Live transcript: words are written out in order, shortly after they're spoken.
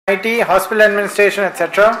IT, Hospital Administration,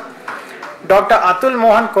 etc. Dr. Atul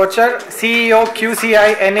Mohan Kochar, CEO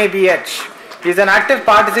QCI NABH. He is an active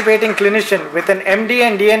participating clinician with an MD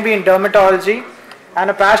and DNB in dermatology and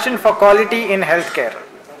a passion for quality in healthcare.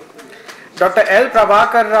 Dr. L.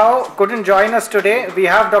 Prabhakar Rao couldn't join us today. We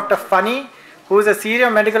have Dr. Fani, who is a senior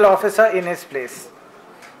medical officer in his place.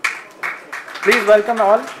 Please welcome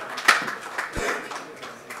all.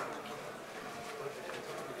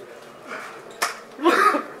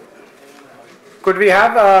 Could we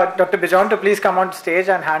have Dr. Bijon to please come on stage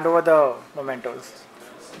and hand over the mementos?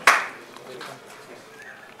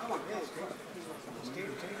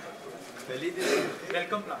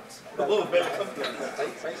 Welcome plants. Oh, welcome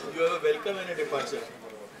plants. You have a welcome and a departure.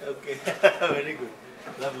 Okay, very good.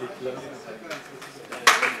 Lovely, lovely.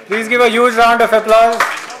 Please give a huge round of applause.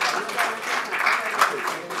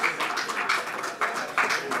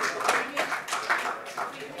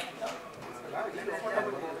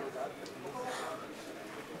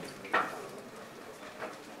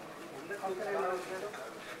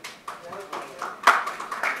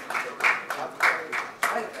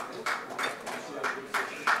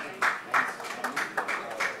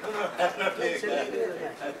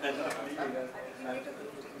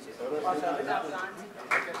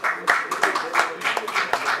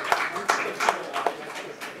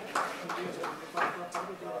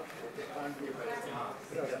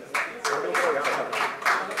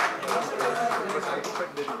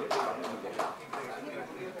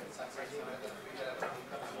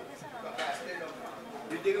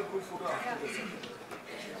 We'll take a group photo after this. You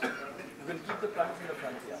can keep the plants in the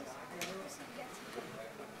front, yeah.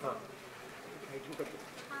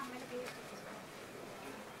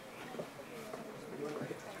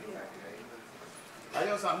 आ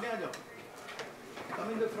जाओ सामने आ जाओ.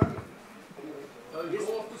 Come in the front. You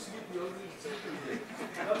go off to sleep. You already sleep.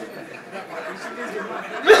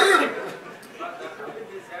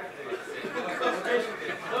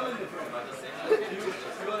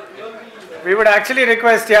 We would actually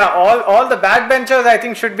request, all the backbenchers I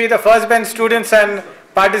think should be the first bench students and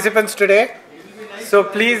participants today. So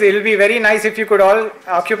please, it will be very nice if you could all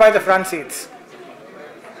occupy the front seats.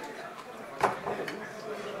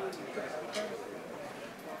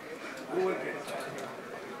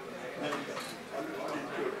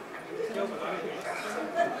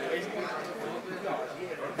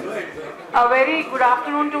 A very good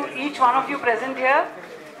afternoon to each one of you present here,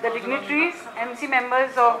 the dignitaries, MC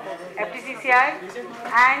members of FTCCI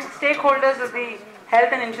and stakeholders of the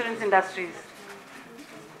health and insurance industries.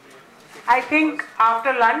 I think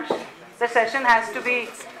after lunch, the session has to be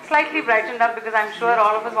slightly brightened up because I'm sure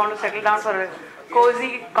all of us want to settle down for a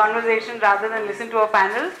cozy conversation rather than listen to a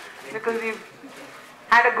panel, because we've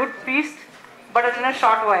had a good feast, but in a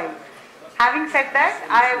short while. Having said that,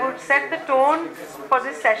 I would set the tone for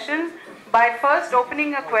this session by first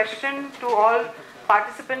opening a question to all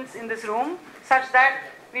participants in this room, such that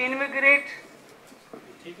we invigorate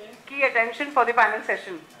key attention for the panel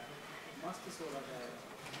session.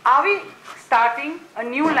 Are we starting a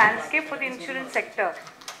new landscape for the insurance sector?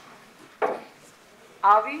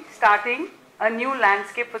 Are we starting a new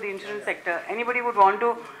landscape for the insurance sector? Anybody would want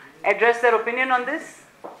to address their opinion on this?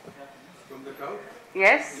 From the crowd?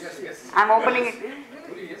 Yes? Yes. I'm opening it.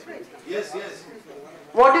 Yes, yes.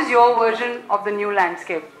 What is your version of the new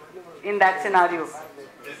landscape in that scenario?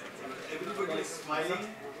 Everybody is smiling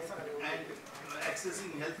and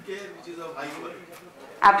accessing healthcare, which is of high quality.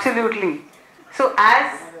 Absolutely. So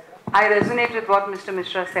as I resonate with what Mr.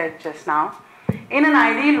 Mishra said just now, in an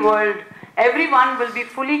ideal world, everyone will be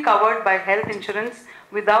fully covered by health insurance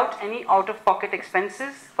without any out-of-pocket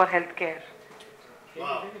expenses for healthcare.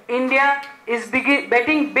 Wow. India is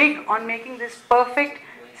betting big on making this perfect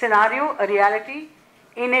scenario a reality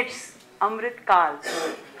in its Amrit Kal.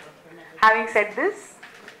 Having said this,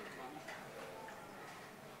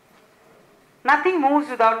 nothing moves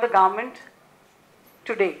without the government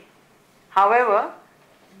today. However,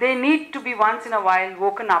 they need to be once in a while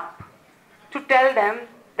woken up to tell them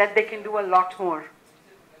that they can do a lot more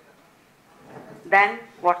than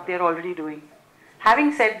what they're already doing.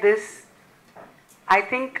 Having said this, I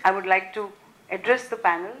think I would like to address the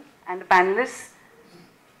panel and the panelists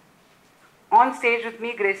on stage with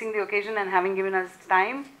me, gracing the occasion and having given us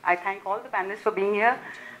time. I thank all the panelists for being here,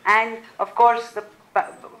 and of course the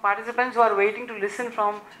participants who are waiting to listen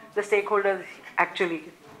from the stakeholders actually.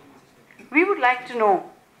 We would like to know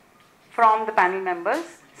from the panel members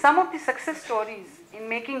some of the success stories in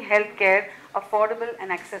making healthcare affordable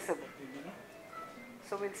and accessible.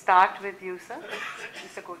 So we'll start with you, sir,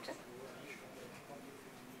 Mr. Kochar.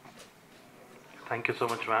 Thank you so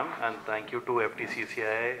much, ma'am, and thank you to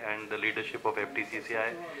FTCCI and the leadership of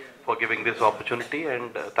FTCCI for giving this opportunity,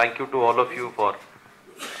 and thank you to all of you for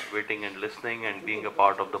waiting and listening and being a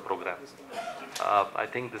part of the program. I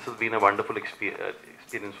think this has been a wonderful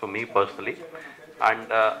experience for me personally. And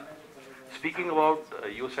speaking about,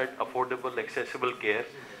 you said affordable, accessible care,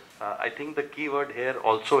 I think the key word here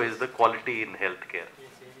also is the quality in healthcare.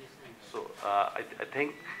 So I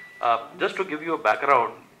think, just to give you a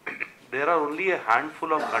background, there are only a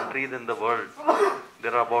handful of countries in the world.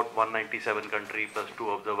 There are about 197 countries plus 2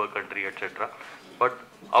 observer countries, etc. But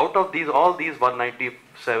out of these, all these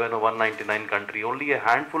 197 or 199 countries, only a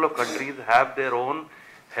handful of countries have their own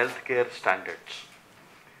healthcare standards.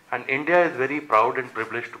 And India is very proud and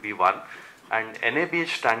privileged to be one. And NABH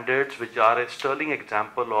standards, which are a sterling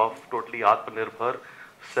example of totally Atmanirbhar,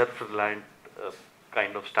 self-reliant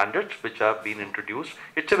kind of standards which have been introduced.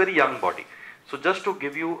 It's a very young body. So just to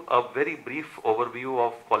give you a very brief overview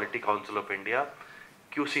of Quality Council of India,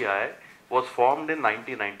 QCI was formed in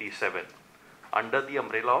 1997 under the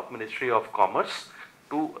umbrella of Ministry of Commerce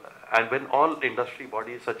and when all industry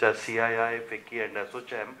bodies such as CII, FICCI and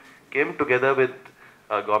SOCHM came together with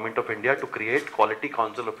Government of India to create Quality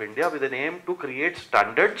Council of India with an aim to create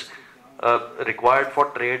standards required for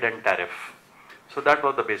trade and tariff. So that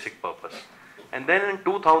was the basic purpose. And then in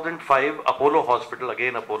 2005, Apollo Hospital,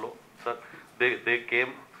 again Apollo, sir, they came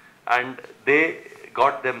and they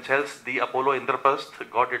got themselves, the Apollo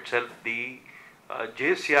Indraprasth got itself the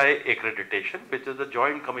JCI accreditation, which is the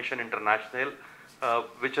Joint Commission International,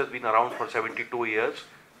 which has been around for 72 years,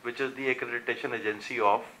 which is the accreditation agency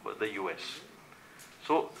of the US.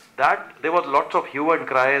 So that there was lots of hue and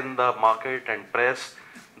cry in the market and press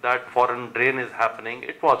that foreign drain is happening.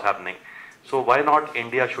 It was happening. So why not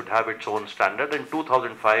India should have its own standard? In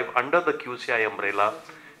 2005, under the QCI umbrella,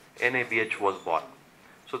 NABH was born.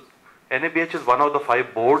 So NABH is one of the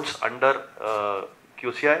 5 boards under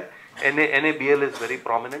QCI. NABL is very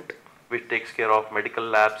prominent, which takes care of medical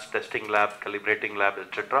labs, testing lab, calibrating lab,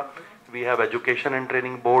 etc. We have education and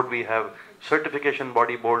training board, we have certification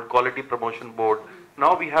body board, quality promotion board.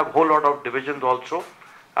 Now we have whole lot of divisions also,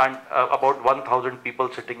 and about 1,000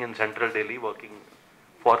 people sitting in Central Delhi working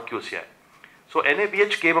for QCI. So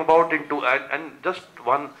NABH came about into, and just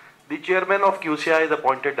one, the chairman of QCI is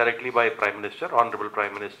appointed directly by Prime Minister, Honorable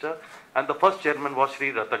Prime Minister, and the first chairman was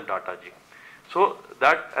Sri Ratan Tata ji. So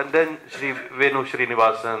that, and then Sri Venu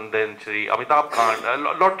Srinivasan, then Sri Amitabh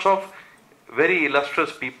Khan, lots of very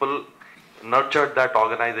illustrious people nurtured that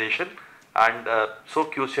organization, and so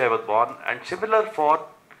QCI was born, and similar for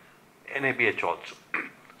NABH also.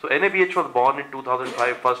 So NABH was born in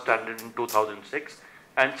 2005, first standard in 2006,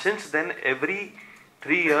 and since then every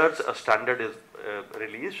 3 years a standard is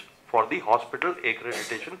released for the hospital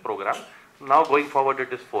accreditation program. Now going forward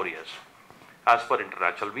it is 4 years. As per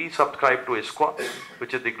international, we subscribe to ISQA,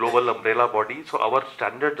 which is the global umbrella body, so our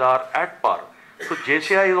standards are at par. So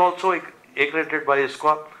JCI is also accredited by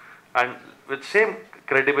ISQA, and with same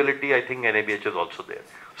credibility, I think NABH is also there.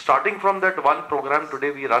 Starting from that one program,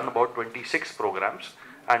 today we run about 26 programs,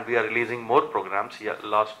 and we are releasing more programs here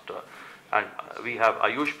and we have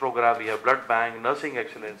Ayush program, we have blood bank, nursing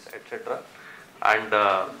excellence, etc. And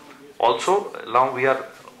also now we are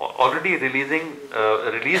already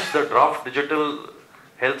released the draft digital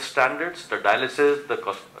health standards, the dialysis, the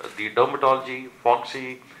dermatology,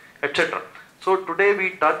 FOXY, etc. So today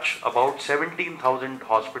we touch about 17,000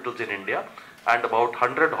 hospitals in India, and about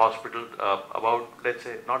 100 hospitals, about, let's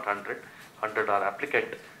say not 100 are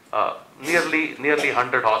applicant, nearly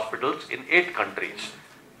 100 hospitals in 8 countries.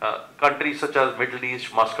 Countries such as Middle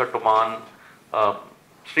East, Muscat, Oman,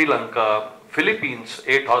 Sri Lanka, Philippines,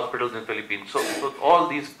 8 hospitals in Philippines. So all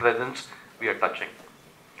these presence we are touching.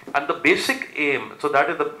 And the basic aim, so that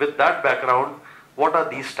is with that background, what are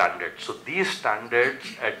these standards? So these standards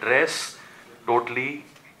address totally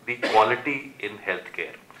the quality in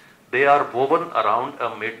healthcare. They are woven around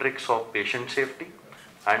a matrix of patient safety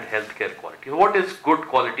and healthcare quality. What is good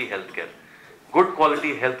quality healthcare? Good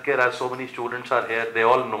quality healthcare, as so many students are here, they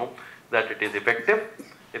all know that it is effective.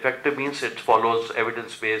 Effective means it follows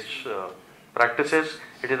evidence-based practices.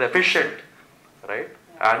 It is efficient, right?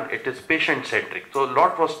 And it is patient-centric. So a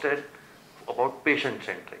lot was said about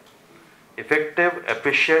patient-centric. Effective,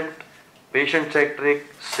 efficient, patient-centric,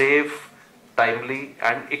 safe, timely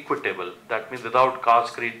and equitable. That means without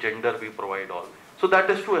caste, creed, gender, we provide all. So that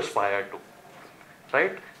is to aspire to,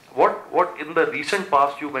 right? What in the recent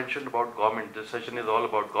past you mentioned about government, this session is all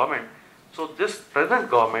about government. So this present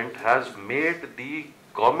government has made the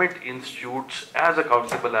government institutes as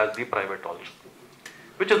accountable as the private also,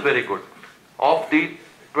 which is very good. Of the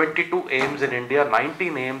 22 aims in India,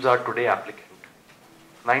 19 aims are today applicant.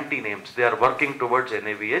 19 AIMS. They are working towards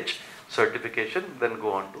NABH certification, then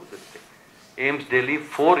go on to this thing. AIMS Delhi,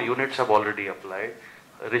 4 units have already applied.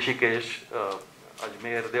 Rishikesh,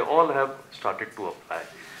 Ajmer, they all have started to apply.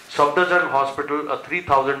 Safdarjung Hospital, a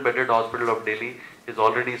 3,000 bedded hospital of Delhi, is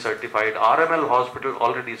already certified. RML Hospital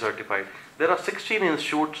already certified. There are 16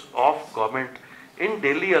 institutes of government in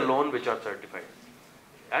Delhi alone which are certified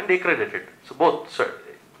and accredited. So both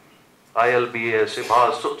ILBS,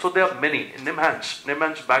 IBHAS, so there are many.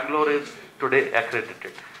 NIMHANS Bangalore is today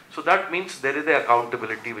accredited. So that means there is the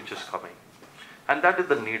accountability which is coming. And that is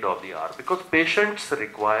the need of the hour, because patients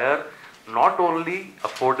require not only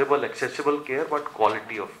affordable, accessible care, but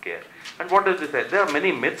quality of care. And what is it? There are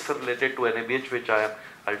many myths related to NABH which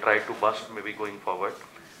I'll try to bust maybe going forward.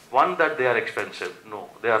 One, that they are expensive. No,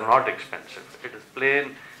 they are not expensive. It is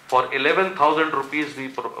plain. For 11,000 rupees,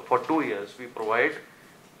 for 2 years, we provide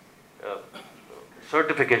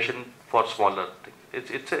certification for smaller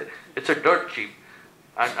things. It's a dirt cheap.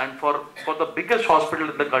 And for the biggest hospital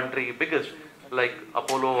in the country, biggest, like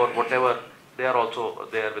Apollo or whatever, they are also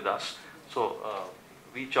there with us. So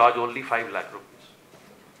we charge only 5 lakh rupees,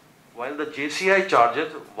 while the JCI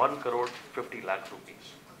charges 1 crore 50 lakh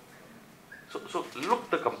rupees. So look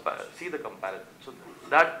see the comparison. So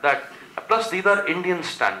that plus these are Indian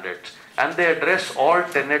standards, and they address all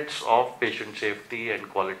tenets of patient safety and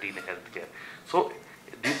quality in healthcare. So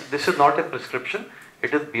this is not a prescription.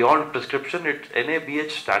 It is beyond prescription. It's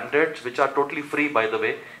NABH standards, which are totally free, by the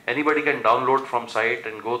way. Anybody can download from site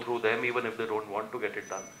and go through them, even if they don't want to get it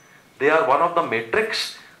done. They are one of the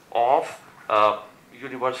metrics of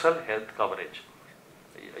universal health coverage.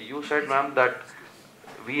 You said, ma'am, that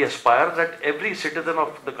we aspire that every citizen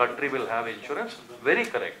of the country will have insurance. Very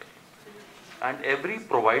correct. And every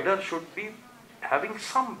provider should be having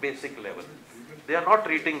some basic level. They are not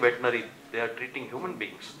treating veterinary, they are treating human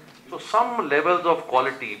beings. So some levels of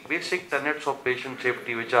quality, basic tenets of patient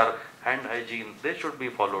safety, which are hand hygiene, they should be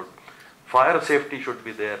followed. Fire safety should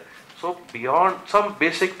be there. So beyond, some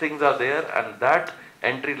basic things are there, and that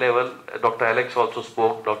entry level, Dr. Alex also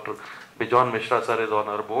spoke, Dr. Bijon Mishra sir is on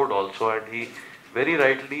our board also, and he very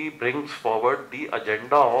rightly brings forward the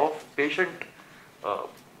agenda of patient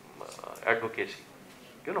advocacy.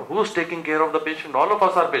 You know, who's taking care of the patient? All of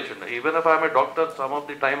us are patients. Even if I'm a doctor, some of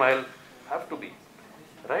the time I'll have to be.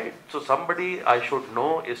 Right? So somebody I should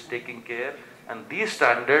know is taking care, and these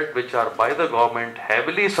standards, which are by the government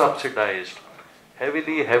heavily subsidized,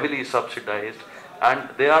 heavily subsidized, and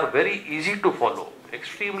they are very easy to follow,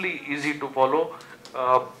 extremely easy to follow,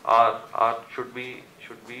 should be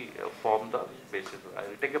form the basis. I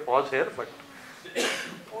will take a pause here, but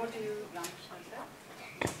Over to you, Ramakrishna sir.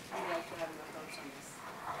 We'd like to have your thoughts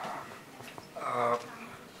on this.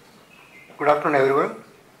 Good afternoon, everyone.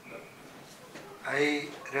 I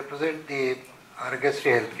represent the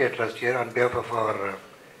Aragasri Healthcare Trust here on behalf of our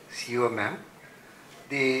CEO, ma'am.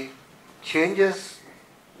 The changes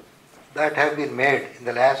that have been made in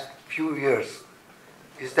the last few years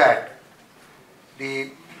is that the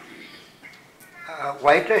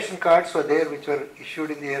white ration cards were there, which were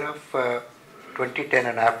issued in the year of 2010,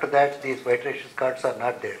 and after that these white ration cards are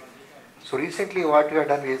not there. So recently what we have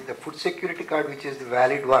done is the food security card, which is the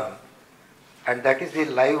valid one, and that is the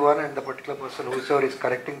live one, and the particular person whosoever is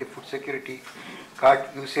correcting the food security card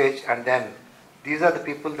usage, and then these are the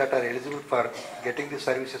people that are eligible for getting the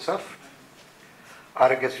services of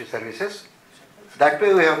Aragasri services. That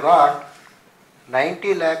way we have got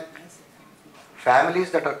 90 lakh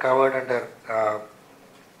families that are covered under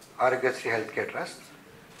Aragasri Healthcare Trust.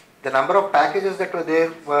 The number of packages that were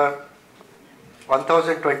there were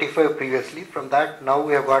 1025 previously. From that, now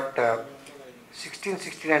we have got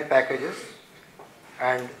 1669 packages,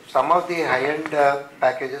 and some of the high-end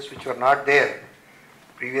packages which were not there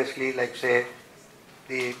previously, like say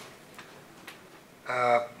the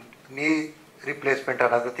knee replacement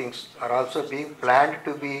and other things, are also being planned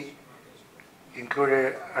to be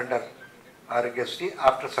included under Aragasri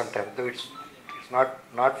after some time. Though it's not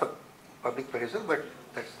for public perusal, but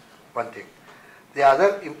that's one thing. The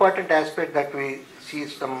other important aspect that we see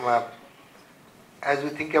some as we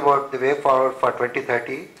think about the way forward for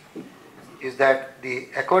 2030 is that the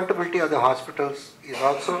accountability of the hospitals is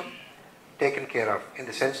also taken care of, in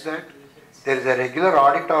the sense that there is a regular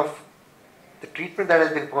audit of the treatment that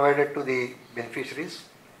has been provided to the beneficiaries,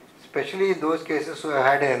 especially in those cases who have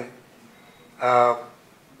had an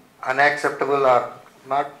unacceptable or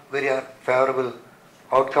not very favorable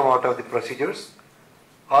outcome out of the procedures.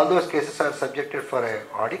 All those cases are subjected for an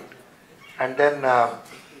audit, and then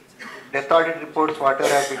death audit reports, whatever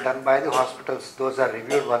have been done by the hospitals, those are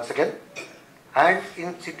reviewed once again. And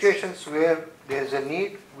in situations where there is a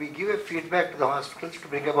need, we give a feedback to the hospitals to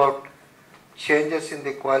bring about changes in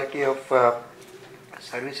the quality of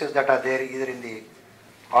services that are there either in the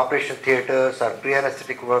operation theatres or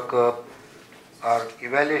pre-anesthetic workup or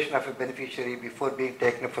evaluation of a beneficiary before being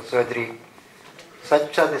taken for surgery.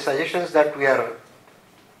 Such are the suggestions that we are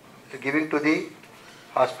giving to the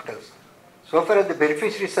hospitals. So far as the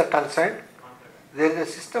beneficiaries are concerned, there is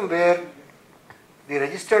a system where the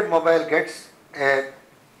registered mobile gets a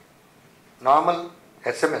normal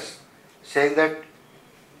SMS saying that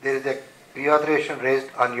there is a pre-authorization raised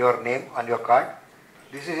on your name, on your card.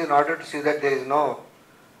 This is in order to see that there is no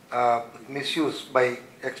misuse by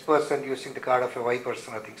X person using the card of a Y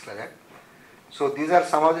person or things like that. So these are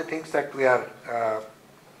some of the things that we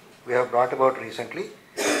have brought about recently,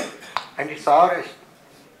 and it's our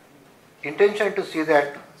intention to see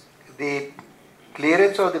that the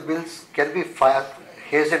clearance of the bills can be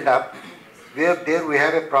hastened up where there we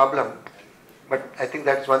have a problem. But I think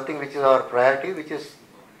that's one thing which is our priority, which is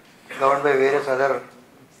governed by various other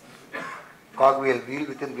wheel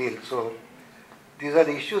within wheel. So these are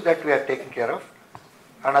the issues that we are taking care of.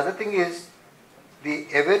 Another thing is the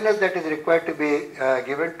awareness that is required to be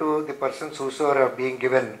given to the persons whosoever are being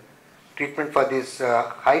given treatment for these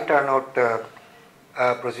high turnout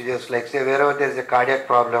procedures, like say wherever there is a cardiac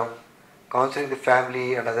problem, counseling the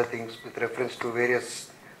family and other things with reference to various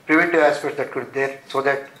preventive aspects that could be there, so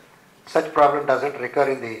that such problem doesn't recur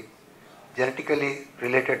in the genetically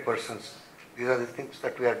related persons. These are the things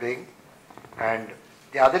that we are doing. And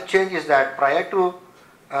the other change is that prior to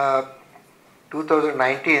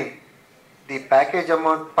 2019, the package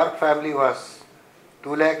amount per family was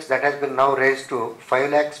 2 lakhs. That has been now raised to 5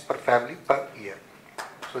 lakhs per family per year.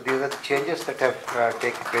 So these are the changes that have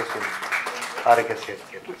taken place in RHS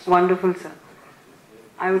healthcare. Wonderful, sir.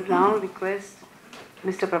 I would now request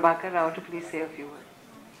Mr. Prabhakar Rao to please say a few words.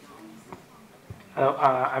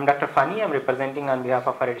 I'm Dr. Fani. I'm representing on behalf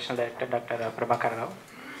of our additional director, Dr. Prabhakar Rao.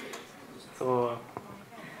 So,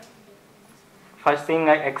 first thing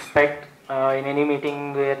I expect in any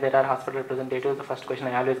meeting where there are hospital representatives, the first question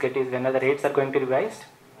I always get is when are the rates are going to be revised.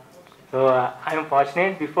 So, I am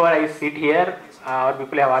fortunate before I sit here, our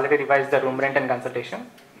people have already revised the room rent and consultation,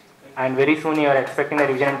 and very soon you are expecting the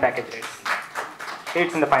revision and package rates.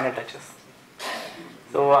 It's in the final touches.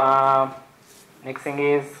 So, next thing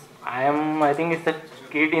is I think it's the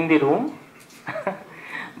kid in the room,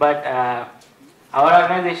 but our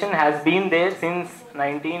organization has been there since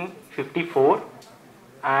 1954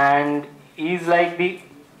 and is like the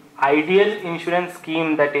ideal insurance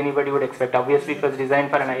scheme that anybody would expect. Obviously, it was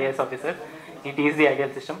designed for an IAS officer. It is the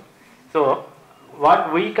ideal system. So,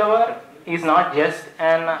 what we cover is not just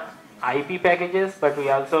an IP packages, but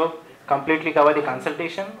we also completely cover the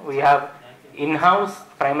consultation. We have in-house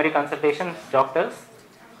primary consultations, doctors.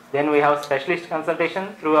 Then we have specialist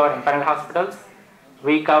consultation through our empaneled hospitals.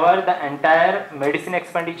 We cover the entire medicine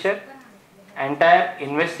expenditure, entire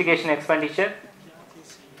investigation expenditure,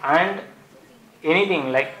 and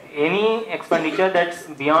anything like any expenditure that's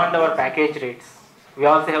beyond our package rates. We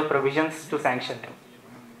also have provisions to sanction them.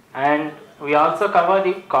 And we also cover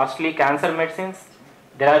the costly cancer medicines.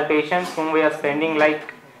 There are patients whom we are spending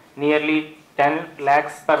like nearly 10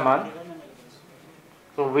 lakhs per month.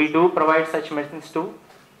 So we do provide such medicines too.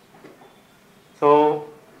 So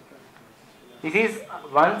this is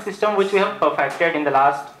one system which we have perfected in the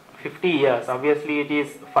last 50 years. Obviously it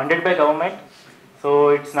is funded by government, so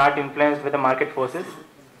it's not influenced by the market forces.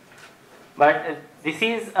 But this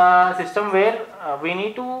is a system where we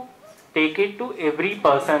need to take it to every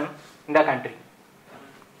person in the country.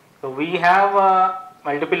 So we have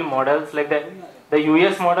multiple models like the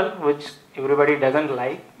US model, which everybody doesn't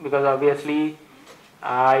like because obviously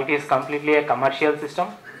it is completely a commercial system.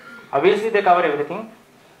 Obviously they cover everything,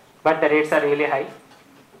 but the rates are really high.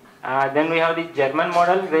 Then we have the German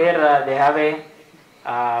model where they have a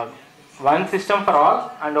one system for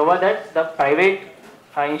all, and over that the private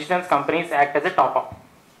insurance companies act as a top-up.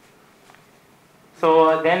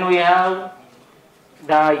 So then we have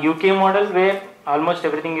the UK model where almost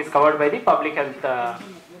everything is covered by the public health,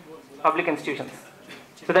 public institutions.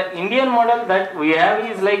 So the Indian model that we have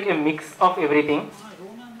is like a mix of everything.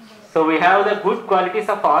 So we have the good qualities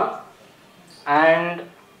of all and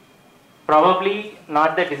probably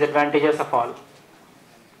not the disadvantages of all.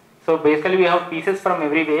 So basically we have pieces from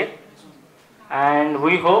everywhere, and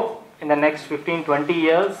we hope in the next 15-20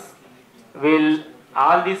 years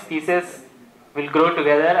all these pieces will grow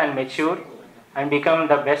together and mature and become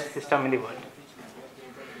the best system in the world.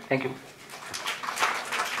 Thank you.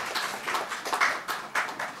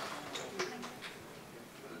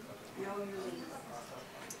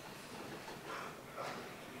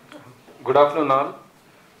 Good afternoon all.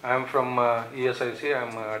 I am from ESIC. I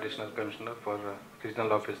am Additional Commissioner for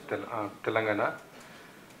Regional Office Telangana.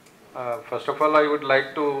 First of all, I would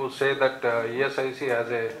like to say that ESIC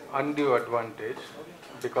has a undue advantage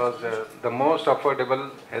because the most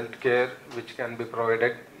affordable health care which can be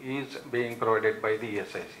provided is being provided by the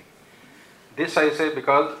ESIC. This I say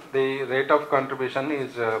because the rate of contribution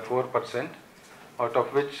is 4%, out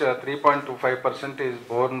of which 3.25% is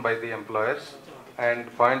borne by the employers and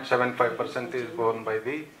 0.75% is borne by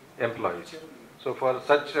the employees. So for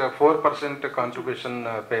such 4% contribution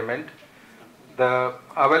payment, the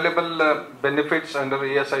available benefits under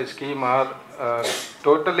ESI scheme are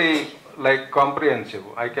totally like comprehensive.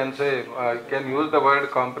 I can say, I can use the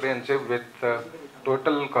word comprehensive with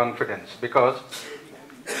total confidence because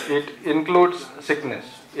it includes sickness.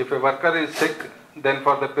 If a worker is sick, then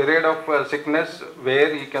for the period of sickness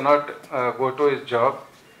where he cannot go to his job,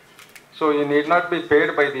 so he need not be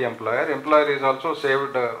paid by the employer. Employer is also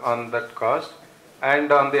saved on that cost.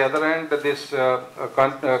 And on the other hand, this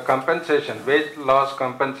compensation, wage loss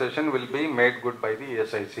compensation will be made good by the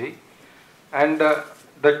ESIC. And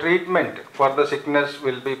the treatment for the sickness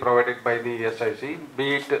will be provided by the ESIC,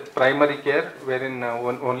 be it primary care, wherein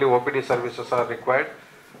only OPD services are required,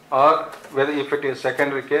 or whether if it is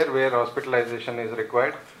secondary care, where hospitalization is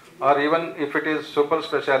required, or even if it is super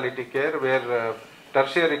specialty care, where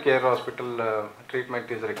tertiary care hospital treatment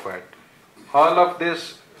is required. All of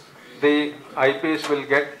this, the IPs will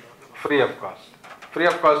get free of cost. Free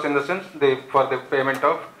of cost in the sense for the payment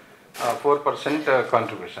of 4%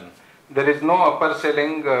 contribution. There is no upper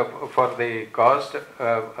ceiling for the cost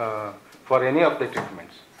for any of the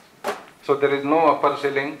treatments. So there is no upper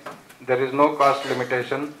ceiling, there is no cost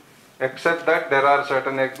limitation, except that there are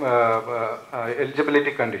certain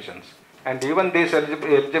eligibility conditions. And even these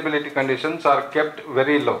eligibility conditions are kept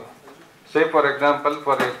very low. Say for example,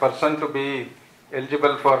 for a person to be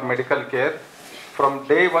eligible for medical care, from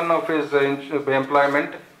day one of his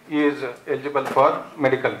employment, he is eligible for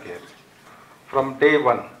medical care. From day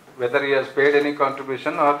one, whether he has paid any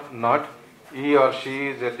contribution or not, he or she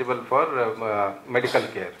is eligible for medical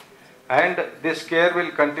care. And this care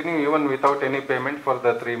will continue even without any payment for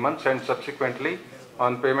the 3 months, and subsequently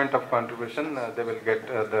on payment of contribution they will get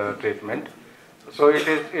the treatment. So it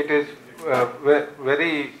is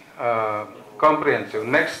very comprehensive.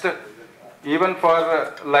 Next, even for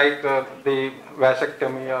the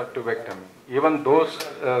vasectomy or tubectomy, even those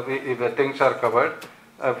the things are covered.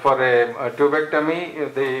 For a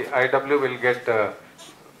tubectomy, the IW will get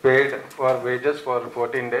paid for wages for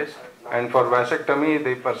 14 days, and for vasectomy,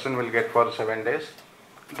 the person will get for 7 days.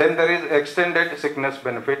 Then there is extended sickness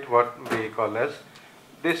benefit, what we call as.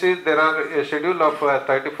 There are a schedule of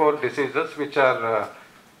 34 diseases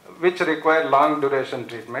which require long duration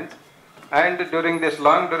treatment. And during this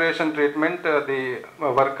long duration treatment, the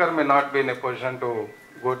worker may not be in a position to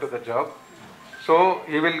go to the job. So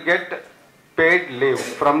he will get paid leave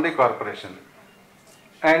from the corporation.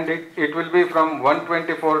 And it will be from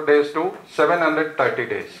 124 days to 730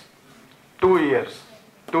 days. 2 years.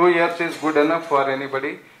 2 years is good enough for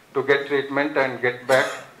anybody to get treatment and get back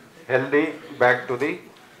healthy back to the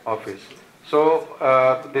office. So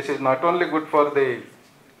this is not only good for the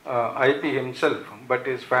IP himself, but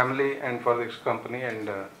his family and for his company and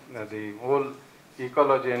the whole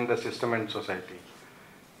ecology and the system and society.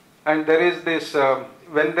 And there is this,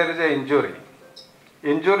 when there is an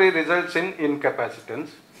injury results in incapacitance,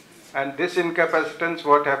 and this incapacitance,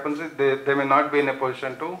 what happens is they may not be in a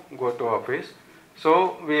position to go to office.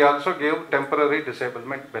 So we also give temporary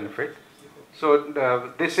disablement benefit. So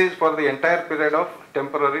this is for the entire period of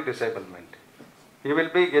temporary disablement. He will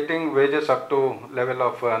be getting wages up to level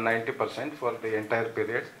of 90% for the entire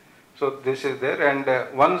period. So this is there, and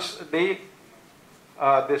once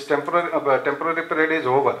this temporary period is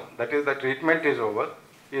over, that is the treatment is over,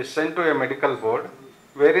 he is sent to a medical board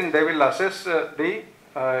wherein they will assess the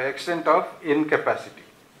extent of incapacity.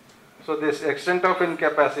 So this extent of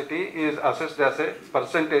incapacity is assessed as a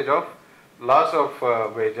percentage of loss of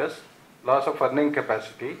wages, loss of earning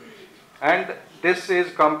capacity, and this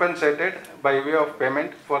is compensated by way of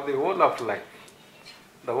payment for the whole of life.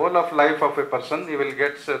 The whole of life of a person, he will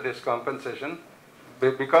get this compensation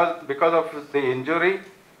because of the injury,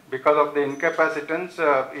 because of the incapacitance,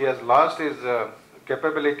 he has lost his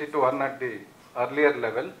capability to earn at the earlier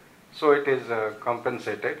level, so it is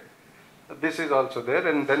compensated. This is also there,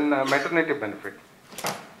 and then maternity benefit.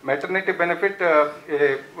 Maternity benefit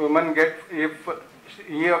a woman gets if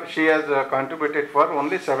she has contributed for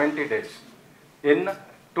only 70 days in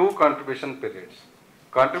 2 contribution periods.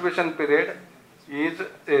 Contribution period is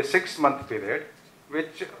a 6-month period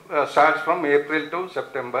which starts from April to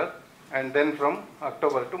September, and then from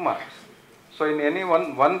October to March. So in any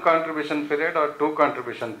one contribution period or two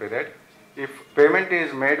contribution period, if payment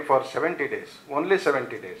is made for 70 days, only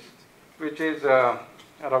 70 days, which is around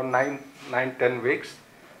 9-10 weeks,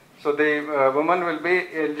 so the woman will be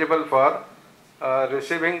eligible for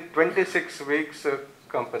receiving 26 weeks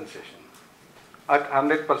compensation at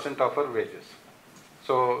 100% of her wages.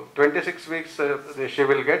 So 26 weeks she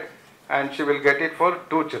will get, and she will get it for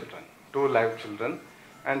 2 children, 2 live children.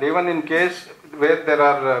 And even in case where there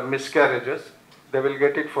are miscarriages, they will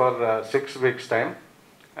get it for 6 weeks time,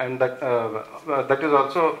 and that is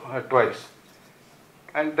also twice.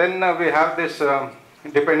 And then we have this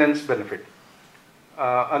dependence benefit.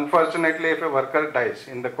 Unfortunately, if a worker dies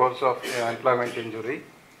in the course of employment injury,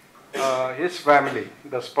 his family,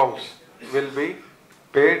 the spouse, will be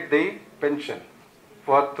paid the pension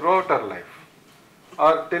for throughout her life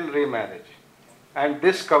or till remarriage. And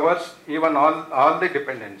this covers even all the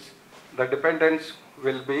dependents. The dependents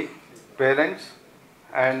will be parents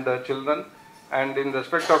and the children, and in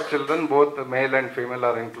respect of children, both male and female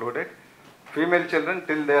are included. Female children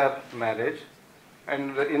till their marriage,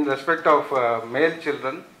 and in respect of male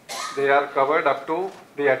children, they are covered up to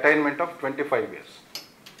the attainment of 25 years.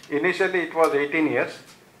 Initially it was 18 years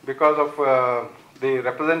because of the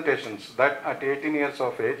representations that at 18 years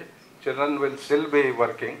of age, children will still be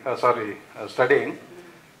studying.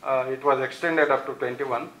 It was extended up to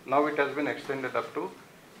 21. Now it has been extended up to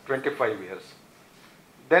 25 years.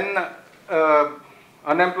 Then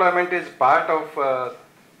unemployment is part of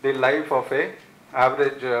the life of a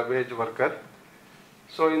average wage worker.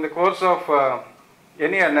 So in the course of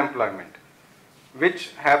any unemployment, which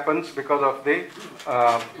happens because of the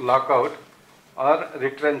lockout or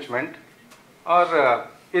retrenchment or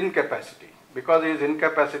incapacity, because he is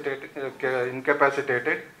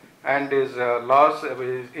incapacitated and his loss,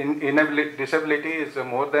 disability is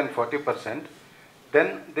more than 40%,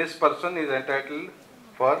 then this person is entitled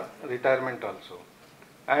for retirement also.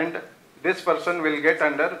 And this person will get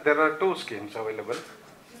under, there are 2 schemes available,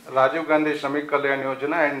 Rajiv Gandhi Shramik Kalyan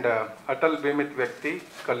Yojana and Atal Bimit Vyakti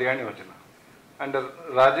Kalyan Yojana. Under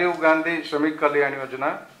Rajiv Gandhi Shramik Kalyan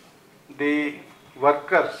Yojana, the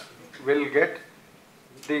workers will get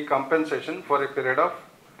the compensation for a period of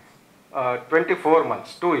 24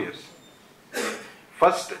 months, 2 years.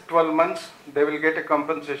 First 12 months, they will get a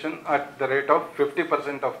compensation at the rate of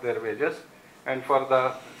 50% of their wages, and for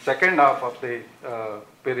the second half of the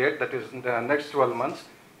period, that is in the next 12 months,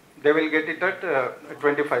 they will get it at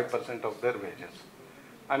 25% of their wages.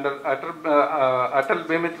 Under Atal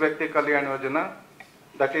Bimit Vyakti Kalyan Yojana,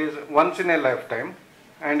 that is once in a lifetime,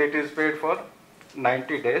 and it is paid for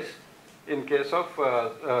 90 days in case of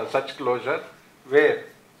such closure where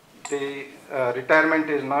the retirement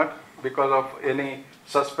is not because of any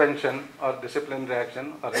suspension or disciplinary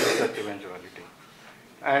action or any such eventuality.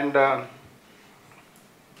 And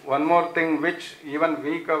one more thing which even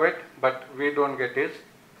we covet but we don't get is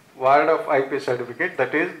ward of IP certificate.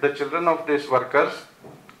 That is, the children of these workers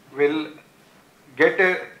will get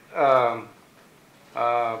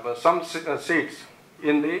some seats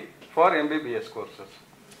in for MBBS courses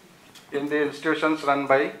in the institutions run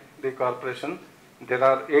by the corporation. There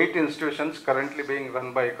are 8 institutions currently being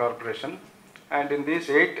run by corporation, and in these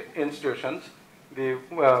 8 institutions, the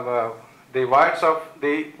wards of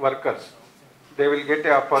the workers, they will get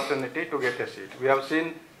an opportunity to get a seat. We have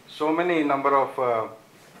seen so many number of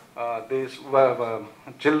these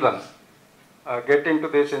children get into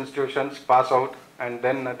these institutions, pass out, and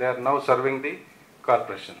then they are now serving the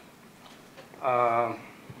corporation.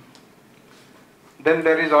 Then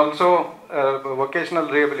there is also a vocational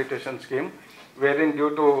rehabilitation scheme, wherein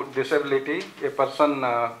due to disability, a person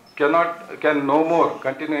can no more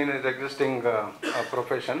continue in his existing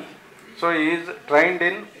profession. So he is trained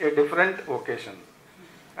in a different vocation,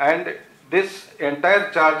 and this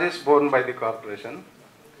entire charge is borne by the corporation,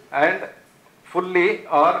 and fully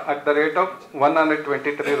or at the rate of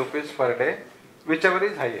 123 rupees per day, whichever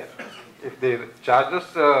is higher. If the charges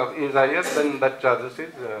is higher, then that charges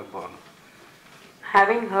is borne.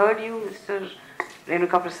 Having heard you, Mr.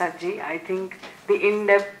 Renuka Prasad ji, I think the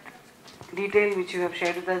in-depth detail which you have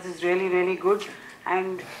shared with us is really, really good.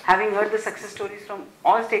 And having heard the success stories from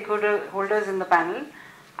all stakeholders in the panel,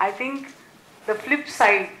 I think the flip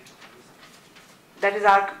side, that is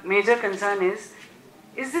our major concern is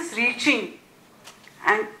this reaching,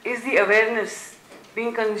 and is the awareness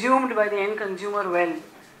being consumed by the end consumer well?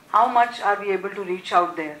 How much are we able to reach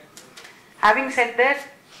out there? Having said that,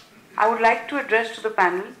 I would like to address to the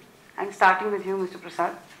panel, and starting with you, Mr.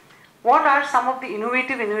 Prasad, what are some of the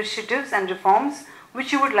innovative initiatives and reforms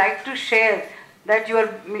which you would like to share that you are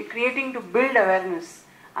creating to build awareness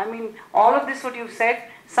I mean, all of this what you've said,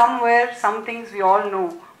 somewhere, some things we all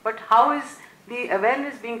know, but how is the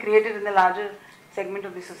awareness being created in the larger segment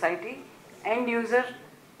of the society? End user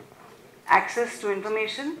access to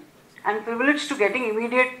information and privilege to getting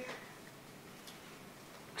immediate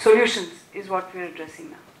solutions is what we are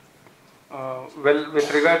addressing now. Well,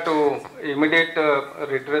 with regard to immediate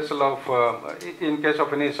redressal of, in case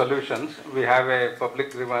of any solutions, we have a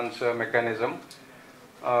public grievance mechanism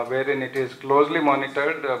wherein it is closely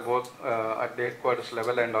monitored both at the headquarters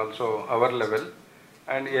level and also our level,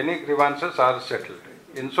 and any grievances are settled.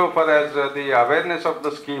 Insofar as the awareness of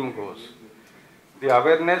the scheme goes, the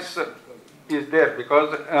awareness is there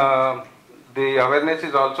because the awareness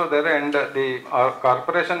is also there, and our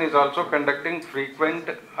corporation is also conducting frequent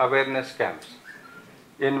awareness camps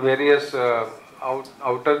in various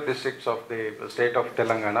outer districts of the state of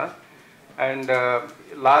Telangana. And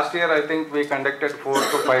last year I think we conducted 4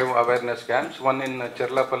 to 5 awareness camps, one in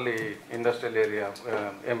Cherlapalli Industrial Area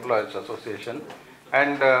Employees Association.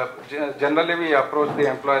 And generally we approach the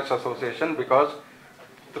Employees Association because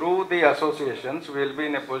through the associations we will be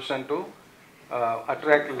in a position to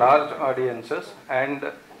attract large audiences, and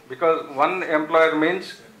because one employer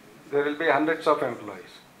means there will be hundreds of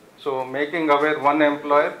employees. So making aware one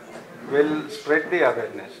employer will spread the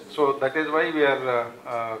awareness. So that is why we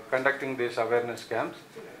are conducting these awareness camps.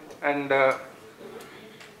 And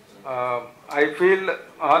I feel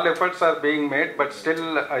all efforts are being made, but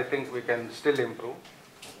still I think we can still improve,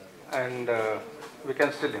 and we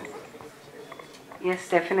can still improve. Yes,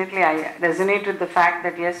 definitely. I resonate with the fact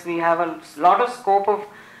that yes, we have a lot of scope of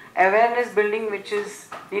awareness building which is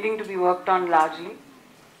needing to be worked on largely.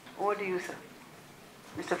 Over to you, sir.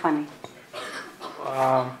 Mr. Funny.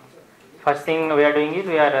 First thing we are doing is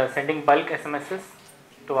we are sending bulk SMSs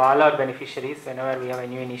to all our beneficiaries whenever we have a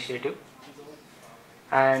new initiative.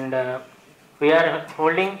 And we are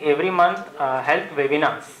holding every month health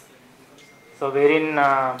webinars. So wherein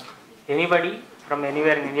anybody from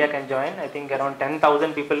anywhere in India can join. I think around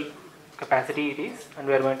 10,000 people capacity it is, and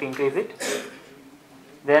we are going to increase it.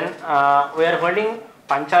 Then we are holding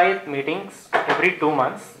panchayat meetings every 2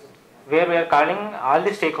 months, where we are calling all the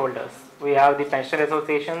stakeholders. We have the pensioner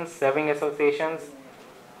associations, serving associations,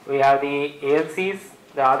 we have the ALCs,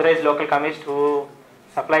 the authorized local chemist who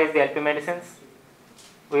supplies the LP medicines.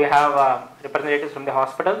 We have representatives from the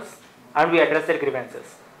hospitals, and we address their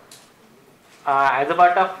grievances. As a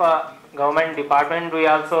part of government department, we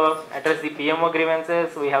also address the PMO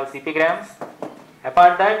grievances, we have CP grams.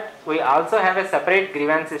 Apart that, we also have a separate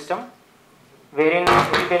grievance system wherein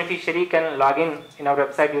every beneficiary can log in our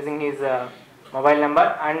website using his mobile number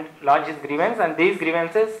and lodge his grievance, and these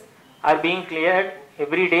grievances are being cleared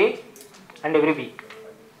every day and every week.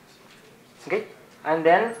 Okay, and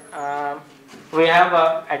then we have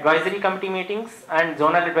advisory committee meetings and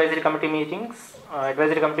zonal advisory committee meetings.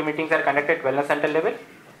 Advisory committee meetings are conducted at wellness center level,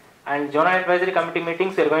 and zonal advisory committee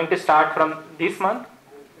meetings we are going to start from this month,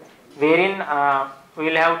 wherein we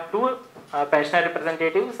will have 2 pensioner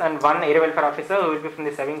representatives and 1 area welfare officer who will be from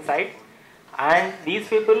the saving side, and these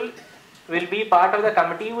people will be part of the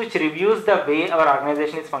committee which reviews the way our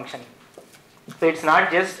organization is functioning. So it's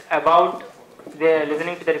not just about the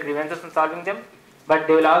listening to their grievances and solving them, but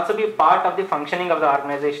they will also be part of the functioning of the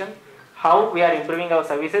organization, how we are improving our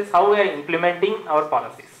services, how we are implementing our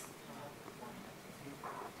policies.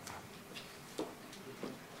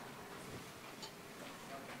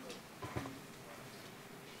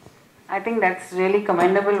 I think that's really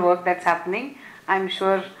commendable work that's happening. I'm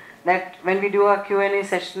sure that when we do our Q&A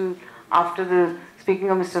session after the speaking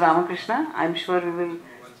of Mr. Ramakrishna, I'm sure we will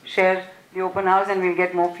share the open house and we'll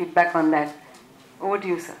get more feedback on that. Over to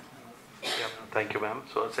you, sir. Yeah, thank you, ma'am.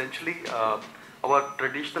 So essentially,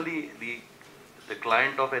 traditionally the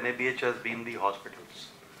client of NABH has been the hospitals.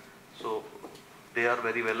 So they are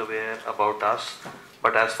very well aware about us.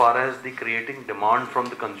 But as far as the creating demand from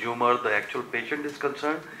the consumer, the actual patient is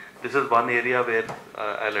concerned, this is one area where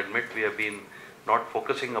I'll admit we have been not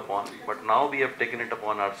focusing upon, but now we have taken it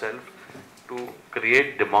upon ourselves to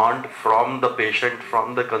create demand from the patient,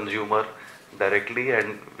 from the consumer directly,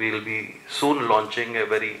 and we'll be soon launching a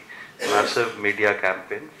very massive media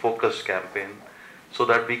campaign, focused campaign, so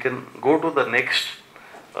that we can go to the next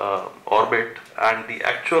orbit, and the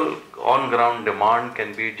actual on-ground demand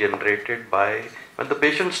can be generated by when the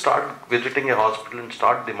patients start visiting a hospital and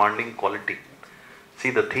start demanding quality. See,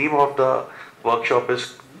 the theme of the workshop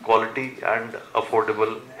is quality and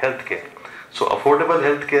affordable healthcare. So affordable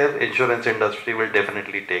healthcare, insurance industry will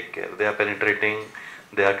definitely take care. They are penetrating,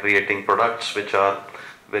 they are creating products which are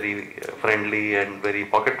very friendly and very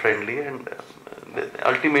pocket friendly, and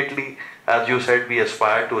ultimately, as you said, we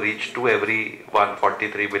aspire to reach to every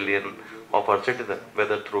 143 billion of our citizens,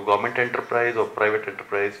 whether through government enterprise or private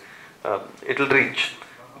enterprise, it will reach.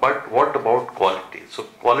 But what about quality? So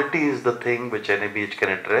quality is the thing which NABH can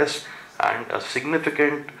address, and a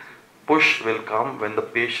significant push will come when the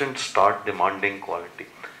patients start demanding quality.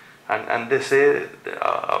 And they say,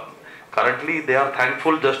 currently they are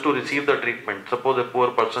thankful just to receive the treatment. Suppose a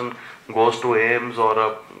poor person goes to AIMS or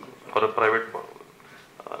a private,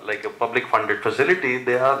 like a public funded facility,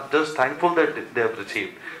 they are just thankful that they have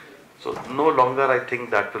received. So no longer I think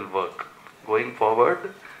that will work. Going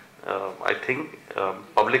forward, I think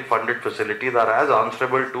public funded facilities are as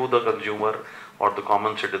answerable to the consumer or the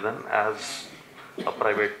common citizen as a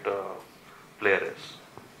private player is.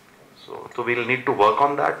 So we'll need to work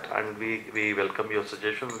on that, and we welcome your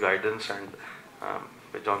suggestions, guidance, and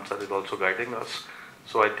John sir is also guiding us.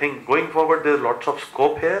 So I think going forward there's lots of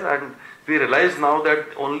scope here, and we realize now that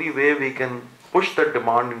only way we can push that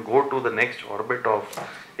demand and go to the next orbit of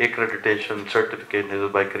accreditation, certification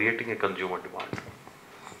is by creating a consumer demand.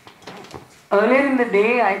 Earlier in the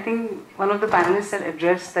day, I think one of the panelists had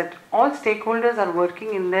addressed that all stakeholders are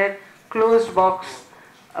working in their closed box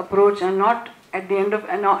approach and not at the end of,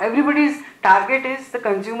 and now everybody's target is the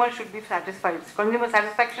consumer should be satisfied. Consumer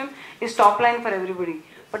satisfaction is top line for everybody.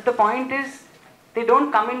 But the point is, they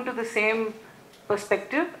don't come into the same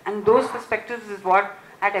perspective, and those perspectives is what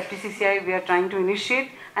at FTCCI we are trying to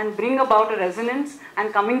initiate and bring about a resonance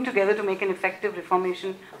and coming together to make an effective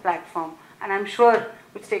reformation platform. And I'm sure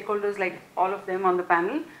with stakeholders like all of them on the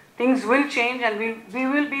panel, things will change, and we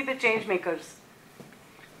will be the change makers.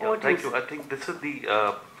 Yeah, thank you. I think this is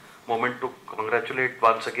the moment to congratulate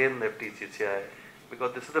once again FTCCI,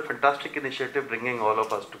 because this is a fantastic initiative bringing all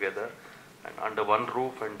of us together and under one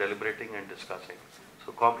roof and deliberating and discussing.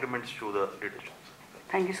 So compliments to the leadership.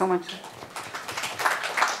 Thank you so much, sir.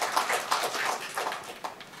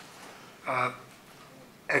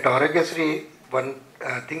 At Aragasri, one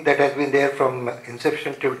thing that has been there from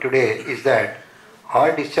inception till today is that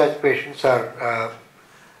all discharged patients are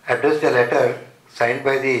addressed a letter signed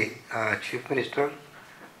by the Chief Minister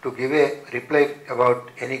to give a reply about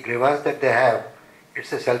any grievance that they have.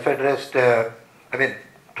 It's a self-addressed,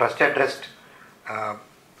 trust-addressed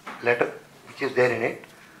letter which is there in it,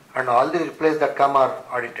 and all the replies that come are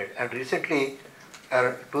audited. And recently,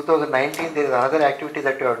 2019, there is another activity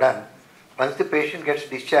that we have done. Once the patient gets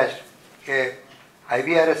discharged, a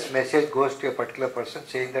IVRS message goes to a particular person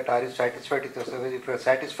saying that, are you satisfied with your service? If you are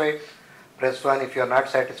satisfied, press 1. If you are not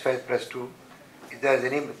satisfied, press 2. If there is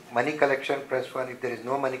any money collection, press 1. If there is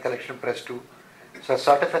no money collection, press 2. So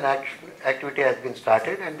sort of an activity has been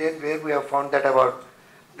started, and then where we have found that about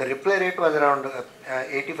the reply rate was around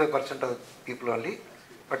 85% of the people only,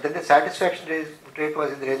 but then the satisfaction rate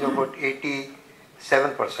was in the range of about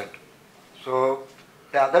 87%. So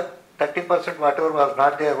the other 30%, whatever was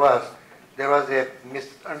not there was a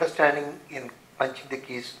misunderstanding in punching the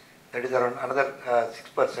keys, that is around another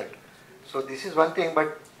 6%. So this is one thing,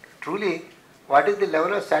 but truly, what is the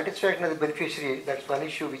level of satisfaction of the beneficiary? That's one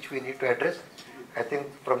issue which we need to address. I think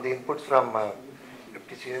from the inputs from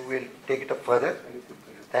FTCCI, we will take it up further.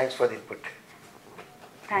 Thanks for the input.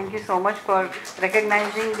 Thank you so much for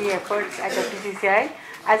recognizing the efforts at FTCCI.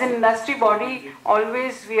 As an industry body,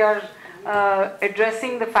 always we are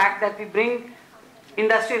addressing the fact that we bring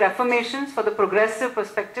industry reformations for the progressive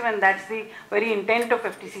perspective, and that's the very intent of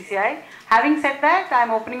FTCCI. Having said that,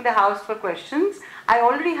 I'm opening the house for questions. I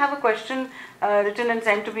already have a question written and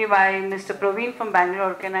sent to me by Mr. Praveen from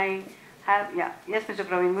Bangalore. Can I have, yeah, yes, Mr.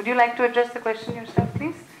 Praveen, would you like to address the question yourself,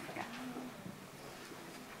 please? Yeah.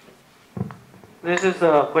 This is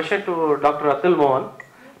a question to Dr. Atul Mohan.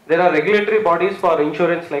 There are regulatory bodies for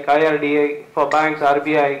insurance like IRDA, for banks,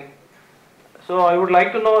 RBI. So I would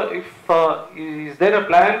like to know if is there a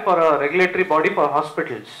plan for a regulatory body for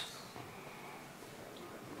hospitals?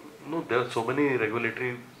 No, there are so many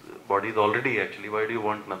regulatory bodies already actually. Why do you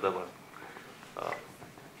want another one?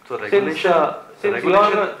 So regulation,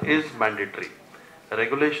 regulation is mandatory.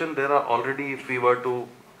 Regulation, there are already, if we were to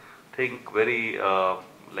think very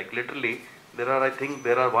like literally, there are, I think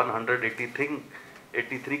there are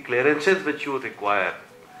 183 clearances which you require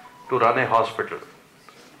to run a hospital,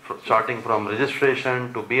 starting from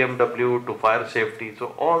registration to BMW to fire safety.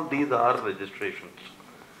 So all these are registrations.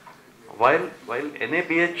 While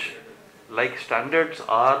NABH like standards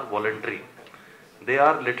are voluntary, they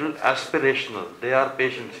are little aspirational. They are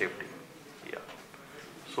patient safety. Yeah.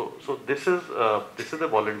 So this is a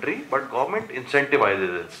voluntary, but government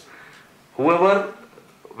incentivizes it.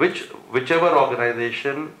 Whichever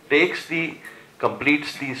organization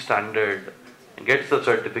completes the standard gets the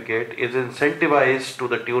certificate is incentivized to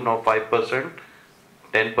the tune of 5%,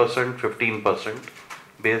 10%, 15%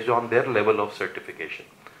 based on their level of certification.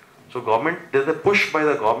 So there's a push by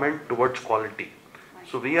the government towards quality.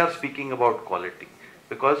 So we are speaking about quality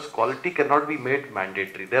because quality cannot be made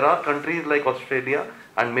mandatory. There are countries like Australia,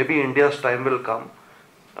 and maybe India's time will come.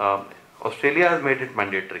 Australia has made it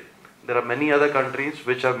mandatory. There are many other countries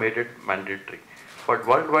which have made it mandatory. But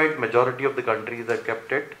worldwide, majority of the countries have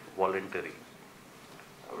kept it voluntary.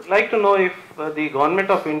 I would like to know if the government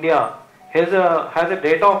of India has a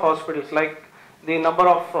data of hospitals, like the number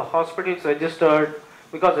of hospitals registered,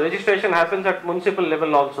 because registration happens at municipal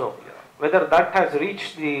level also. Whether that has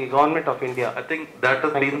reached the government of India. I think that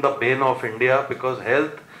has been the bane of India because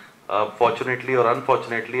health, fortunately or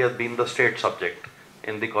unfortunately, has been the state subject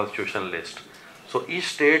in the constitutional list. So each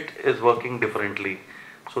state is working differently.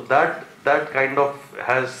 So that kind of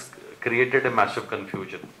has created a massive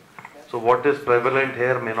confusion. So what is prevalent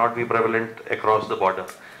here may not be prevalent across the border.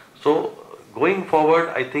 So going forward,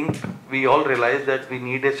 I think we all realize that we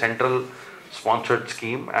need a central sponsored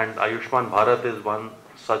scheme, and Ayushman Bharat is one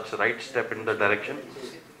such right step in the direction.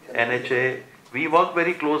 NHA, we work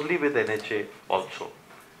very closely with NHA also.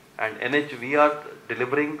 And we are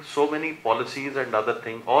delivering so many policies and other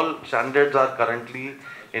things. All standards are currently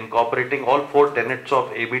incorporating all 4 tenets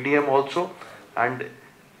of ABDM also. And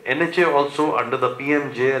NHA also under the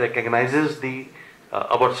PMJ recognizes the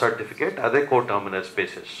our certificate as a co-terminus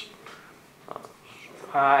basis.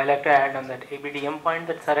 I'd like to add on that ABDM point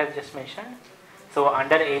that sir has just mentioned. So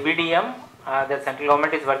under ABDM, the central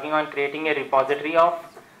government is working on creating a repository of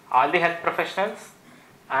all the health professionals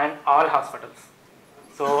and all hospitals.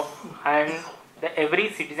 So, and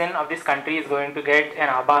every citizen of this country is going to get an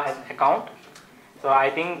ABA health account. So I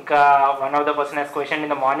think one of the person has questioned in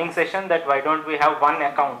the morning session that why don't we have one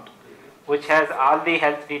account which has all the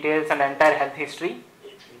health details and entire health history.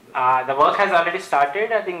 The work has already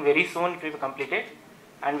started. I think very soon it will be completed.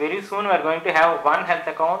 And very soon we are going to have one health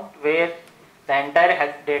account where the entire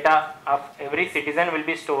health data of every citizen will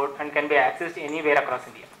be stored and can be accessed anywhere across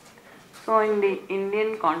India. So in the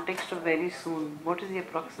Indian context of very soon, what is the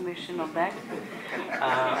approximation of that?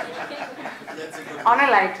 On a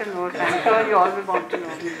lighter note, I'm sure you all will want to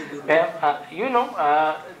know.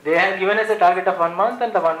 They have given us a target of 1 month,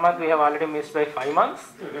 and the 1 month we have already missed by 5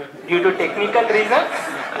 months due to technical reasons.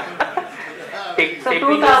 So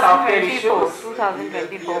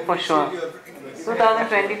 2024 for sure.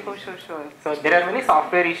 2024 sure. So there are many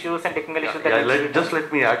software issues and technical issues. Just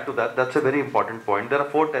let me add to that. That's a very important point. There are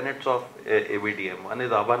 4 tenets of ABDM. One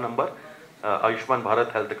is ABA number, Ayushman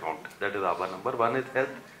Bharat health account. That is ABA number. One is health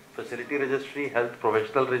facility registry, health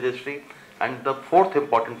professional registry, and the 4th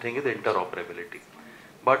important thing is interoperability.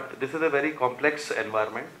 But this is a very complex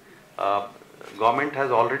environment. Government has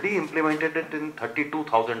already implemented it in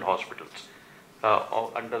 32,000 hospitals.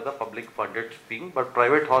 Under the public funded scheme, but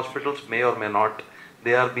private hospitals may or may not,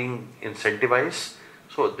 they are being incentivized.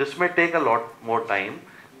 So this may take a lot more time,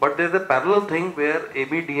 but there is a parallel thing where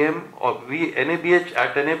ABDM or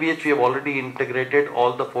at NABH we have already integrated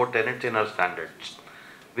all the 4 tenets in our standards.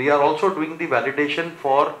 We are also doing the validation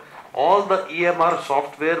for all the EMR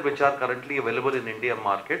software which are currently available in Indian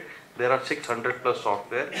market. There are 600 plus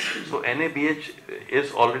software. So NABH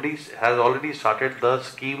has already started the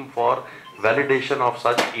scheme for validation of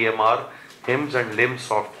such EMR, HIMS and LIMS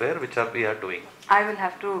software which we are doing. I will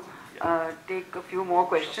have to take a few more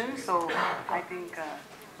questions, so I think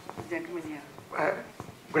gentleman here.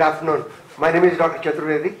 Good afternoon. My name is Dr.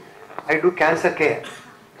 Chaturvedi. I do cancer care,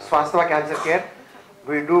 Swastava cancer care.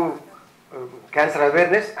 We do cancer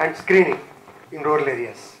awareness and screening in rural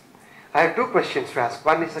areas. I have 2 questions to ask.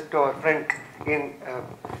 One is to our friend in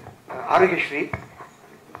Arogyasri.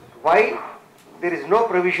 Why there is no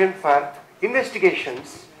provision for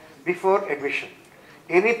investigations before admission?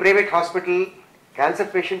 Any private hospital, cancer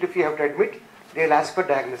patient, if you have to admit, they will ask for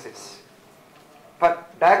diagnosis. For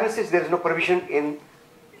diagnosis, there is no provision in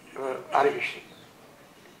Arogyasri.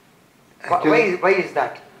 Why is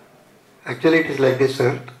that? Actually, it is like this,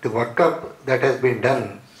 sir. The workup that has been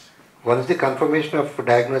done, once the confirmation of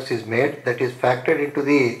diagnosis is made, that is factored into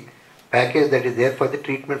the package that is there for the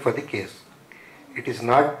treatment for the case. It is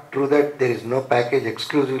not true that there is no package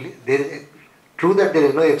exclusively. True that there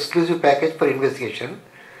is no exclusive package for investigation,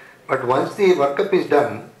 but once the workup is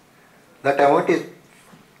done, that amount is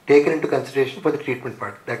taken into consideration for the treatment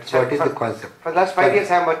part. That's what is the concept. For the last 5 years,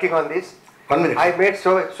 I am working on this. 1 minute. I made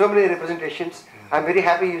so many representations. I am very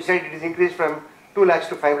happy you said it is increased from 2 lakhs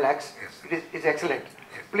to 5 lakhs. Yes. It is excellent.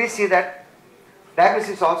 Yes. Please see that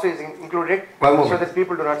diagnosis also is included so that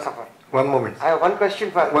people do not suffer. 1 moment. I have one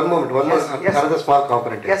question for... One moment. Another small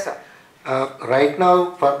component. Yes, sir. Right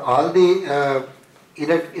now, for all the,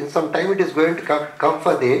 in some time it is going to come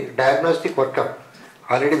for the diagnostic workup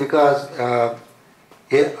already, because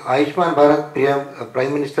Ayushman Bharat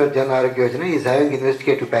Prime Minister Jan Arogya Yojana is having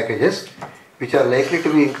investigative packages which are likely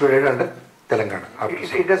to be included under Telangana.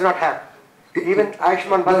 It does not have. Even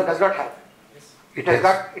Ayushman Bharat does not have. It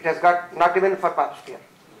has got not even for Papsphere.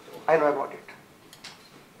 I know about it.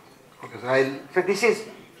 Okay, so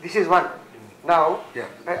this is one. Now, yeah.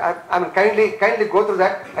 I'm kindly go through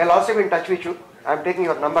that. I'll also be in touch with you. I'm taking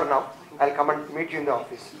your number now. I'll come and meet you in the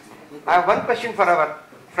office. I have one question for our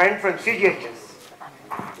friend from CGHS.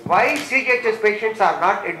 Why CGHS patients are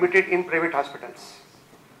not admitted in private hospitals?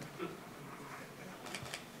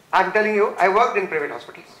 I'm telling you, I worked in private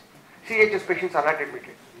hospitals. CGHS patients are not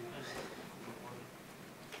admitted.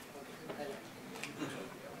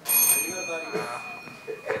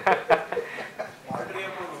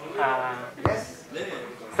 Yes.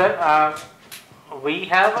 Sir, we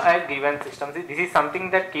have a grievance system. This is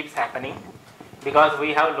something that keeps happening because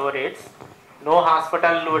we have low rates. No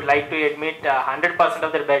hospital would like to admit 100%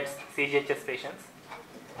 of their beds CGHS patients.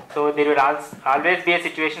 So there would always be a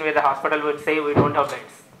situation where the hospital would say we don't have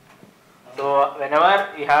beds. So whenever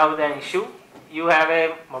you have an issue, you have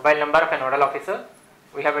a mobile number of a nodal officer.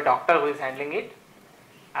 We have a doctor who is handling it,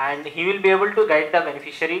 and he will be able to guide the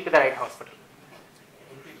beneficiary to the right hospital.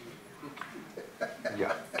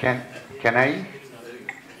 Yeah. Can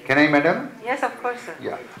I, madam? Yes, of course, sir.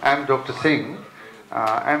 Yeah. I am Dr. Singh.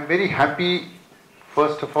 I am very happy,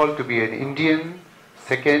 first of all, to be an Indian.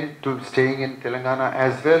 Second, to staying in Telangana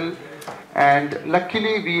as well. And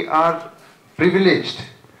luckily, we are privileged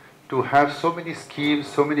to have so many schemes,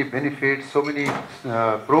 so many benefits, so many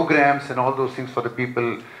programs and all those things for the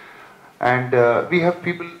people. And we have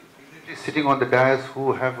people sitting on the dais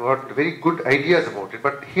who have got very good ideas about it.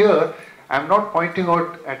 But here, I'm not pointing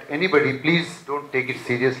out at anybody. Please don't take it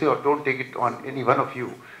seriously or don't take it on any one of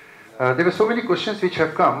you. There were so many questions which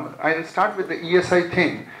have come. I'll start with the ESI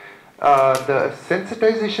thing. The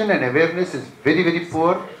sensitization and awareness is very, very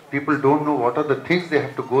poor. People don't know what are the things they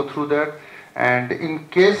have to go through that. And in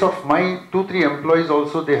case of my 2-3 employees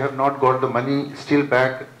also, they have not got the money still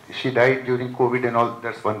back. She died during COVID and all.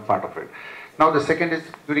 That's one part of it. Now the second is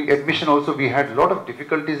during admission also we had a lot of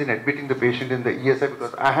difficulties in admitting the patient in the ESI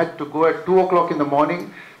because I had to go at 2 o'clock in the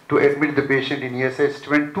morning to admit the patient in ESI.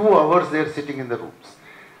 Spent 2 hours there sitting in the rooms.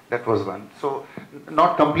 That was one. So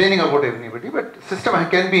not complaining about anybody, but system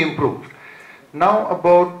can be improved. Now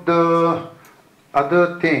about the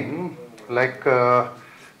other thing like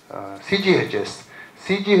CGHS.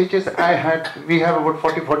 CGHS, we have about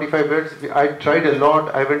 40-45 beds. I tried a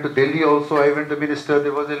lot. I went to Delhi also. I went to the minister.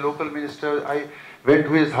 There was a local minister. I went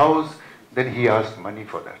to his house. Then he asked money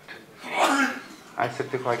for that. I said,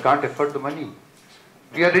 I can't afford the money.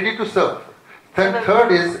 We are ready to serve.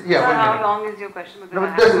 Third is, yeah, 1 minute. How long is your question? No,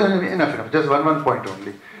 just, enough. Just one point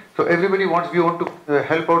only. So everybody we want to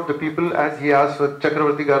help out the people as he asked.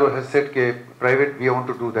 Chakravarti Garu has said, private, we want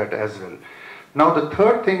to do that as well. Now the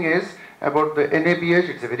third thing is about the NABH.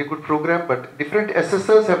 It's a very good program, but different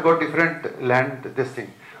SSRs have got different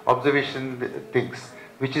observation things,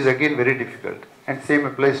 which is again very difficult. And same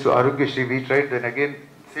applies to Arogya Shri. We tried, then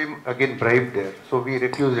again bribe there. So we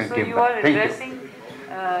refused and came back. Thank you.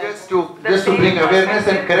 Just to bring awareness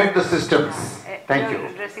and correct the systems. Thank you.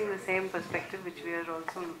 Addressing the same perspective, which we are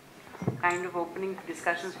also kind of opening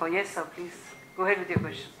discussions for. Yes, sir, please go ahead with your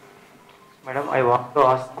question. Madam, I want to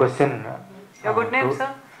ask a question. Your good name,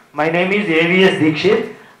 sir? My name is AVS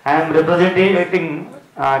Dikshit. I am representing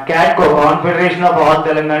CADCO, Confederation of All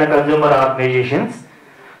Telangana Consumer Organizations.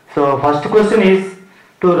 So, first question is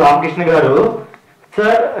to Ramakrishna Garu.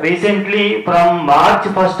 Sir, recently from March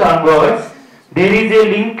 1st onwards, there is a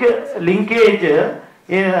linkage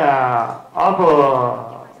of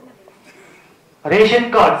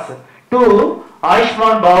ration cards to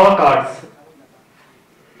Ayushman Bhava cards.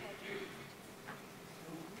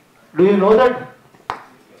 Do you know that?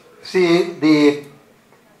 See, the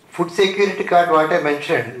food security card, what I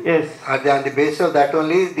mentioned, yes, on the basis of that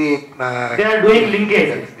only they are doing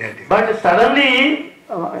linkage. But suddenly,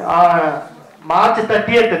 March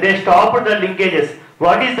 30th, they stopped the linkages.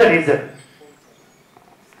 What is the reason?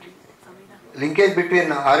 Linkage between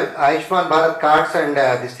Ayushman Bharat cards and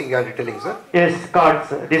this thing you are telling, sir? Yes, cards.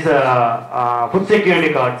 This food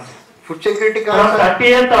security cards. Food security cards? From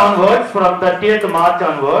 30th onwards, from 30th March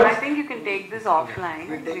onwards. I think you can take this offline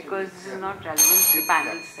because this is not relevant to the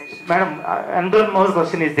panel session. Madam, another more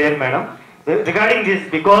question is there, madam. Regarding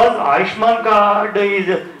this, because Ayushman card is,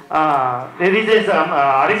 there is some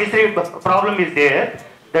RMC problem is there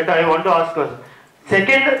that I want to ask us.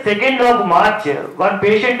 2nd of March, one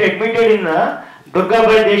patient admitted in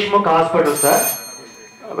Durgabai Deshmukh Hospital, sir,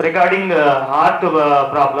 regarding heart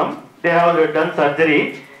problem. They have done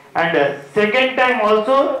surgery, and second time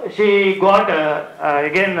also she got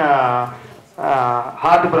again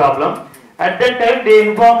heart problem. At that time they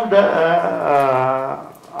informed the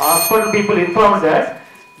hospital people informed that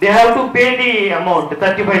they have to pay the amount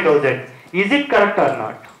 35,000. Is it correct or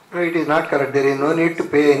not? No, it is not correct. There is no need to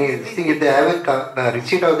pay anything. If they have a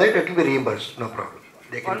receipt of that, it will be reimbursed. No problem.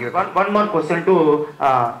 They can give it. One more question to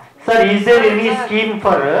sir. Is there any scheme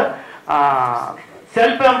for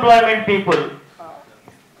self-employment people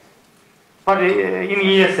for in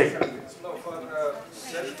ESI? No, for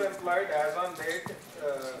self-employed as on date,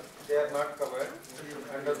 they are not covered.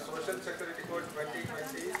 Under Social Security Code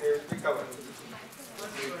 2020, they will be covered.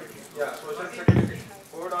 Yeah, Social Security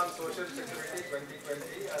Code on Social Security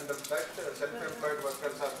 2020, under that self-employed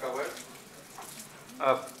workers are covered.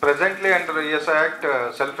 Presently under ESI Act,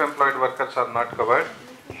 self-employed workers are not covered.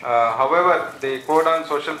 However, the Code on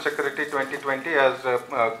Social Security 2020 has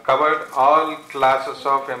covered all classes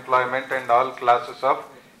of employment and all classes of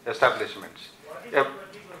establishments.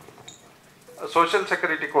 Social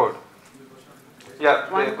Security Code. Yeah,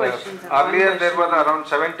 earlier there were around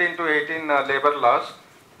 17 to 18 labor laws.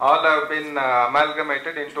 All have been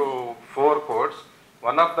amalgamated into 4 codes.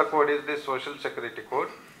 One of the code is the Social Security Code,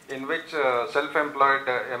 in which self-employed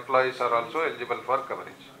employees are also eligible for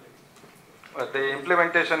coverage. The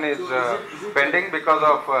implementation is pending because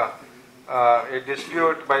of a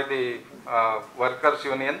dispute by the workers'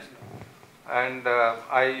 unions, and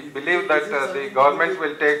I believe that the government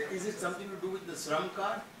will take... Is it something to do with the SRAM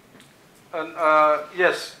card?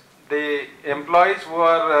 Yes, the employees who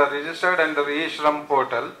are registered under e-Shram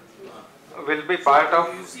portal will be part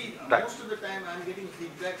of You see, that. most of the time I am getting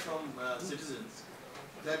feedback from citizens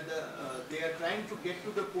that they are trying to get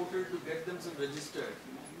to the portal to get themselves registered,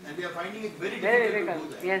 and they are finding it very difficult to do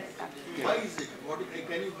that. Yes. Why is it?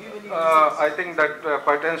 Can you give any reasons? I think that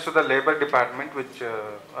pertains to the Labour Department, which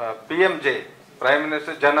PMJ, Prime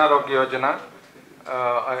Minister Jan Arogya Yojana,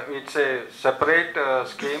 it's a separate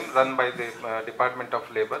scheme run by the Department of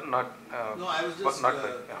Labour, not... no, I was just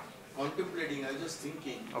yeah. contemplating, I was just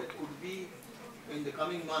thinking that could be in the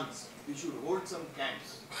coming months, we should hold some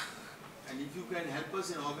camps, and if you can help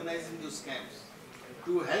us in organizing those camps,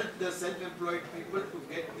 to help the self-employed people to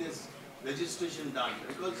get this registration done,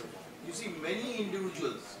 because you see many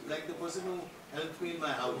individuals, like the person who helped me in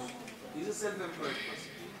my house, he's a self-employed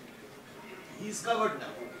person. He's covered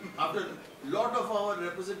now. After a lot of our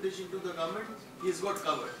representation to the government, he's got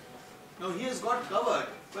covered. Now he has got covered,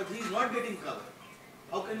 but he's not getting covered.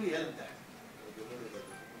 How can we help that?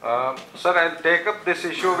 Sir, I'll take up this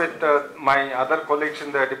issue with my other colleagues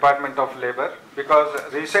in the Department of Labour,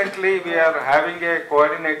 because recently we are having a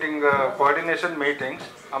coordination meetings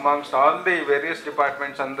amongst all the various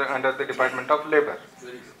departments under the Department of Labour.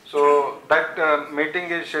 So that meeting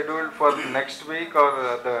is scheduled for next week or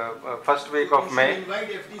the first week of May. Invite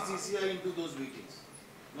FTCCI into those meetings.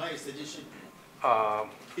 My suggestion.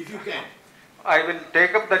 If you can. I will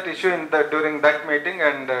take up that issue during that meeting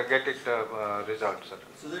and get it resolved, sir.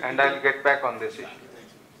 So and I'll get back on this issue.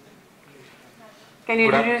 Can you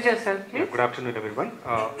introduce yourself, please? Yeah, good afternoon, everyone.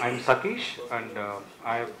 I'm Satish, and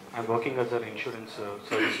I'm working as an insurance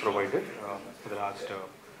service provider for the last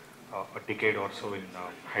a decade or so in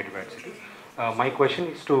Hyderabad city. My question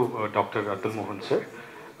is to Dr. Atul Mohan, sir.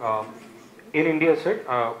 In India, sir,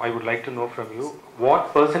 I would like to know from you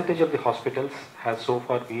what percentage of the hospitals has so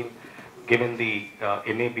far been given the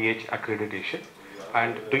NABH accreditation,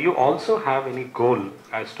 and do you also have any goal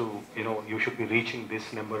as to, you should be reaching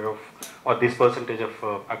this number of or this percentage of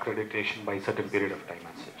accreditation by a certain period of time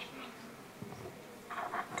as such?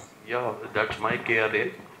 Yeah, that's my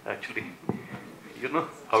KRA actually. You know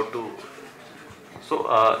how to.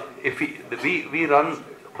 So if we run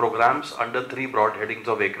programs under 3 broad headings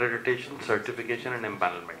of accreditation, certification, and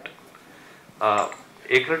empanelment.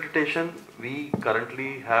 Accreditation, we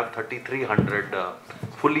currently have 3,300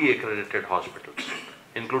 fully accredited hospitals,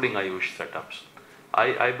 including Ayush setups.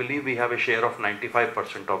 I believe we have a share of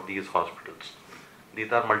 95% of these hospitals.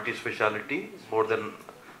 These are multi-speciality, more than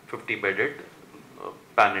 50 bedded,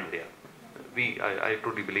 pan-India. I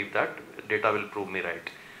truly believe that. Data will prove me right.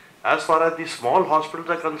 As far as the small hospitals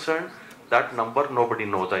are concerned, that number nobody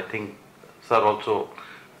knows. I think, sir, also,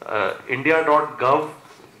 India.gov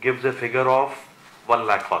gives a figure of 1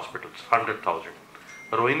 lakh hospitals, 100,000.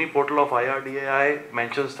 Rohini portal of IRDAI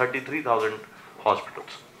mentions 33,000 hospitals,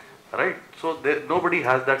 right? So nobody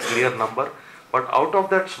has that clear number. But out of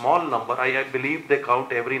that small number, I believe they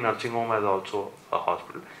count every nursing home as also a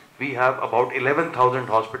hospital. we have about 11,000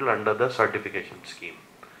 hospitals under the certification scheme.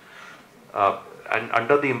 And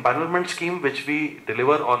under the empanelment scheme, which we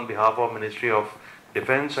deliver on behalf of Ministry of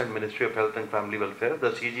Defence and Ministry of Health and Family Welfare,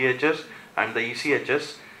 the CGHS and the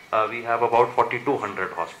ECHS, we have about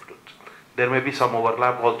 4,200 hospitals. There may be some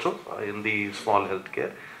overlap also in the small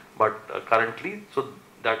healthcare, but currently, so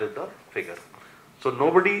that is the figure. So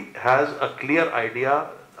nobody has a clear idea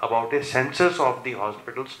about a census of the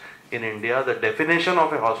hospitals in India, the definition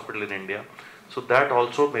of a hospital in India. So that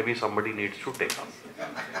also maybe somebody needs to take up.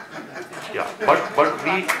 Yeah, but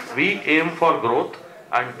we aim for growth,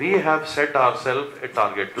 and we have set ourselves a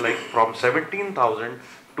target like from 17,000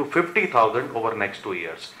 to 50,000 over next 2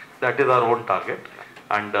 years. That is our own target,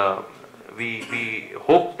 and we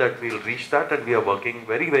hope that we will reach that, and we are working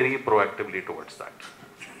very, very proactively towards that.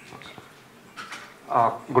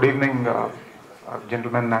 Good evening,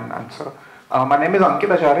 gentlemen and sir. My name is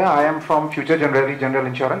Ankit Acharya. I am from Future General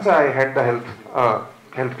Insurance. I head the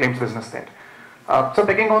health claims business there. So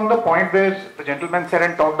taking on the point where the gentleman said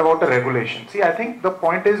and talked about the regulation. See, I think the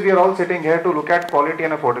point is we are all sitting here to look at quality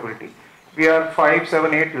and affordability. We are 5,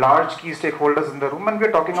 7, 8 large key stakeholders in the room, and we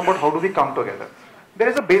are talking about how do we come together. There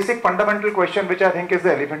is a basic fundamental question which I think is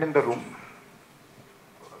the elephant in the room.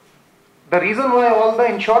 The reason why all the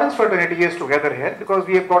insurance fraternity is together here, because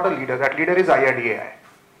we have got a leader. That leader is IRDAI.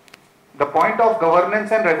 The point of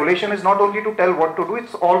governance and regulation is not only to tell what to do,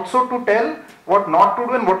 it's also to tell what not to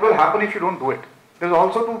do and what will happen if you don't do it. There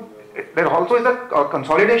also is a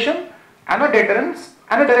consolidation and a deterrence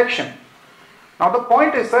and a direction. Now the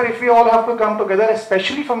point is, sir, if we all have to come together,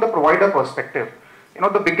 especially from the provider perspective,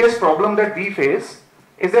 the biggest problem that we face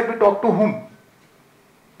is that we talk to whom?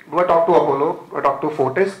 Do I talk to Apollo? Do I talk to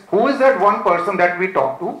Fortis? Who is that one person that we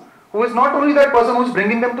talk to, who is not only that person who is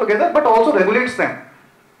bringing them together, but also regulates them?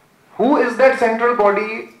 Who is that central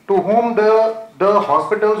body to whom the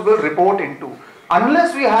hospitals will report into?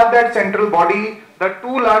 Unless we have that central body, the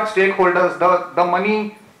two large stakeholders, the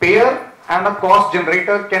money payer and the cost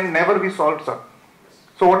generator can never be solved, sir.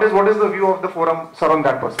 So what is the view of the forum, sir, on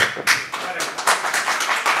that perspective?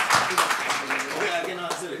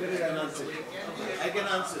 I can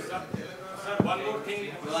answer. Sir, one more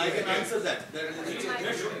thing. No, I can answer that. There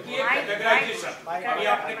should be a categorization. अभी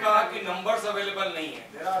आपने कहा कि numbers available नहीं है.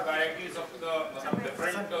 There are varieties of the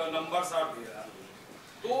different numbers are there.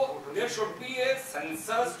 So there should be a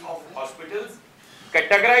census of hospitals,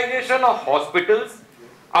 categorization of hospitals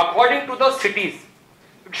according to the cities.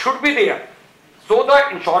 It should be there. So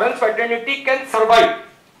the insurance fraternity can survive.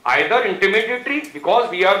 Either intermediary, because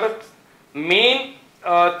we are the main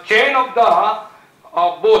chain of the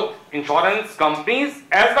both insurance companies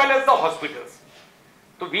as well as the hospitals.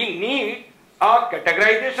 So we need a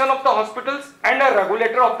categorization of the hospitals and a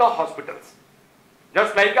regulator of the hospitals,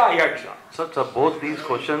 just like a IRDA. So both these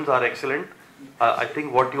questions are excellent. I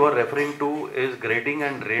think what you are referring to is grading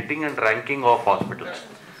and rating and ranking of hospitals.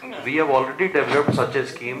 We have already developed such a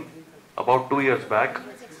scheme about 2 years back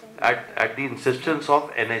at the insistence of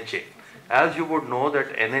NHA. As you would know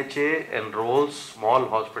that NHA enrolls small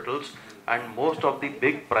hospitals, and most of the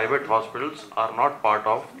big private hospitals are not part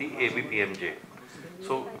of the ABPMJ.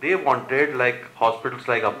 So they wanted like hospitals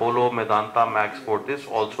like Apollo, Medanta, Max Fortis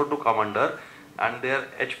also to come under, and their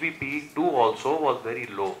HBP2 also was very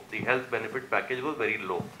low. The health benefit package was very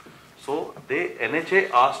low. So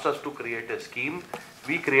NHA asked us to create a scheme.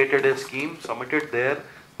 We created a scheme, submitted there,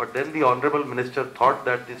 but then the Honorable Minister thought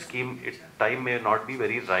that the scheme, its time may not be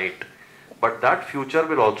very right. But that future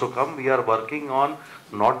will also come. We are working on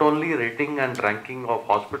not only rating and ranking of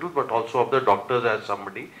hospitals, but also of the doctors, as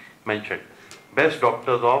somebody mentioned. Best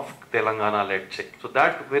doctors of Telangana, let's say. So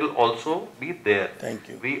that will also be there. Thank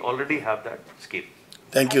you. We already have that scheme.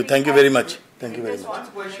 Thank you. Thank you very much. Thank you very much. One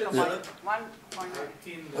question. One point.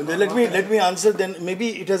 Okay, let me answer then.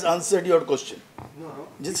 Maybe it has answered your question. No,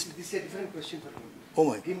 Just this is a different question for me. Oh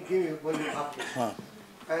my. Give me one after.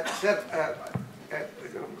 Sir,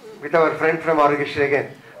 with our friend from Aurangeshwar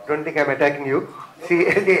again, don't think I'm attacking you. See,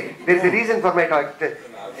 there is a reason for my talk.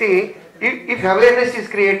 See, if awareness is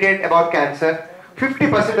created about cancer,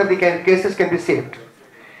 50% of the cases can be saved.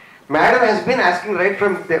 Madam has been asking right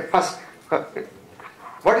from the first,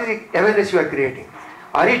 what is the awareness you are creating?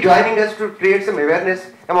 Are you joining us to create some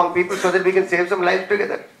awareness among people so that we can save some lives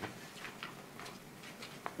together?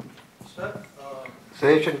 Sir,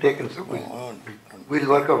 Suggestion taken, so we'll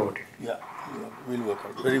work about it. Yeah, we'll work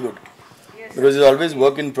out. Very good. Because it's always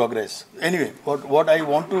work in progress. Anyway, what I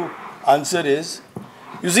want to answer is,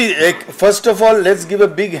 you see, first of all, let's give a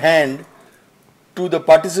big hand to the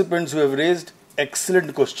participants who have raised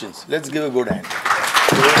excellent questions. Let's give a good hand.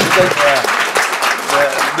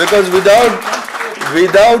 Because without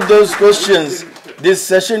without those questions, this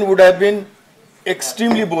session would have been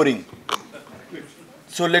extremely boring.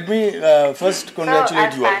 So let me first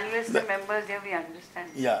congratulate you all. As panelists and members here, we understand.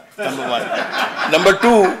 Yeah, number one.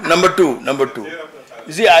 Number two.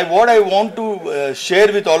 You see, what I want to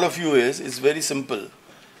share with all of you is very simple.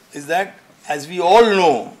 Is that as we all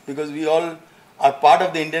know, because we all are part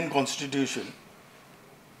of the Indian Constitution,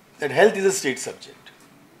 that health is a state subject.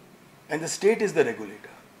 And the state is the regulator.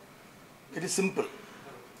 It is simple.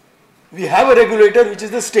 We have a regulator which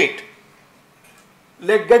is the state.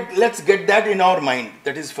 Let's get that in our mind.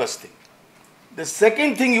 That is first thing. The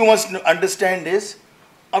second thing you must understand is,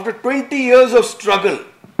 after 20 years of struggle,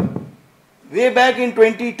 way back in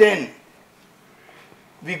 2010,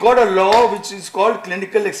 we got a law which is called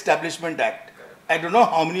Clinical Establishment Act. I don't know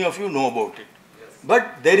how many of you know about it.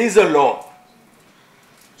 But there is a law.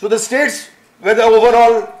 So the states were the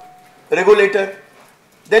overall regulator.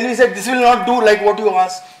 Then we said, this will not do like what you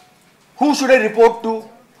asked. Who should I report to?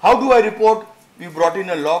 How do I report? We brought in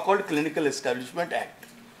a law called Clinical Establishment Act.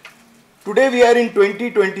 Today we are in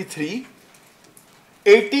 2023.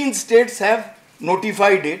 18 states have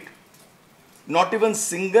notified it. Not even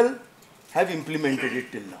single have implemented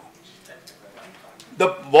it till now. The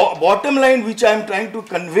bottom line which I am trying to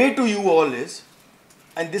convey to you all is,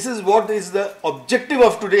 and this is what is the objective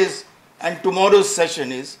of today's and tomorrow's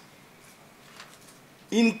session is,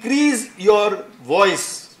 increase your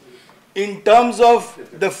voice in terms of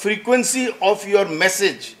the frequency of your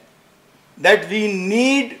message that we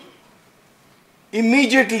need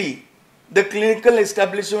immediately the Clinical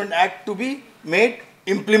Establishment Act to be made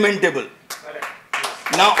implementable.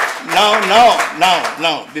 Now,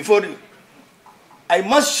 before you, I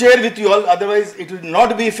must share with you all, otherwise it will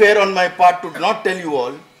not be fair on my part to not tell you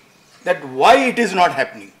all that why it is not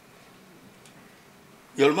happening.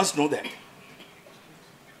 You all must know that.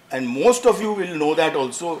 And most of you will know that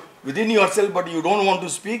also within yourself, but you don't want to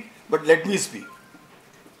speak, but let me speak.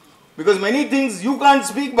 Because many things you can't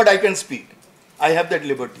speak, but I can speak. I have that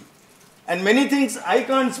liberty. And many things I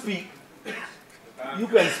can't speak, you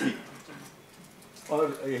can speak.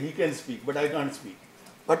 Or he can speak, but I can't speak.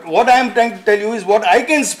 But what I am trying to tell you is, what I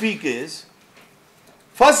can speak is,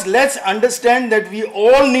 first let's understand that we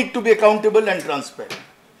all need to be accountable and transparent.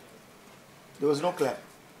 There was no clap.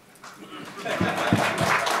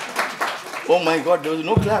 Oh my God, there was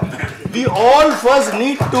no clap. We all first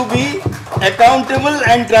need to be accountable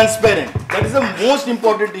and transparent. That is the most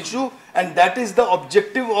important issue, and that is the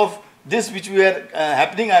objective of this which we are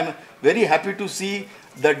happening. I am very happy to see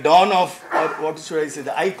the dawn of, or what should I say,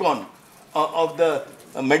 the icon of the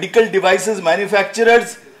medical devices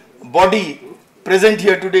manufacturers body present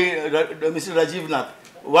here today, Mr. Rajiv Nath.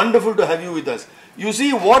 Wonderful to have you with us. You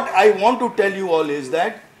see, what I want to tell you all is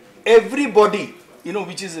that everybody,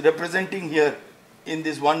 which is representing here in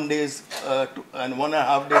this 1 day's and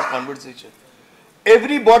 1.5 days conversation,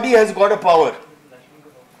 everybody has got a power.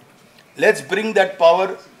 Let's bring that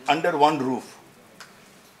power under one roof.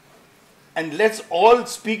 And let's all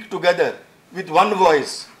speak together with one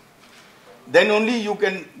voice. Then only you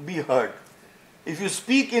can be heard. If you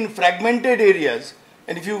speak in fragmented areas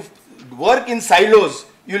and if you work in silos,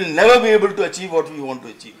 you will never be able to achieve what we want to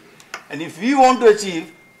achieve. And if we want to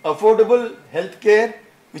achieve affordable health care,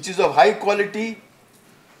 which is of high quality,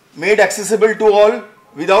 made accessible to all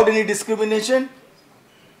without any discrimination,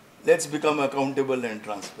 let's become accountable and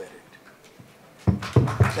transparent.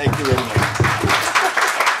 Thank you very much.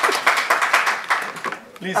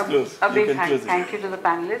 Please close. A big thank you to the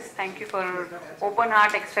panelists. Thank you for open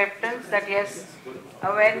heart acceptance that yes,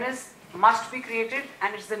 awareness must be created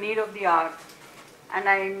and it's the need of the hour. And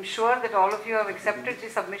I am sure that all of you have accepted the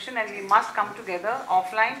submission and we must come together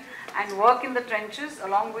offline and work in the trenches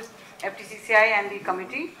along with FTCCI and the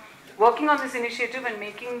committee, working on this initiative and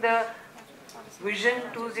making the Vision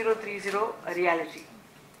 2030 a reality.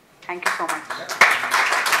 Thank you so much.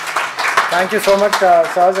 Thank you so much,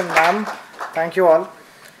 sirs and ma'am. Thank you all.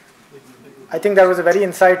 I think that was a very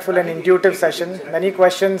insightful and intuitive session. Many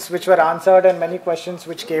questions which were answered and many questions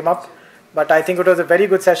which came up. But I think it was a very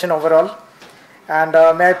good session overall. And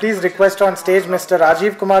may I please request on stage Mr.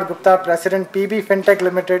 Rajiv Kumar Gupta, President PB Fintech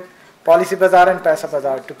Limited, Policy Bazaar and Paisa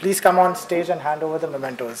Bazaar, to please come on stage and hand over the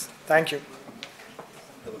mementos. Thank you.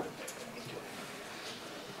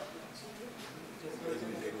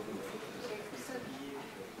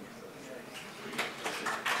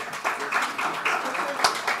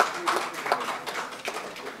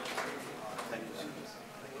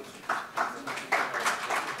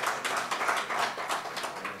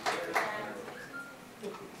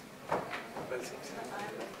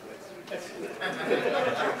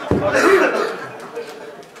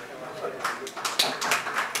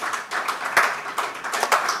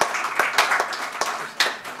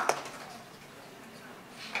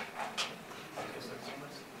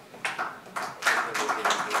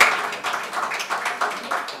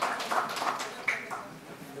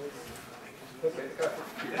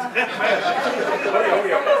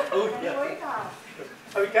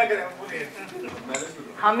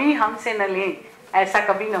 हम ही हमसे न लें, ऐसा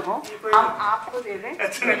कभी न हो, हम आपको दे दें,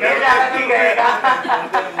 ले जाना भी गएगा।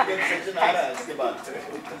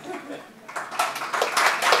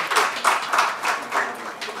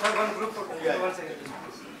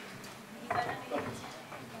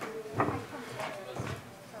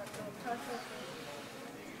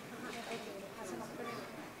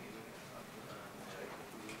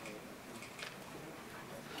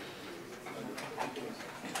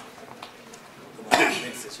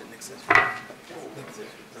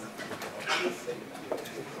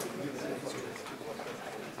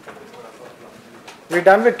 We're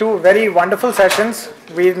done with two very wonderful sessions.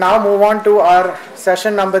 We now move on to our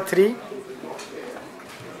session number 3.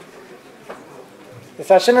 The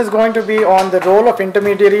session is going to be on the role of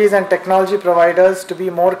intermediaries and technology providers to be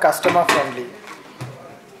more customer friendly.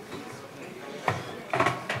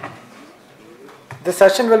 The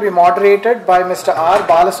session will be moderated by Mr. R.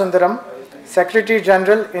 Balasundaram, Secretary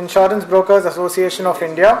General, Insurance Brokers Association of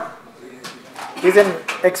India. He is an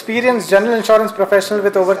experienced general insurance professional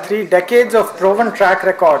with over 3 decades of proven track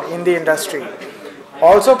record in the industry,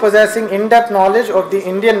 also possessing in-depth knowledge of the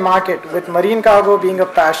Indian market, with marine cargo being a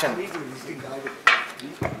passion.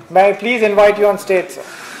 May I please invite you on stage, sir?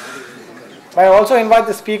 May I also invite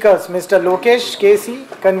the speakers, Mr. Lokesh Casey,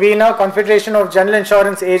 Convener, Confederation of General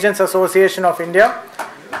Insurance Agents Association of India,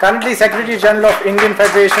 currently Secretary General of Indian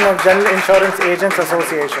Federation of General Insurance Agents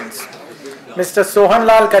Associations. Mr.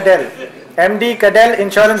 Sohanlal Kadel, MD Kadel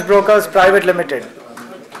Insurance Brokers Private Limited.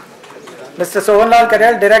 Mr. Sohanlal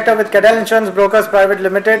Kadel, Director with Kadel Insurance Brokers Private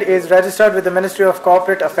Limited, is registered with the Ministry of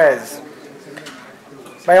Corporate Affairs.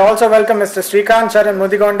 May I also welcome Mr. Srikant Charan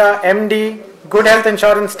Mudigonda, MD Good Health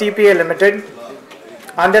Insurance TPA Limited,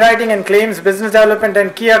 Underwriting and Claims Business Development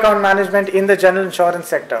and Key Account Management in the General Insurance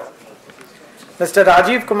Sector. Mr.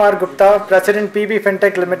 Rajiv Kumar Gupta, President PB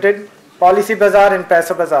Fintech Limited, Policy Bazaar and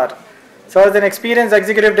Paisa Bazaar, serves as an experienced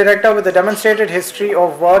executive director with a demonstrated history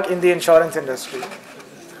of work in the insurance industry.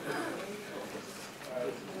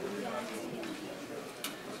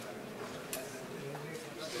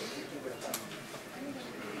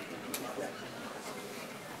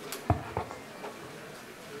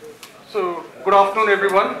 So, good afternoon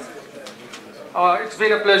everyone. It's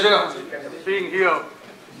been a pleasure being here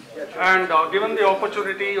and given the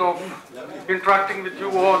opportunity of interacting with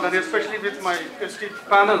you all and especially with my esteemed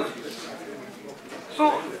panel.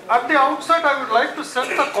 So, at the outset I would like to set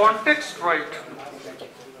the context right.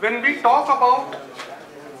 When we talk about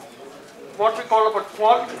what we call about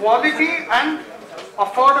quality and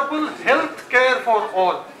affordable health care for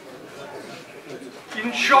all,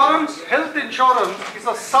 insurance, health insurance is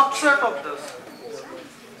a subset of this.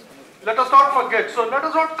 Let us not forget, so let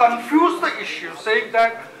us not confuse the issue saying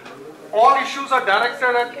that all issues are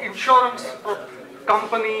directed at insurance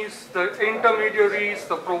companies, the intermediaries,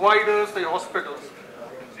 the providers, the hospitals.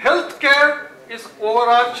 Healthcare is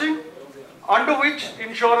overarching, under which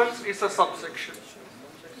insurance is a subsection.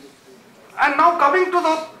 And now coming to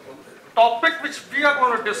the topic which we are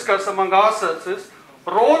going to discuss among ourselves is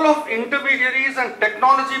role of intermediaries and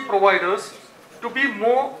technology providers to be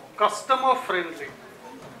more customer friendly.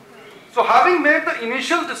 So having made the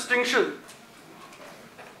initial distinction,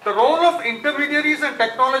 the role of intermediaries and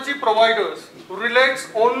technology providers relates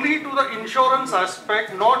only to the insurance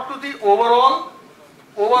aspect, not to the overall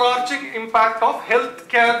overarching impact of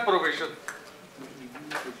healthcare provision.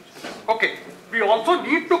 Okay, we also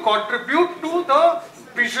need to contribute to the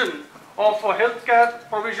vision of a healthcare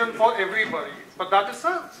provision for everybody, but that is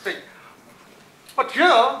a thing. But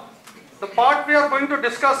here, the part we are going to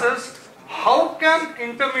discuss is how can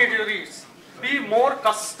intermediaries be more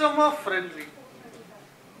customer friendly?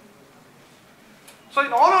 So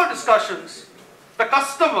in all our discussions, the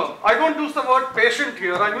customer, I don't use the word patient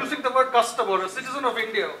here, I'm using the word customer, a citizen of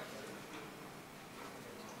India.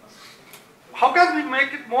 How can we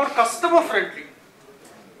make it more customer friendly?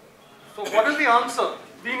 So what is the answer?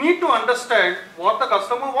 We need to understand what the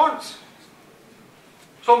customer wants.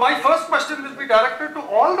 So my first question will be directed to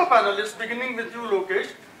all the panelists, beginning with you,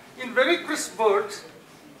 Lokesh. In very crisp words,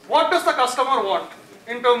 what does the customer want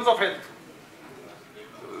in terms of health?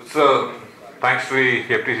 So, thanks to the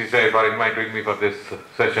FTCCI for inviting me for this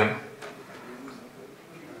session.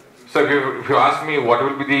 So if you ask me what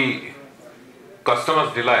will be the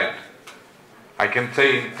customer's delight, I can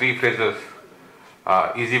say in 3 phrases.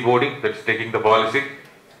 Easy boarding, that's taking the policy.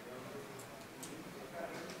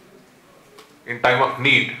 In time of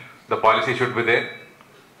need, the policy should be there,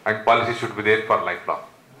 and policy should be there for lifelong.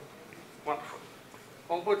 Wonderful.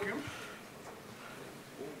 How about you?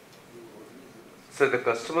 So the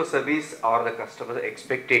customer service or the customer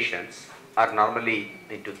expectations are normally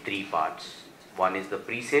into three parts. One is the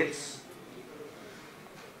pre-sales,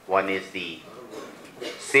 one is the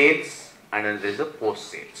sales, and another is the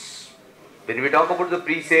post-sales. When we talk about the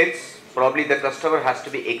pre-sales, probably the customer has to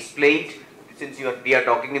be explained, since we are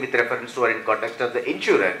talking with reference to or in context of the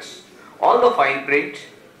insurance, all the fine print,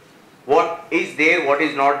 what is there, what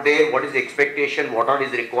is not there, what is the expectation, what are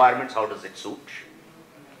his requirements, how does it suit.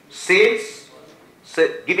 Sales, so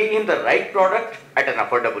giving him the right product at an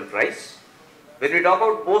affordable price. When we talk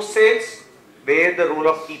about post-sales, where the role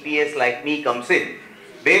of TPS like me comes in,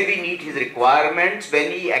 where we meet his requirements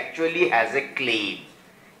when he actually has a claim.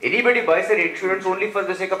 Anybody buys an insurance only for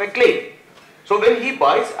the sake of a claim. So when he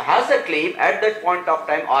has a claim, at that point of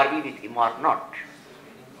time, are we with him or not?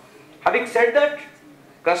 Having said that,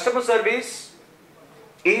 customer service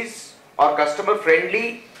is, or customer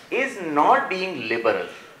friendly, is not being liberal.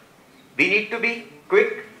 We need to be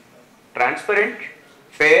quick, transparent,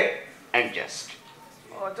 fair and just.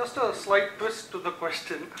 Just a slight twist to the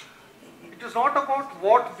question. It is not about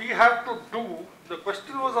what we have to do. The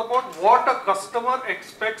question was about what a customer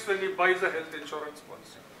expects when he buys a health insurance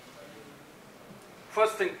policy.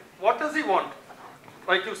 First thing, what does he want?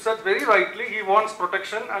 Like you said very rightly, he wants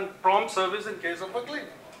protection and prompt service in case of a claim.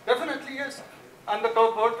 Definitely yes. And the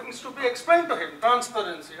third thing is to be explained to him,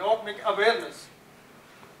 transparency or make awareness.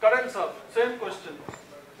 Karan sir, same question.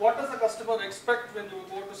 What does the customer expect when you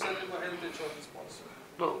go to sell him a health insurance policy?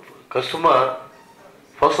 No, customer,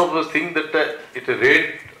 first of all, think that its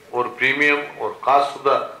rate or premium or cost of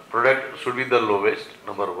the product should be the lowest,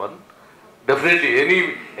 number one.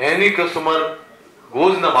 Definitely, any customer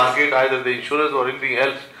goes in the market, either the insurance or anything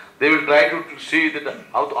else, they will try to see that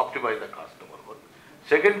how to optimize the cost, number one.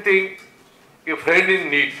 Second thing, a friend in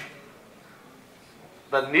need.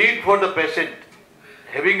 The need for the patient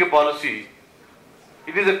having a policy,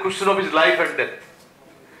 it is a question of his life and death.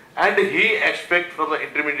 And he expects from the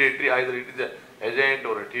intermediary, either it is an agent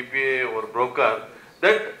or a TPA or a broker,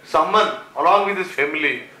 that someone along with his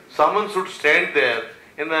family, someone should stand there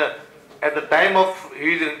at the time of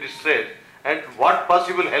he is in distress, and what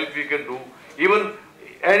possible help we can do. Even,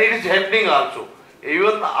 and it is happening also.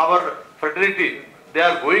 Even our fraternity, they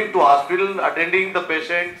are going to hospital, attending the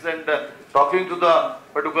patients and talking to the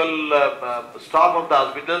particular staff of the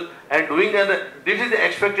hospital and doing, and this is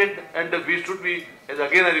expected, and we should be, as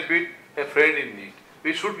again I repeat, a friend in need.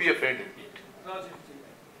 We should be a friend in need.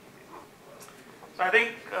 So I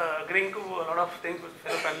think agreeing to a lot of things which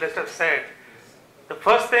fellow panelists have said, the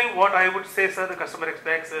first thing what I would say, sir, the customer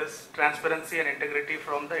expects is transparency and integrity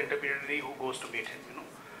from the intermediary who goes to meet him.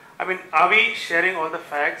 I mean, are we sharing all the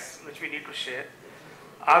facts which we need to share?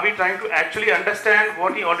 Are we trying to actually understand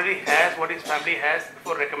what he already has, what his family has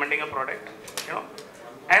before recommending a product?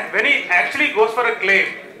 And when he actually goes for a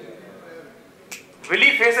claim, will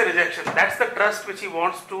he face a rejection? That's the trust which he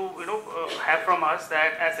wants to have from us,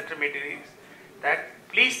 that as intermediaries, that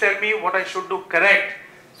please tell me what I should do correct,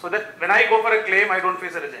 so that when I go for a claim, I don't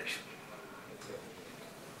face a rejection.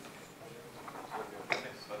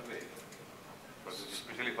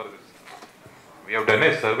 Especially for this. We have done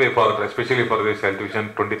a survey especially for this Health Vision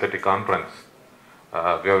 2030 conference.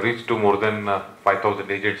 We have reached to more than 5,000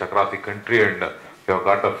 agents across the country, and we have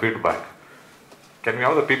got the feedback. Can we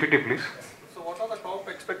have the PPT, please? So what are the top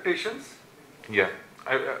expectations? Yeah,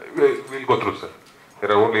 we'll go through, sir.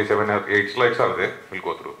 There are only 7 or 8 slides are there. We'll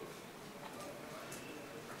go through.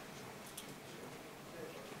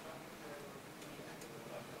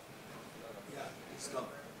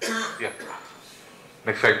 Yeah.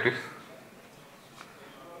 Next slide, please.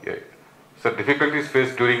 Yeah. So difficulties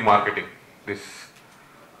faced during marketing. This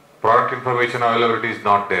product information availability is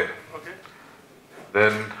not there. Okay.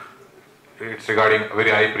 Then it's regarding very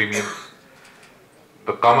high premiums.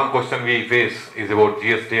 The common question we face is about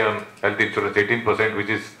GST on health insurance, 18%, which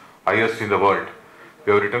is highest in the world.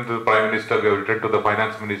 We have written to the Prime Minister, we have written to the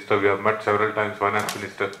Finance Minister, we have met several times Finance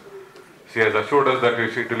Minister. She has assured us that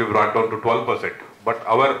it will be brought down to 12%. But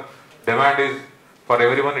our demand is, for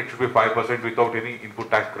everyone it should be 5% without any input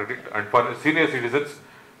tax credit, and for senior citizens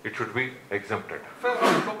it should be exempted. Fair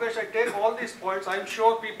enough, Lokesh, I take all these points. I'm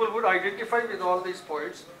sure people would identify with all these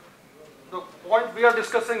points. The point we are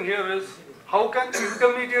discussing here is how can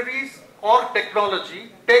intermediaries or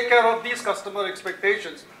technology take care of these customer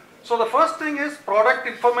expectations. So the first thing is product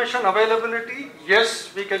information availability.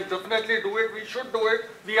 Yes, we can definitely do it. We should do it.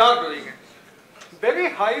 We are doing it.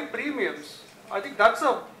 Very high premiums. I think that's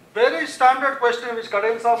a very standard question which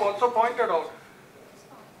Karan Saab also pointed out.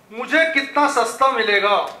 Mujhe kitna sasta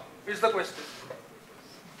milega is the question.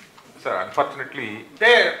 Sir, unfortunately,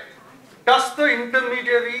 There, does the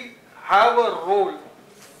intermediary have a role?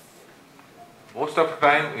 most of the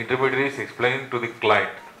time intermediaries explain to the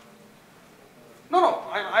client. No,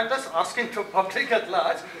 I'm just asking the public at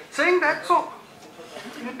large, saying that so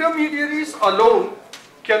intermediaries alone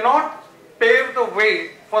cannot pave the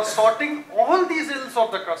way for sorting all these ills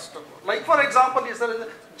of the customer. Like for example, is there a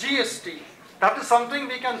GST? That is something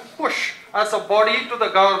we can push as a body to the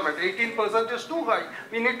government. 18% is too high.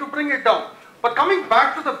 We need to bring it down. But coming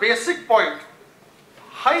back to the basic point,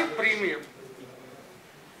 high premium.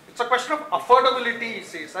 It's a question of affordability, he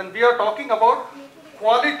says, and we are talking about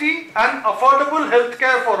quality and affordable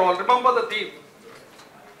healthcare for all. Remember the theme.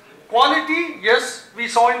 Quality, yes, we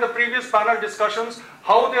saw in the previous panel discussions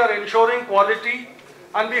how they are ensuring quality,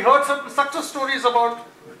 and we heard some success stories about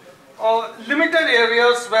limited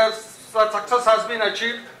areas where success has been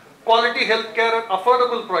achieved, quality healthcare at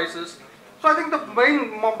affordable prices. So I think the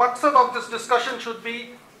main maqsad of this discussion should be,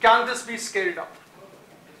 can this be scaled up?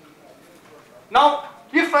 Now,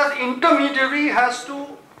 if an intermediary has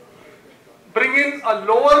to bring in a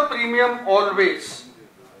lower premium always,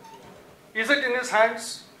 is it in his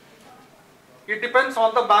hands? It depends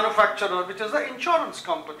on the manufacturer, which is the insurance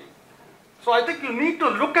company. So I think you need to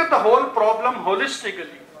look at the whole problem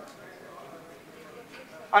holistically.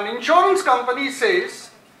 An insurance company says,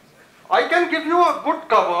 I can give you a good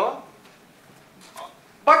cover,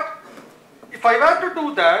 but if I were to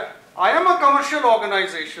do that, I am a commercial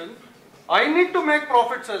organization, I need to make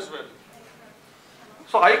profits as well.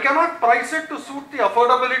 So I cannot price it to suit the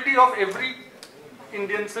affordability of every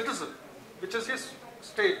Indian citizen, which is his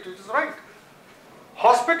state, which is right.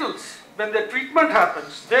 Hospitals, when the treatment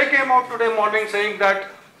happens, they came out today morning saying that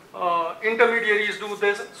intermediaries do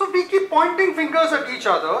this. So we keep pointing fingers at each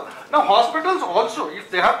other. Now hospitals also, if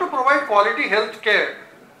they have to provide quality health care,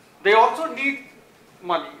 they also need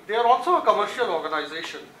money. They are also a commercial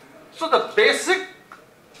organization. So the basic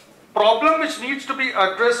problem which needs to be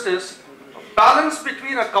addressed is balance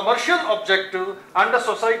between a commercial objective and a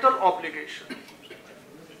societal obligation.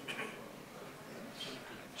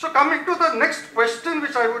 So coming to the next question,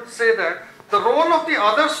 which I would say that the role of the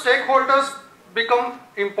other stakeholders become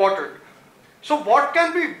important. So what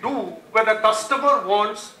can we do when a customer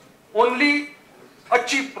wants only a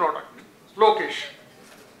cheap product? Lokesh.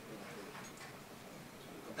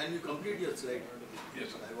 Can you complete your slide? Yes,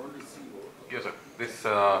 sir. I want to see what. Yes, sir. This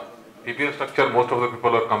PPM structure, most of the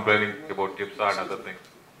people are complaining about GIPSA and other things.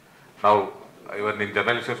 Now, even in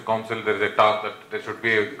Journalists Council, there is a talk that there should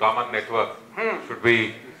be a common network, should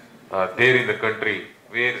be there in the country,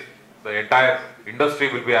 where the entire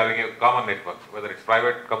industry will be having a common network, whether it's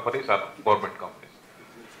private companies or government companies.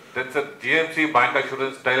 That's a GMC bank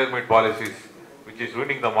assurance tailor-made policies, which is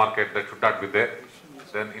ruining the market, that should not be there.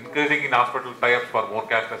 Then increasing in hospital tie-ups for more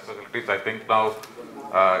cashless facilities. I think now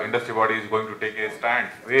industry body is going to take a stand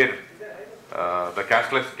where the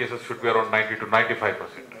cashless cases should be around 90 to 95%.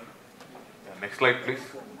 Next slide, please.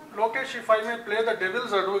 Lokesh, if I may play the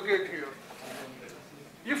devil's advocate here.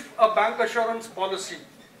 If a bank assurance policy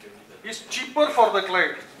is cheaper for the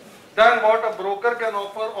client than what a broker can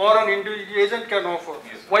offer or an individual agent can offer,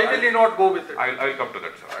 why will he not go with it? I will come to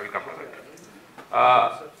that, sir. I will come to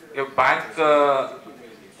that. A bank,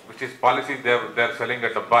 which is policy they are selling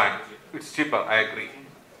at a bank, it's cheaper, I agree.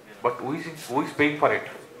 But who is paying for it?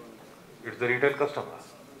 It's the retail customer.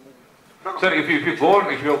 Sir, if you go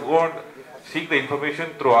and seek the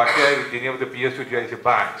information through RTI with any of the PSU-GIC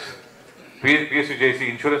banks, PSU-GIC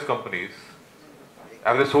insurance companies,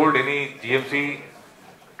 have they sold any GMC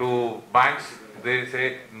to banks? They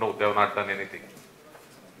say no, they have not done anything.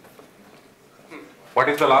 What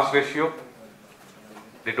is the loss ratio?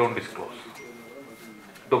 They don't disclose.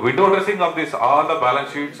 The window dressing of this, all the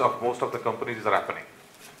balance sheets of most of the companies are happening.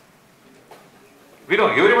 We know,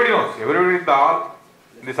 everybody knows, everybody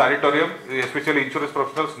in this auditorium, especially insurance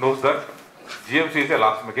professionals, knows that GMC is a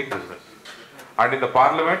loss-making business. And in the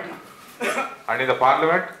parliament,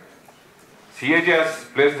 CAG has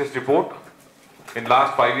placed this report. In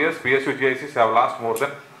last 5 years, PSU GICs have lost more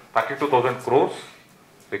than 32,000 crores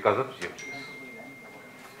because of GMCs.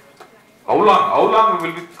 How long we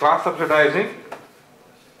will be cross-subsidizing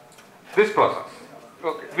this process?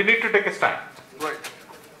 Okay. We need to take a stand. Right.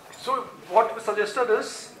 So what we suggested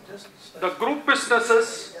is the group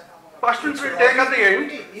businesses, questions will take at the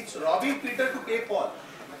end. It's robbing Peter to pay Paul.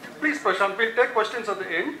 Please, Prashant, we'll take questions at the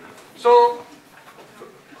end. So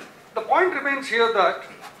the point remains here that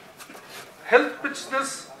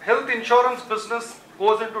health insurance business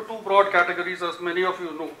goes into two broad categories, as many of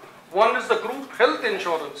you know. One is the group health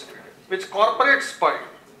insurance, which corporates buy,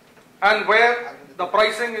 and where the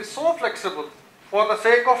pricing is so flexible. For the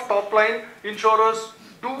sake of top line, insurers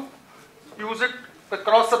do use it, the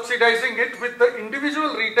cross-subsidizing it with the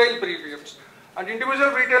individual retail premiums. And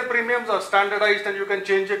individual retail premiums are standardized and you can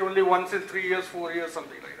change it only once in 3 years, 4 years,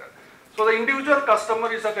 something like that. So the individual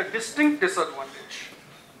customer is at a distinct disadvantage.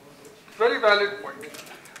 Very valid point.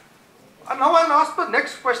 And now I'll ask the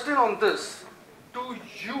next question on this to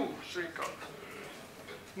you, Srikanth.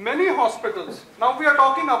 Many hospitals, now we are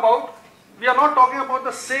not talking about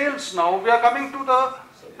the sales now, we are coming to the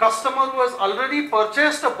customer who has already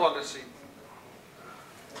purchased a policy.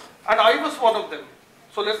 And I was one of them.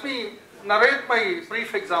 So let me narrate my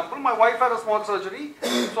brief example. My wife had a small surgery,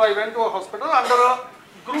 so I went to a hospital under a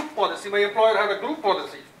group policy. My employer had a group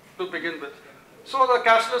policy to begin with. So the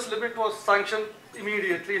cashless limit was sanctioned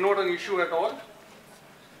immediately, not an issue at all.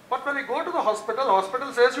 But when I go to the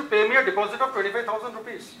hospital says you pay me a deposit of 25,000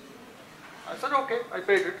 rupees. I said okay, I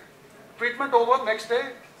paid it. Treatment over, next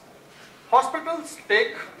day. Hospitals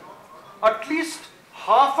take at least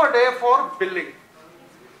half a day for billing.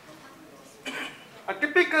 And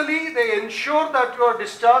typically they ensure that you are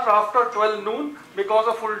discharged after 12 noon because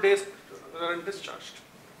a full day is discharged.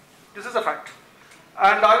 This is a fact.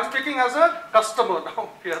 And I am speaking as a customer now,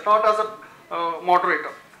 here, not as a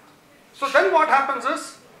moderator. So then what happens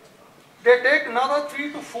is, they take another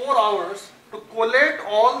 3 to 4 hours to collate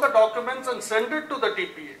all the documents and send it to the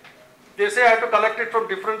TPA. They say I have to collect it from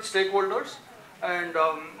different stakeholders and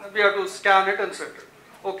we have to scan it and send it.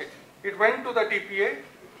 Okay, it went to the TPA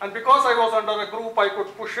and because I was under a group I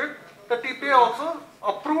could push it. The TPA also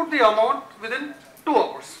approved the amount within 2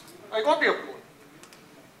 hours. I got the approval.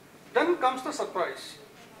 Then comes the surprise.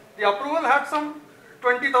 The approval had some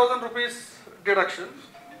 20,000 rupees deduction.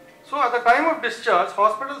 So at the time of discharge,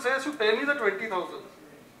 hospital says you pay me the 20,000.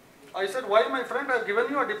 I said, why my friend, I have given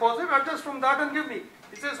you a deposit, adjust from that and give me.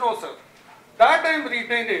 He says, no sir. That I am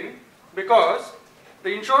retaining because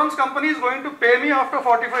the insurance company is going to pay me after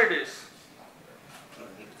 45 days.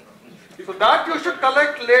 So that you should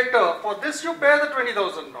collect later. For this you pay the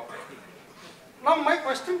 20,000 now. Now my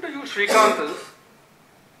question to you, Srikanth, is,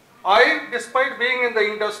 I, despite being in the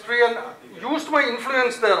industry and used my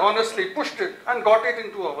influence there, honestly, pushed it and got it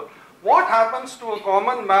into our. What happens to a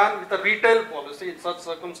common man with a retail policy in such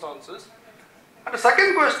circumstances? And the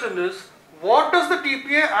second question is, what does the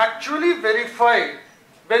TPA actually verify?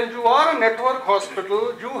 When you are a network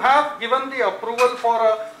hospital, you have given the approval for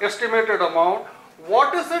an estimated amount.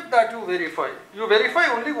 What is it that you verify? You verify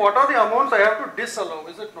only what are the amounts I have to disallow,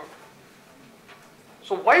 is it not?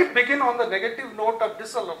 So why begin on the negative note of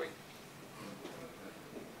disallowing?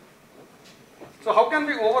 So how can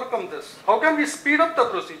we overcome this? How can we speed up the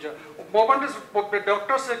procedure? The moment the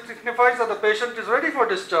doctor signifies that the patient is ready for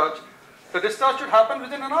discharge, the discharge should happen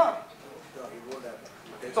within an hour.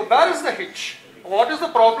 So where is the hitch? What is the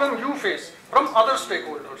problem you face from other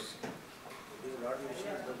stakeholders?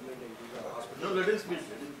 No, let us speak.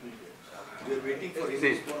 We are waiting for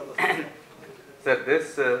him. Sir,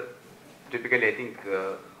 this typically I think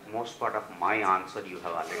most part of my answer you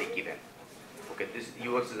have already given. Okay, this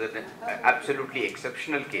yours is an absolutely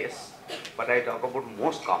exceptional case, but I talk about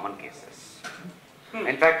most common cases.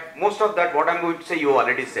 In fact, most of that what I'm going to say you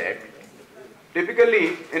already said.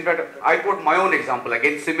 Typically, in fact, I put my own example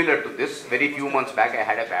again similar to this. Very few months back I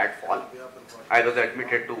had a bad fall. I was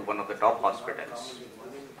admitted to one of the top hospitals.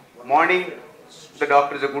 Morning, the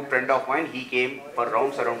doctor is a good friend of mine. He came for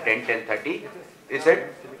rounds around 10:30. He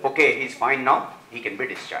said, okay, he's fine now. He can be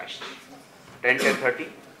discharged. 10:30.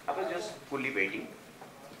 I was just fully waiting.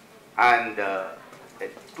 And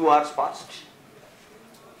 2 hours passed.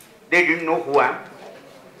 They didn't know who I am.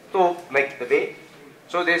 So, like the way.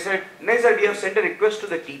 So they said, no sir, we have sent a request to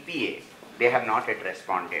the TPA. They have not yet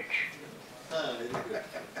responded.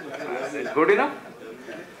 I said, good enough?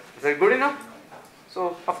 I said, good enough?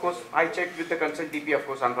 So, of course, I checked with the concerned TPA. Of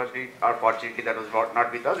course, unfortunately or fortunately, that was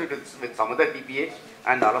not with us. It was with some other TPA.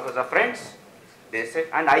 And all of us are friends. They said,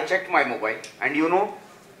 and I checked my mobile. And you know,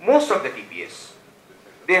 most of the TPAs,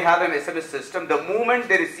 they have an SMS system. The moment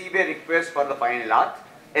they receive a request for the final auth,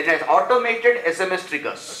 it has automated SMS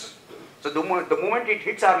triggers. So the moment it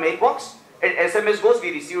hits our mailbox, an SMS goes,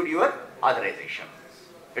 we received your authorization.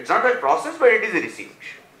 It's not a process, but it is received.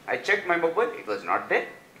 I checked my mobile, it was not there.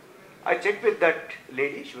 I checked with that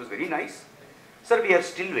lady, she was very nice. Sir, we are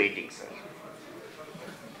still waiting, sir.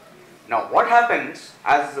 Now what happens,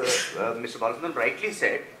 as Mr. Balasundaram rightly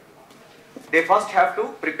said, they first have to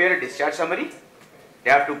prepare a discharge summary.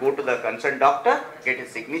 They have to go to the concerned doctor, get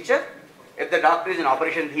his signature. If the doctor is in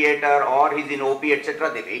operation theatre or he's in OP,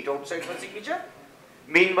 etc., they wait outside for signature.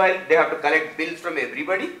 Meanwhile, they have to collect bills from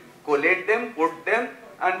everybody, collate them, put them,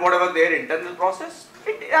 and whatever their internal process.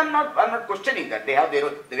 I'm not questioning that. They have their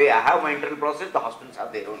own, the way I have my internal process, the hospitals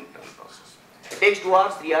have their own internal process. It takes 2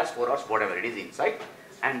 hours, 3 hours, 4 hours, whatever it is inside,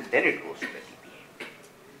 and then it goes to the TPA.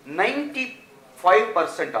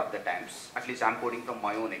 95% of the times, at least I'm quoting from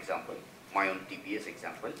my own example, my own TPS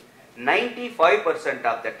example, 95%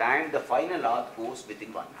 of the time the final auth goes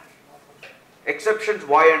within 1 hour. Exceptions,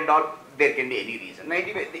 why and all, there can be any reason.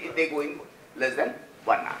 They go in less than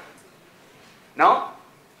 1 hour. Now,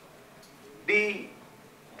 the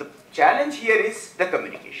challenge here is the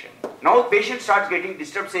communication. Now patient starts getting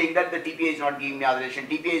disturbed saying that the TPA is not giving me authorization,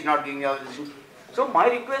 TPA is not giving me authorization. So my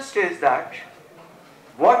request is that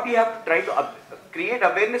what we have to try to create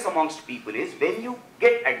awareness amongst people is when you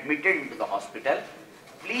get admitted into the hospital,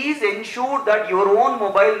 please ensure that your own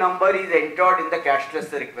mobile number is entered in the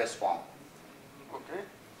cashless request form. Okay.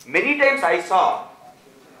 Many times I saw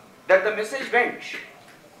that the message went,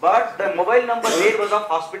 but the mobile number there was of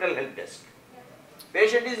hospital help desk.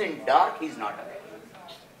 Patient is in dark, he is not aware.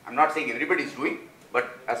 I'm not saying everybody is doing, but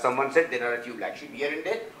as someone said, there are a few black sheep here and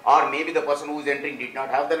there, or maybe the person who is entering did not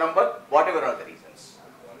have the number, whatever are the reasons.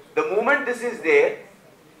 The moment this is there,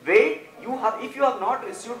 wait, if you have not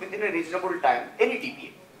received within a reasonable time any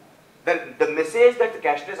TPA, the message that the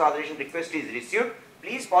cashless authorization request is received,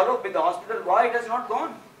 please follow up with the hospital why it has not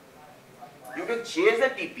gone. You can chase the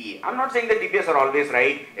TPA. I'm not saying that TPAs are always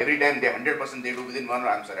right. Every time they 100% they do within 1 hour.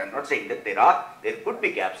 I'm sorry. I'm not saying that there could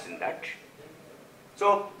be gaps in that.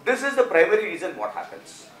 So this is the primary reason what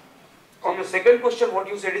happens. So your second question, what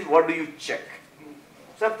you said is, what do you check?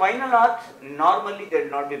 So final auth, normally there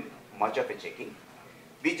will not be much of a checking.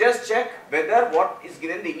 We just check whether what is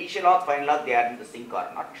given the initial auth, final auth, they are in the sync or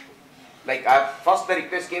not. Like first the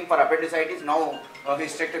request came for appendicitis, now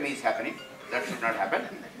hysterectomy is happening. That should not happen.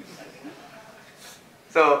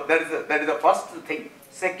 So that is the first thing.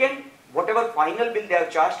 Second, whatever final bill they have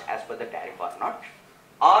charged as per the tariff or not,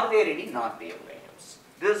 are there any non-payable items?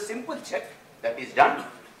 This is a simple check that is done,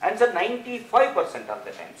 and so 95% of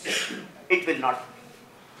the times it will not,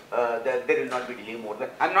 there will not be delay more than,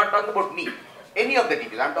 I'm not talking about me, any of the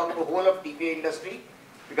TPAs, I'm talking about the whole of TPA industry,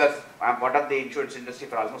 because I'm part of the insurance industry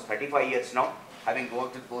for almost 35 years now, having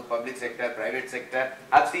worked with both public sector, private sector,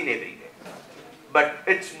 I've seen everywhere. But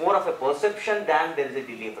it's more of a perception than there is a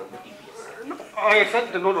delay from the TPS. No, I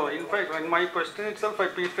said no. In fact, in my question itself, I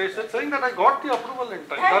prefaced it saying that I got the approval in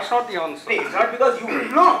time. That's not the answer. It's not because you,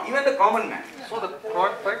 no, even the common man. So the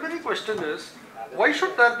primary question is, why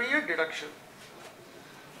should there be a deduction?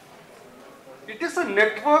 It is a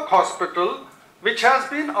network hospital which has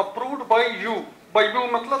been approved by you. By you,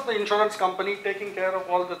 matlab the insurance company taking care of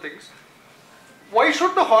all the things. Why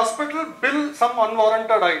should the hospital bill some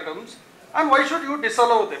unwarranted items? And why should you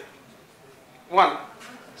disallow them? One.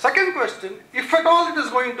 Second question, if at all it is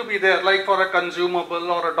going to be there, like for a consumable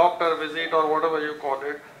or a doctor visit or whatever you call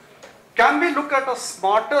it, can we look at a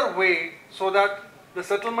smarter way so that the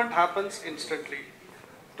settlement happens instantly?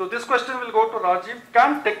 So this question will go to Rajiv.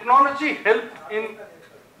 Can technology help in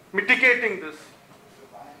mitigating this?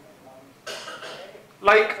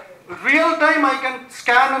 Like real time I can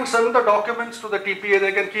scan and send the documents to the TPA,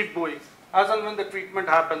 they can keep going. As and when the treatment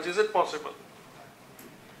happens, is it possible?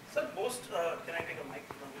 Sir, can I take a mic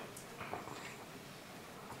from you?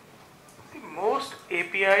 See, most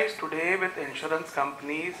APIs today with insurance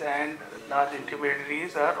companies and large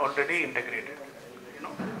intermediaries are already integrated.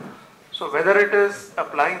 So whether it is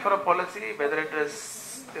applying for a policy, whether it is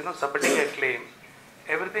submitting a claim,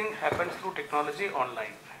 everything happens through technology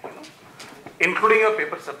online, including your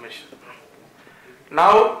paper submission.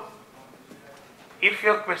 Now, if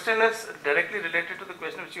your question is directly related to the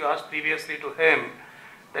question which you asked previously to him,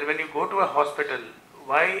 then when you go to a hospital,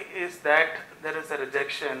 why is that there is a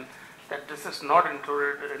rejection that this is not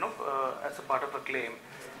included, as a part of a claim?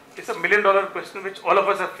 It's $1 million question which all of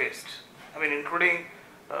us have faced. I mean, including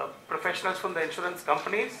professionals from the insurance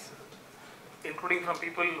companies, including from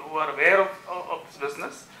people who are aware of this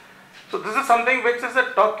business. So this is something which is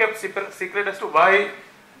a top kept secret as to why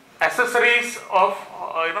accessories of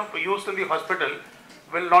used in the hospital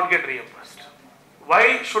will not get reimbursed.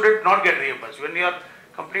 Why should it not get reimbursed when you are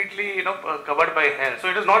completely covered by health? So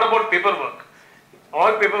it is not about paperwork.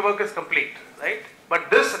 All paperwork is complete, right? But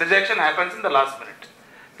this rejection happens in the last minute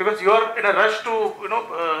because you are in a rush to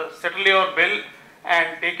settle your bill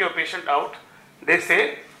and take your patient out. They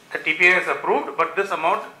say the TPA is approved, but this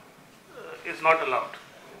amount is not allowed.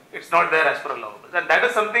 It's not there as per allowables, and that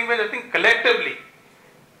is something which I think collectively,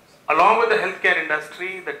 along with the healthcare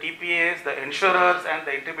industry, the TPAs, the insurers and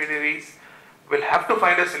the intermediaries will have to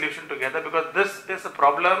find a solution together, because this is a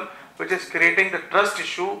problem which is creating the trust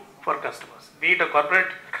issue for customers. Be it a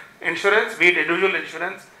corporate insurance, be it individual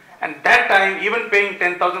insurance, and that time even paying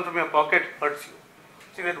 10,000 from your pocket hurts you.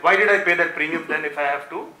 See that why did I pay that premium then if I have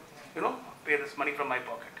to, pay this money from my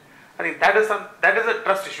pocket? I think that is a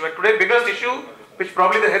trust issue. And today biggest issue which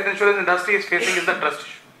probably the health insurance industry is facing is the trust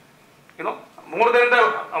issue. You know, more than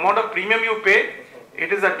the amount of premium you pay,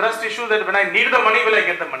 it is a trust issue that when I need the money, will I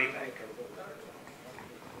get the money back?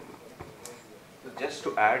 Just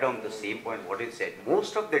to add on the same point what is said,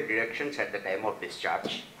 most of the deductions at the time of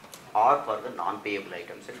discharge are for the non-payable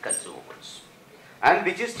items and consumables, and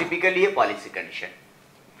which is typically a policy condition.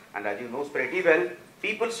 And as you know pretty well,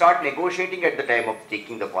 people start negotiating at the time of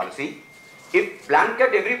taking the policy. If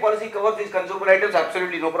blanket every policy covers these consumable items,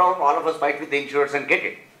 absolutely no problem, all of us fight with the insurers and get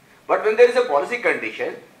it. But when there is a policy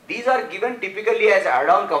condition, these are given typically as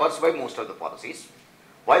add-on covers by most of the policies.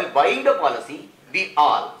 While buying the policy, we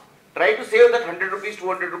all try to save that 100 rupees,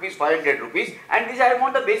 200 rupees, 500 rupees, and this I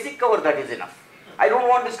want the basic cover, that is enough. I don't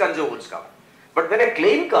want this consumables cover. But when a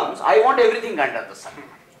claim comes, I want everything under the sun.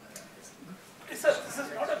 This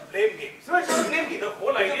is not a blame game. So it's not a blame game. The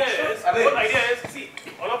whole idea is, see,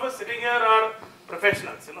 all of us sitting here are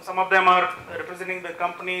professionals. You know, some of them are representing the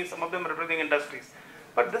company, some of them are representing industries.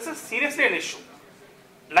 But this is seriously an issue.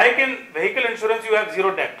 Like in vehicle insurance, you have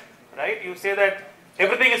zero debt, right? You say that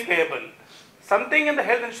everything is payable. Something in the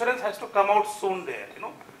health insurance has to come out soon there, you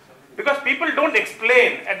know, because people don't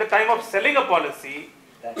explain at the time of selling a policy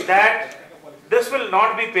that this will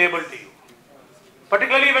not be payable to you.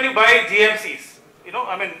 Particularly when you buy GMCs, you know,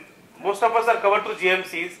 I mean, most of us are covered through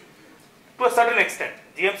GMCs to a certain extent.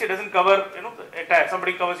 GMC doesn't cover, you know, the entire.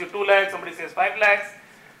 Somebody covers you 2 lakhs, somebody says 5 lakhs.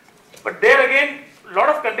 But there again, a lot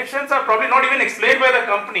of conditions are probably not even explained by the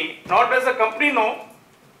company, nor does the company know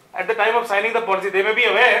at the time of signing the policy. They may be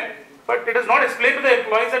aware, but it is not explained to the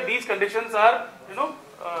employees that these conditions are, you know,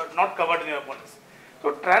 not covered in your policy.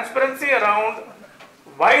 So transparency around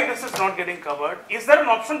why this is not getting covered. Is there an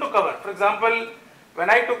option to cover? For example, when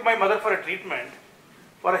I took my mother for a treatment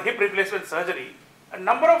for a hip replacement surgery, a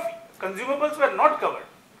number of consumables were not covered.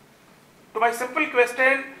 To my simple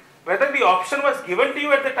question, whether the option was given to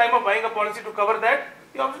you at the time of buying a policy to cover that,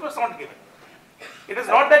 the option was not given. It is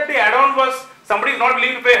not that the add-on was somebody is not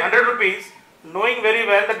willing to pay 100 rupees, knowing very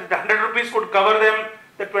well that the 100 rupees could cover them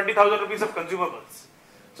the 20,000 rupees of consumables.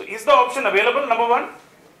 So is the option available, number one?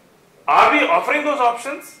 Are we offering those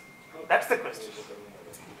options? That's the question.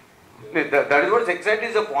 That is what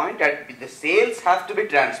exactly the point, that the sales have to be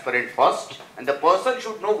transparent first, and the person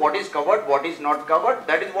should know what is covered, what is not covered.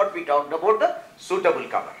 That is what we talked about, the suitable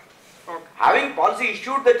cover. Okay. Having policy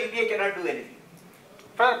issued, the TPA cannot do anything.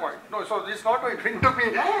 Fair point. No, so this is not going to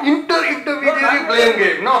intermediary blame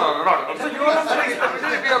game. No. So you are also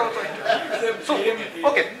intermediary, we are also intermediary. So,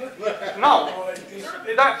 okay. Now,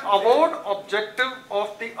 the award objective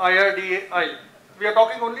of the IRDAI, we are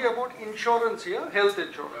talking only about insurance here, health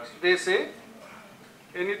insurance. They say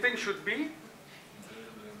anything should be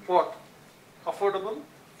what? Affordable,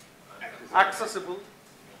 accessible,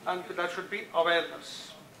 and there should be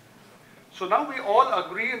awareness. So now we all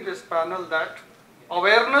agree in this panel that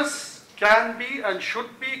awareness can be and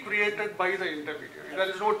should be created by the intermediary. There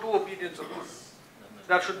is no two opinions about it.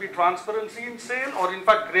 There should be transparency in sale, or in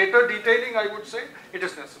fact greater detailing, I would say, it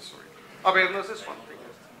is necessary. Awareness is one thing.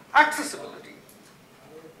 Accessibility.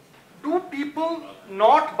 Do people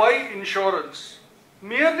not buy insurance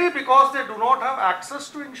merely because they do not have access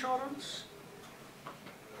to insurance?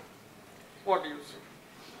 What do you say?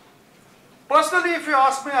 Personally, if you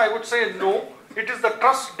ask me, I would say no. It is the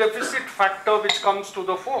trust deficit factor which comes to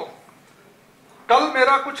the fore. Kal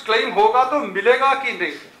mera kuch claim hoga to milega ki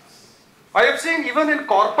nahi. I have seen even in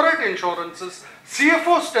corporate insurances,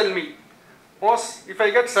 CFOs tell me, boss, if I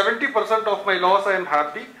get 70% of my loss, I am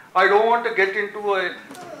happy. I don't want to get into a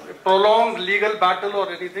prolonged legal battle or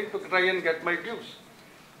anything to try and get my dues.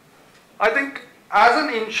 I think as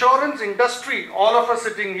an insurance industry, all of us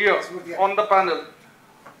sitting here on the panel,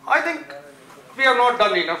 I think we have not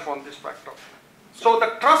done enough on this factor. So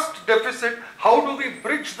the trust deficit, how do we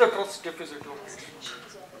bridge the trust deficit?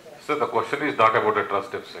 So the question is not about the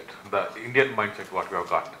trust deficit, the Indian mindset what we have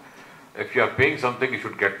got. If you are paying something, you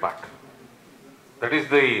should get back. That is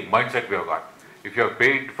the mindset we have got. If you have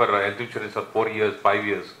paid for health insurance for 4 years, 5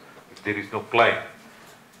 years, if there is no claim,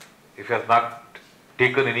 if he has not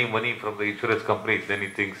taken any money from the insurance company, then he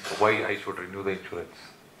thinks, why I should renew the insurance?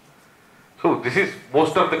 So this is,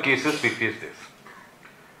 most of the cases we face this.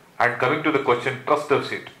 And coming to the question, trust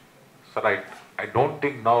deficit. So I don't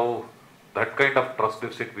think now that kind of trust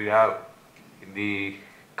deficit we have in the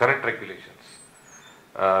current regulations,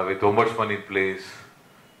 with ombudsman in place,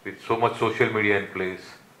 with so much social media in place,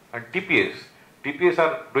 and TPAs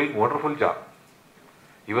are doing wonderful job.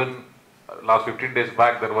 Even last 15 days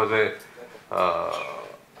back, there was a,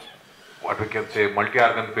 what we can say,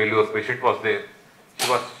 multi-organ failure patient was there. She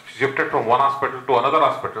was shifted from one hospital to another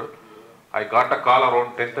hospital. I got a call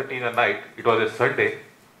around 10:30 in the night. It was a Sunday.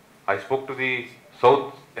 I spoke to the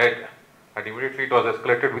South head and immediately it was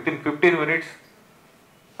escalated. Within 15 minutes,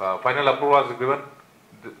 final approval was given.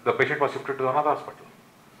 The patient was shifted to another hospital.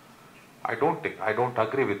 I don't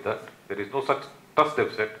agree with that. There is no such trust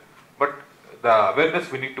deficit. But the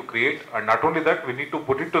awareness we need to create, and not only that, we need to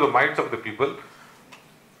put into the minds of the people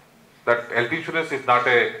that health insurance is not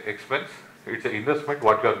an expense, it's an investment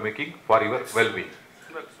what you are making for your well-being.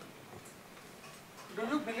 Do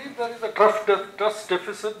you believe there is a trust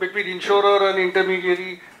deficit between insurer and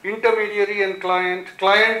intermediary, intermediary and client,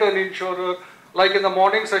 client and insurer? Like in the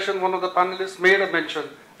morning session, one of the panelists made a mention,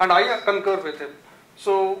 and I concur with him.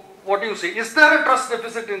 So, what do you say? Is there a trust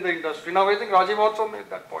deficit in the industry? Now, I think Rajiv also made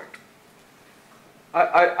that point.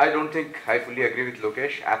 I don't think I fully agree with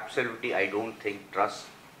Lokesh. Absolutely, I don't think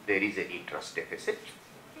there is any trust deficit.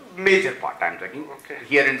 Major part I'm talking,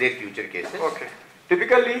 here and there future cases.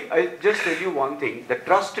 Typically, I just tell you one thing, the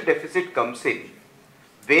trust deficit comes in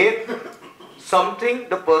where something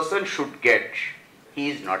the person should get, he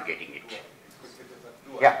is not getting it.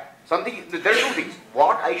 Yeah, something, there are two things.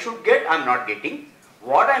 What I should get, I'm not getting.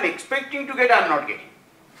 What I'm expecting to get, I'm not getting.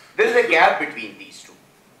 There is a gap between these two.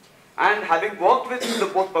 And having worked with the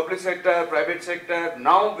both public sector, private sector,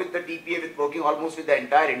 now with the TPA, with working almost with the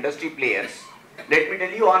entire industry players, let me tell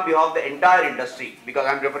you on behalf of the entire industry, because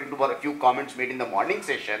I'm referring to a few comments made in the morning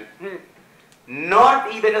session,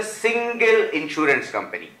 not even a single insurance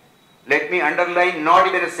company, let me underline, not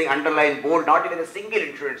even a underline bold, not even a single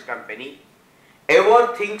insurance company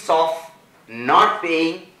ever thinks of not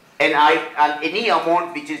paying any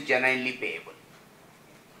amount which is genuinely payable.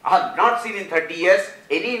 I have not seen in 30 years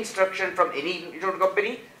any instruction from any insurance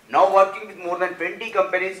company, now working with more than 20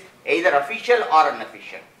 companies, either official or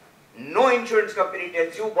unofficial. No insurance company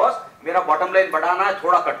tells you, boss, mera bottom line badana hai,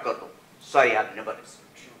 thoda cut kar do. Sorry, I have never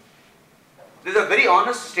received. This is a very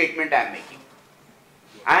honest statement I am making.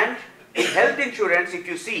 And in health insurance, if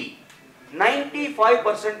you see,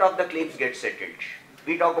 95% of the claims get settled.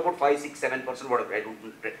 We talk about 5, 6, 7%, whatever, I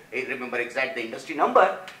don't remember exact the industry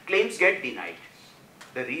number, claims get denied.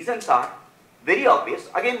 The reasons are very obvious.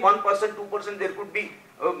 Again, 1%, 2%, there could be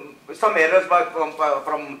some errors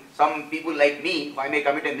from some people like me, I may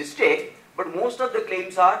commit a mistake, but most of the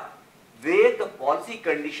claims are where the policy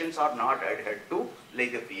conditions are not adhered to,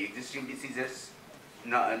 like the pre-existing diseases,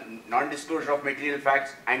 non-disclosure of material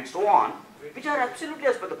facts, and so on, which are absolutely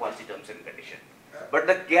as per the policy terms and conditions. But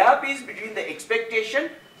the gap is between the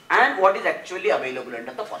expectation and what is actually available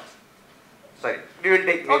under the policy. Sorry, we will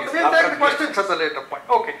take we'll take the questions at a later point.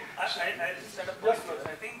 Okay. I just set a point first.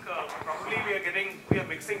 I think probably we are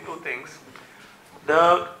mixing two things.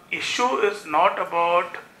 The issue is not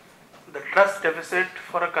about the trust deficit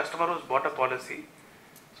for a customer who's bought a policy.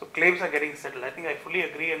 So claims are getting settled. I think I fully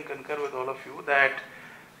agree and concur with all of you that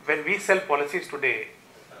when we sell policies today,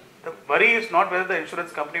 the worry is not whether the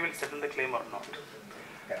insurance company will settle the claim or not.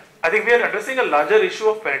 I think we are addressing a larger issue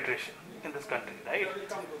of penetration in this country, right?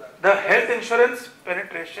 The health insurance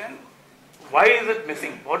penetration, why is it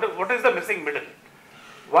missing? What is the missing middle?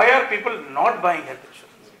 Why are people not buying health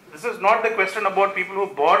insurance? This is not the question about people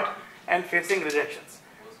who bought and facing rejections.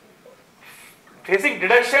 Facing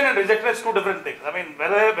deduction and rejection is two different things. I mean,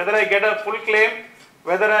 whether I get a full claim,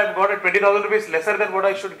 whether I've got a 20,000 rupees lesser than what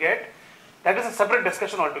I should get, that is a separate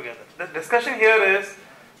discussion altogether. The discussion here is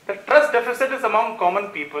the trust deficit is among common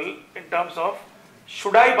people in terms of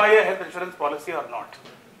should I buy a health insurance policy or not?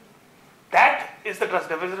 That is the trust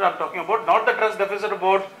deficit I'm talking about, not the trust deficit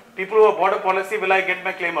about people who have bought a policy, will I get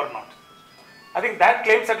my claim or not? I think that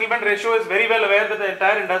claim settlement ratio is very well aware that the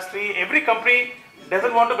entire industry, every company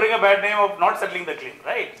doesn't want to bring a bad name of not settling the claim,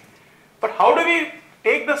 right? But how do we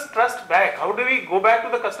take this trust back? How do we go back to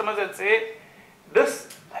the customers and say, this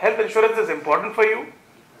health insurance is important for you.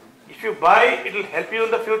 If you buy, it will help you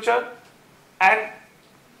in the future. And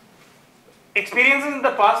experiences in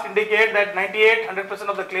the past indicate that 98-100%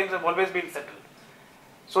 of the claims have always been settled.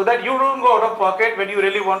 So that you don't go out of pocket when you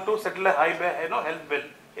really want to settle a high health bill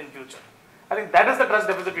in future. I think that is the trust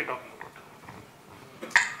deficit we're talking about.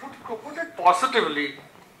 Put it positively,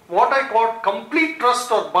 what I call complete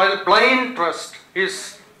trust or blind trust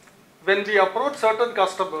is when we approach certain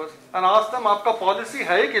customers and ask them, "Aapka policy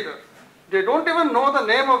hai kidhar?" They don't even know the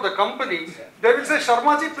name of the company. They will say,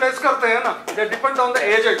 "Sharma ji place karte hai na." They depend on the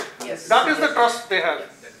agent. Yes. That is the trust they have.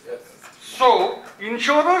 So,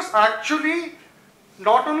 insurers actually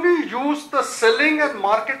not only use the selling and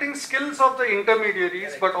marketing skills of the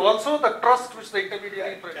intermediaries, but also the trust which the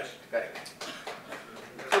intermediary brings.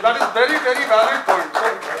 So that is very, very valid point. So,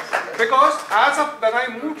 because when I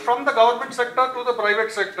moved from the government sector to the private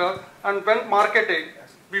sector and went marketing,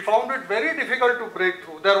 we found it very difficult to break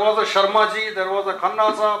through. There was a Sharmaji, there was a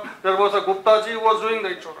Khanna Saab, there was a Guptaji who was doing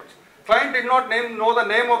the insurance. Client did not know the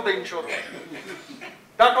name of the insurer.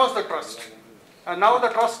 That was the trust. And now the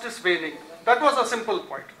trust is waning. That was a simple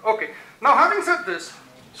point. Okay. Now having said this,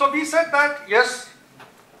 so we said that yes,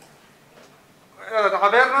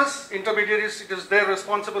 awareness, intermediaries, it is their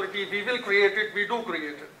responsibility. We will create it, we do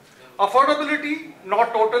create it. Affordability,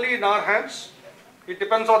 not totally in our hands. It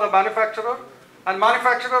depends on the manufacturer. And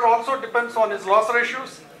manufacturer also depends on his loss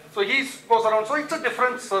ratios. So he goes around. So it's a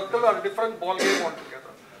different circle or a different ball game altogether.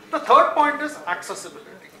 The third point is accessibility.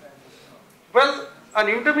 Well, an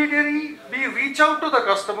intermediary, we reach out to the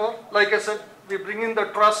customer. Like I said, we bring in the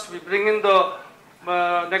trust, we bring in the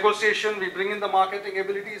negotiation, we bring in the marketing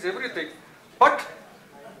abilities, everything. But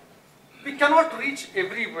we cannot reach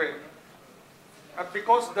everywhere.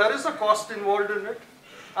 Because there is a cost involved in it.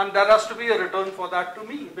 And there has to be a return for that to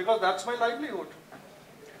me, because that's my livelihood.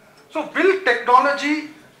 So will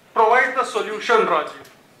technology provide the solution, Rajiv,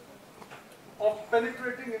 of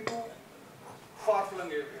penetrating into far-flung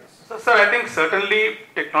areas? So, sir, I think certainly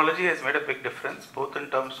technology has made a big difference, both in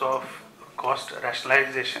terms of cost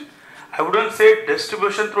rationalization. I wouldn't say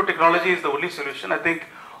distribution through technology is the only solution. I think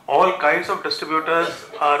all kinds of distributors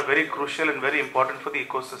are very crucial and very important for the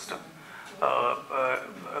ecosystem.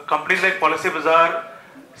 Companies like Policy Bazaar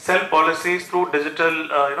sell policies through digital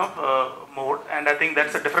mode, and I think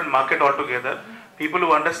that's a different market altogether. People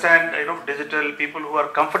who understand digital, people who are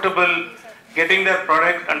comfortable getting their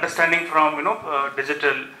product understanding from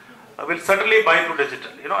digital will certainly buy through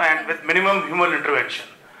digital, and with minimum human intervention.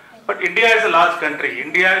 But India is a large country.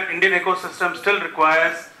 Indian ecosystem still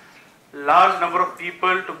requires large number of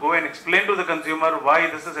people to go and explain to the consumer why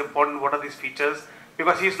this is important, what are these features,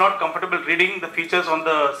 because he is not comfortable reading the features on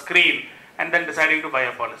the screen and then deciding to buy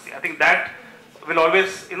a policy. I think that will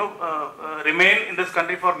always remain in this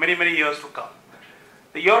country for many, many years to come.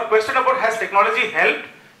 Your question about has technology helped?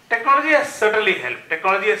 Technology has certainly helped.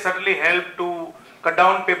 Technology has certainly helped to cut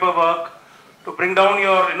down paperwork, to bring down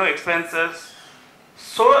your expenses.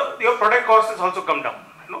 So your product cost has also come down.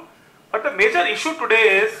 But the major issue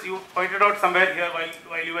today is, you pointed out somewhere here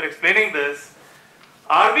while you were explaining this,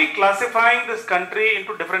 are we classifying this country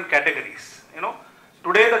into different categories?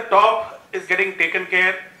 Today the top is getting taken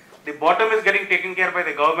care, the bottom is getting taken care by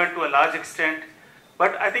the government to a large extent.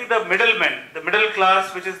 But I think the middlemen, the middle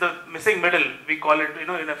class, which is the missing middle, we call it, in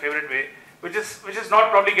a favorite way, which is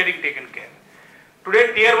not probably getting taken care.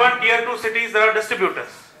 Today, tier 1, tier 2 cities, there are distributors,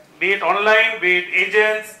 be it online, be it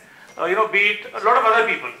agents, be it a lot of other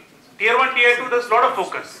people. Tier 1, tier 2, there's a lot of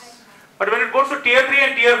focus. But when it goes to tier 3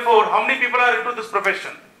 and tier 4, how many people are into this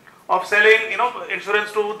profession of selling,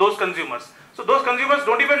 insurance to those consumers? So those consumers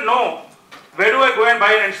don't even know, where do I go and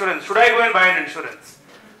buy an insurance? Should I go and buy an insurance?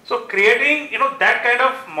 So creating, that kind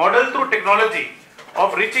of model through technology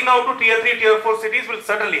of reaching out to tier 3, tier 4 cities will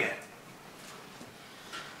certainly help.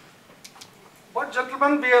 But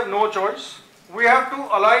gentlemen, we have no choice. We have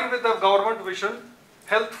to align with the government vision,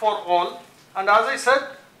 health for all. And as I said,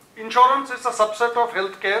 insurance is a subset of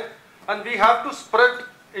healthcare, and we have to spread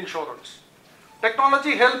insurance.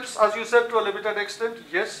 Technology helps, as you said, to a limited extent,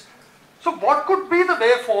 yes. So what could be the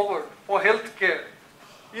way forward for healthcare?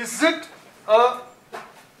 Is it a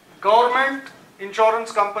government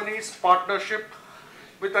insurance companies partnership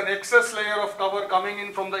with an excess layer of cover coming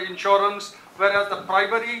in from the insurance, whereas the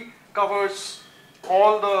primary covers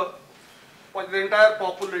all the entire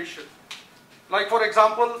population? Like for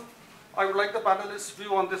example, I would like the panelists'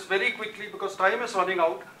 view on this very quickly because time is running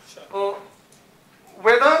out.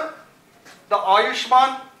 Whether the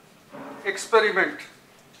Ayushman experiment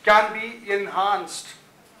can be enhanced,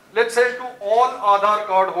 let's say to all Aadhaar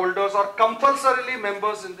card holders or compulsorily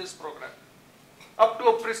members in this program, up to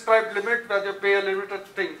a prescribed limit where they pay a limited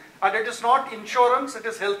thing. And it is not insurance, it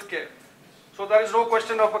is healthcare. So there is no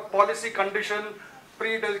question of a policy condition,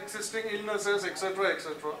 pre-existing illnesses, etc.,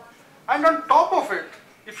 etc. And on top of it,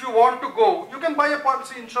 if you want to go, you can buy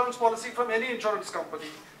a insurance policy from any insurance company.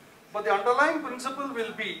 But the underlying principle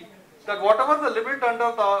will be that whatever the limit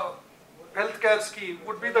under the healthcare scheme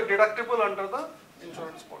would be the deductible under the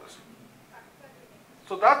insurance policy.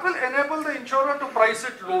 So that will enable the insurer to price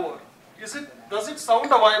it lower. Does it sound a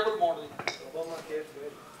viable model?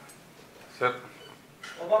 Sir,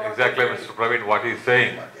 exactly Mr. Praveen, what he is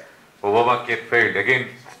saying, Obamacare failed. Again,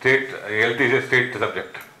 health is a state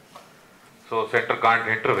subject. So center can't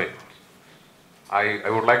intervene. I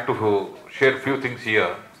would like to share a few things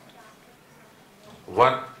here.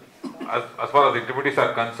 One, as far as intermediaries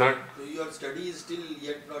are concerned. So your study is still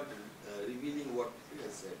yet not revealing what he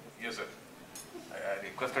has said. Yes, sir. I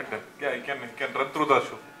requested them. Yeah, you can run through the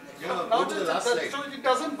show. Yeah, now go to the last slide. so it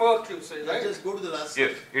doesn't work, you say, right? Just go to the last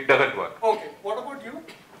Yes, it doesn't work. Okay, what about you?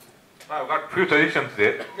 I've got few suggestions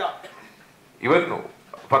there. Yeah. Even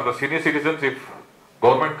for the senior citizens, if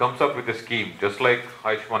government comes up with a scheme, just like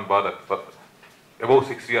Ayushman Bharat, for above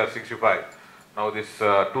 60 or 65, now these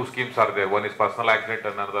two schemes are there. One is personal accident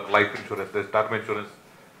and another life insurance. There's term insurance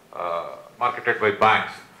marketed by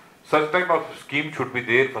banks. Such type of scheme should be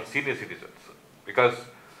there for senior citizens because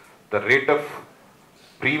the rate of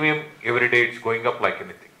premium every day it's going up like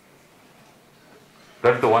anything.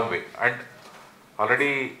 That's the one way. And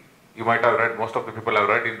already you might have read, most of the people have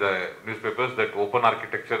read in the newspapers that open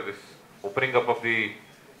architecture, this opening up of the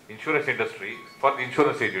insurance industry for the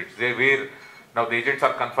insurance agents. Where now the agents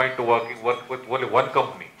are confined to work with only one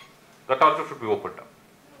company. That also should be opened up.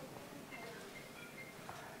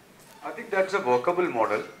 I think that's a workable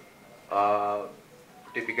model.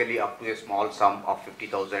 Typically up to a small sum of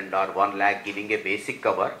 50,000 or 1 lakh giving a basic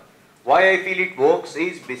cover. Why I feel it works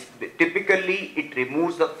is typically it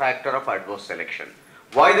removes the factor of adverse selection.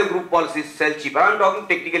 Why the group policies sell cheaper? I am talking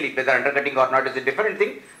technically, whether undercutting or not is a different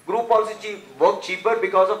thing. Group policies work cheaper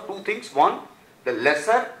because of two things. One, the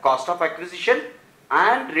lesser cost of acquisition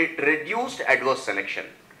and reduced adverse selection.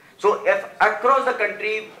 So if across the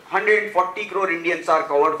country 140 crore Indians are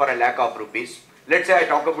covered for a lakh of rupees, let's say I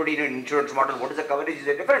talk about in an insurance model, what is the coverage is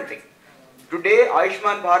a different thing. Today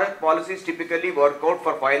Ayushman Bharat policies typically work out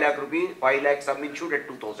for 5 lakh rupees, 5 lakh sum insured at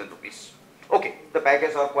 2,000 rupees. Okay, the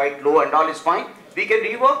packages are quite low and all is fine. We can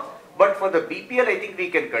rework, but for the BPL I think we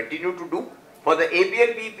can continue to do. For the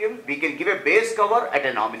APL BPM, we can give a base cover at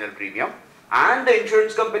a nominal premium and the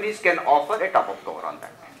insurance companies can offer a top-up cover on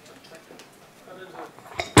that.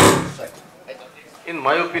 In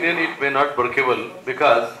my opinion, it may not workable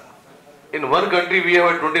because in one country we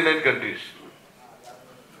have 29 countries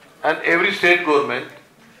and every state government,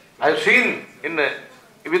 I have seen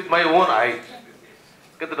with my own eyes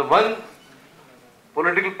that one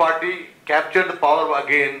political party captured the power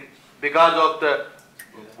again because of the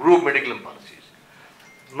group medical policies.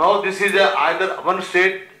 Now this is either one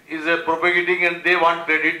state is propagating and they want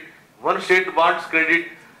credit, one state wants credit,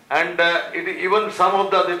 and even some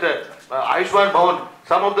of the Ayushman Bhavan,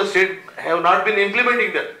 some of the states have not been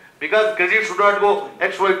implementing that because credit should not go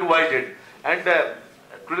X, Y to Y, Z. And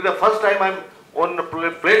today the first time I am on the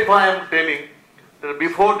platform I am telling that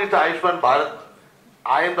before this Ayushman Bharat,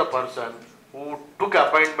 I am the person who took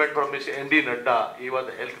appointment from Mr. N.D. Nadda, he was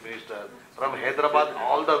the health minister. From Hyderabad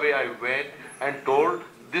all the way I went and told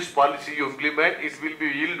this policy you implement, it will be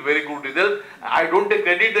yield very good result. I don't take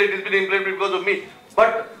credit that it has been implemented because of me.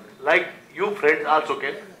 But like you friends also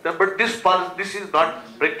can. But this policy, this is not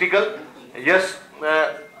practical. Yes,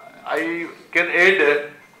 I can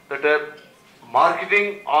add that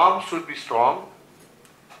marketing arm should be strong.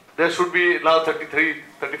 There should be now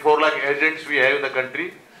 34 lakh agents we have in the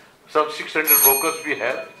country. Some 600 brokers we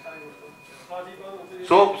have.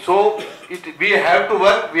 So we have to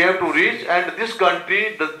work, we have to reach, and this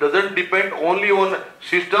country doesn't depend only on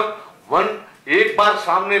system. One एक बार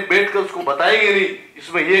सामने बैठ कर उसको बताएंगे नहीं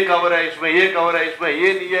इसमें ये cover है, इसमें ये कवर है, इसमें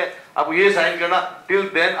ये नहीं है, अब ये साइन करना. Till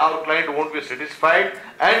then our client won't be satisfied,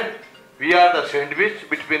 and we are the sandwich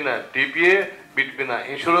between TPA, between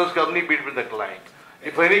the insurance company, between the client.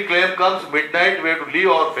 If any claim comes midnight, we have to leave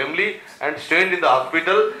our family and stand in the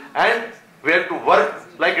hospital, and we have to work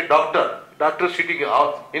like a doctor. Doctor sitting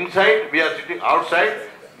out inside, we are sitting outside.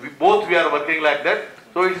 We are working like that.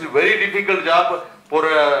 So it is a very difficult job for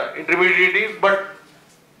intermediaries. But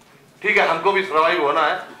ठीक है, हमको भी survive होना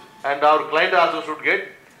है, and our client also should get.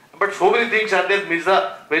 But so many things are there.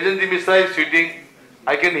 President Mishra is sitting.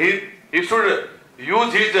 I can hear. He should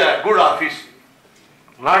use his good office,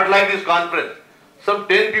 not like this conference. Some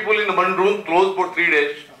 10 people in one room closed for 3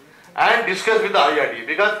 days and discuss with the IRD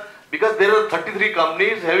because there are 33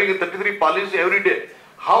 companies having 33 policies every day.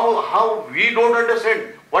 How we don't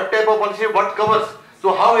understand what type of policy, what covers.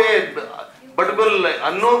 So how a particular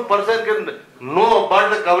unknown person can know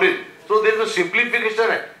about the coverage. So there is a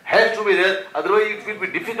simplification has to be there. Otherwise it will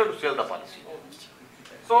be difficult to sell the policy.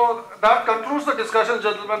 So that concludes the discussion,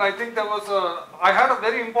 gentlemen. I think I had a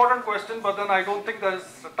very important question, but then I don't think there is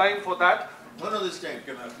time for that. No, this time.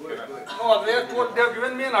 Go ahead. No, they have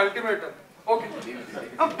given me an ultimatum. Okay.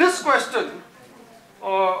 Now this question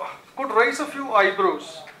could raise a few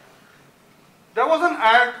eyebrows. There was an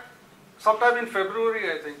ad sometime in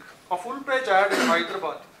February, I think, a full-page ad in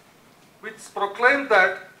Hyderabad, which proclaimed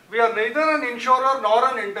that we are neither an insurer nor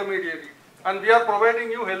an intermediary, and we are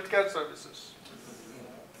providing you healthcare services.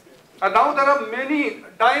 And now there are many,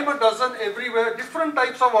 dime a dozen everywhere, different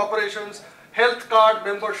types of operations, health card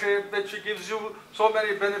membership, which gives you so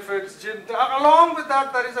many benefits, gym. Along with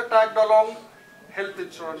that, there is a tagged along health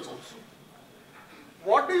insurance also.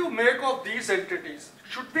 What do you make of these entities?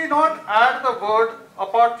 Should we not add the word,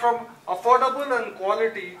 apart from affordable and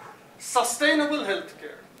quality, sustainable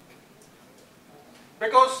healthcare?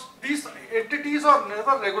 Because these entities are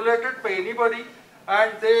never regulated by anybody,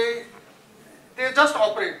 and they just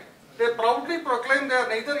operate. They proudly proclaim they are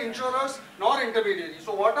neither insurers nor intermediaries.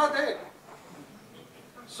 So what are they?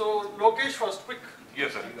 So Lokesh first, quick.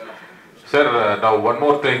 Yes, sir. Sir, now one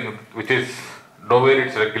more thing, which is nowhere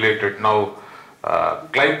it's regulated. Now,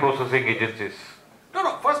 claim processing agencies.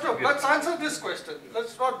 No, first let's answer this question.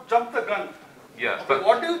 Let's not jump the gun. Yes. Okay,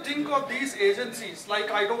 what do you think of these agencies? Like,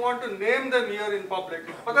 I don't want to name them here in public,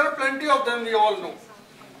 but there are plenty of them, we all know.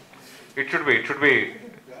 It should be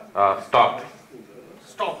stopped.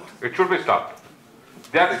 Stopped. It should be stopped.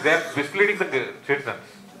 They are misleading the citizens.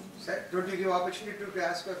 Sir, don't you give opportunity to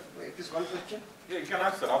ask if this one question? Yeah, you can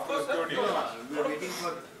ask, sir. Of course, sir. We are waiting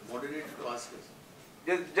for moderator to ask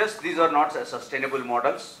us. Just these are not sustainable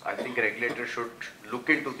models. I think regulators should look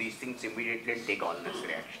into these things immediately and take all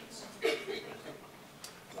necessary actions.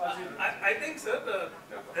 I think, sir,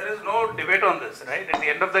 there is no debate on this, right? At the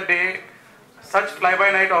end of the day, such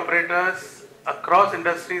fly-by-night operators across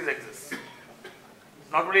industries exist.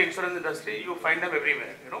 Not only insurance industry, you find them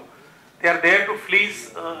everywhere. They are there to fleece,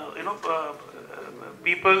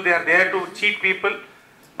 people. They are there to cheat people.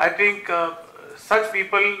 I think such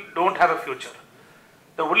people don't have a future.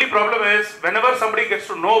 The only problem is, whenever somebody gets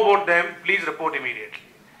to know about them, please report immediately,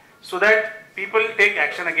 so that people take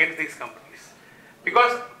action against these companies.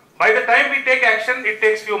 Because by the time we take action, it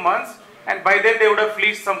takes few months, and by then they would have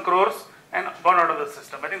fleeced some crores and gone out of the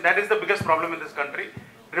system. I think that is the biggest problem in this country.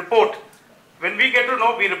 Report. When we get to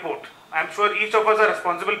know, we report. I am sure each of us are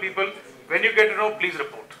responsible people. When you get to know, please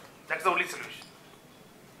report. That's the only solution.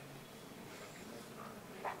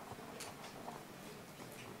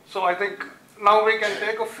 So I think now we can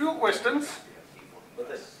take a few questions.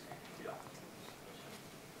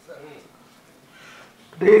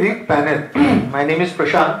 The elite panel. My name is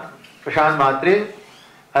Prashant Matre.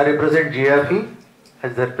 I represent GFE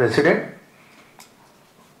as their president.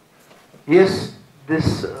 Yes,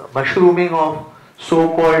 this mushrooming of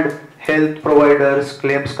so-called health providers,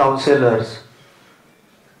 claims counselors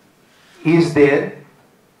is there.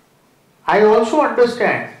 I also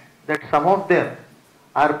understand that some of them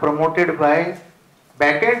are promoted by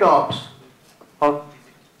back-end ops of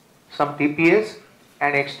some TPAs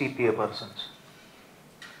and ex-TPA persons.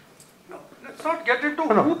 Let's not get into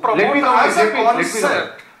No, who promotes let me know, as a let me know.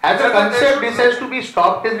 concept. As a concept, this has to be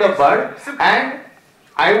stopped in the bud, and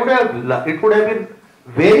it would have been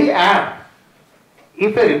very apt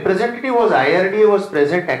if a representative of IRDA was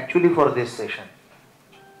present actually for this session.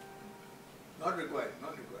 Not required,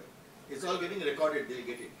 not required. It's all getting recorded, they'll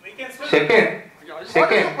get it. Second,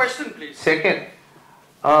 What is your question, please? Second,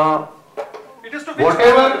 It is to which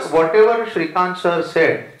whatever Shrikant sir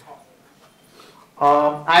said,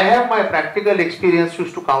 I have my practical experience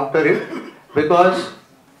used to counter it, because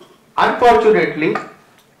unfortunately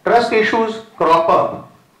trust issues crop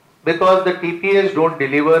up because the TPAs don't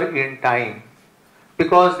deliver in time,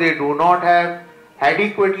 because they do not have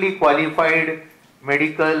adequately qualified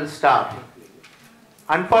medical staff.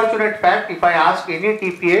 Unfortunate fact, if I ask any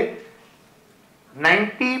TPA,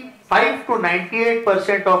 95 to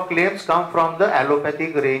 98% of claims come from the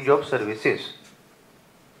allopathic range of services.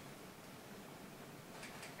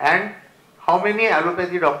 And how many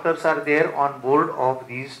allopathy doctors are there on board of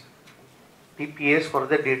these TPAs for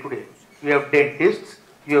the day-to-day? You have dentists,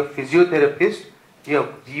 you have physiotherapists, you have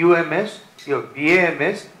UMS, you have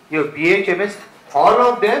BAMS, you have BHMS. All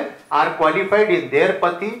of them are qualified in their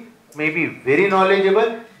pati, may be very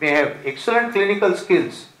knowledgeable, may have excellent clinical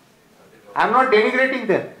skills. I am not denigrating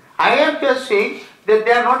them. I am just saying that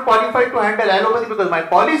they are not qualified to handle allopathy, because my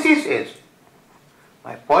policy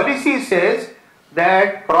says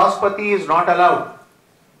that cross-pati is not allowed.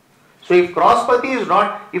 So if cross-pati is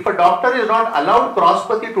not, if a doctor is not allowed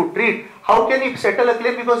cross-pati to treat, how can he settle a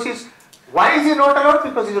claim? Because why is he not allowed?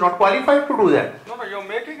 Because he is not qualified to do that. No, you're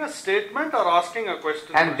making a statement or asking a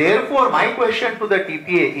question. And therefore my question to the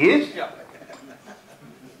TPA is,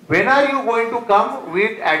 when are you going to come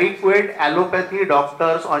with adequate allopathy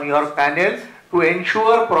doctors on your panel to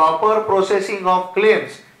ensure proper processing of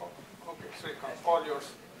claims? Okay, Srikant, all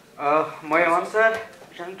yours. My answer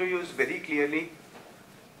to you is very clearly,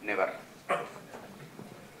 never.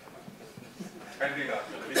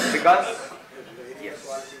 Because,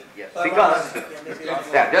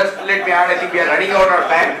 just let me add, I think we are running out of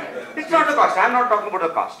time. It's not the cost, I am not talking about the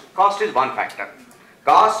cost. Cost is one factor.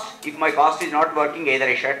 Cost, if my cost is not working, either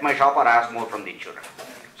I shut my shop or I ask more from the insurer.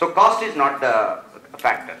 So cost is not the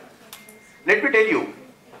factor. Let me tell you,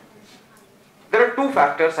 there are two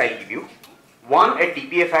factors I'll give you. One, a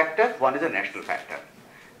TPA factor, one is a national factor.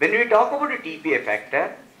 When we talk about a TPA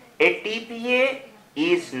factor, a TPA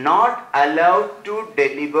is not allowed to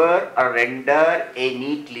deliver or render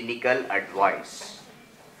any clinical advice.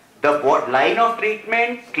 The line of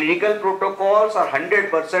treatment, clinical protocols are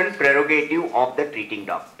 100% prerogative of the treating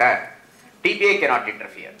doctor. TPA cannot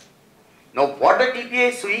interfere. Now what the TPA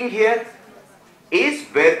is doing here is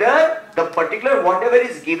whether the particular whatever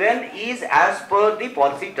is given is as per the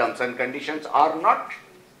policy terms and conditions or not.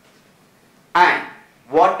 And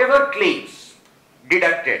whatever claims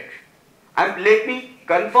deducted, and let me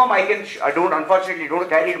confirm, unfortunately don't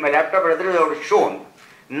carry it in my laptop, but otherwise I would have shown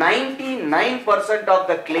 99% of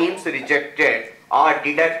the claims rejected or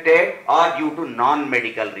deducted are due to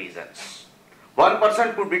non-medical reasons.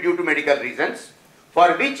 1% could be due to medical reasons,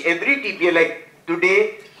 for which every TPA, like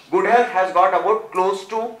today, Good Health has got about close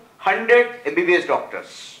to 100 MBBS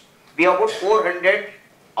doctors. We have about 400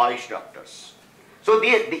 Ayush doctors. So we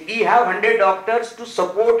have 100 doctors to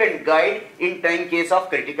support and guide in time case of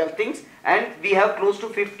critical things, and we have close to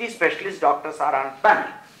 50 specialist doctors are on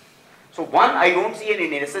panel. So one, I don't see any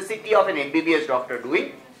necessity of an MBBS doctor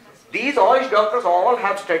doing. These Ayush doctors all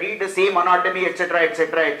have studied the same anatomy, etc.,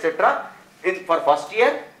 etc., etc. for first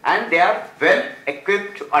year, and they are well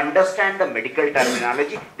equipped to understand the medical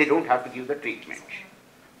terminology. They don't have to give the treatment.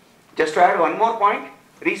 Just to add one more point,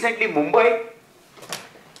 recently Mumbai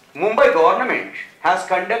government has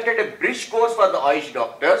conducted a bridge course for the Ayush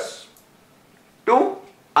doctors to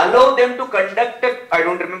allow them to conduct, I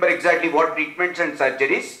don't remember exactly what treatments and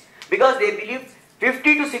surgeries, because they believe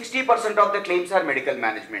 50 to 60% of the claims are medical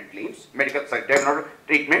management claims, they are not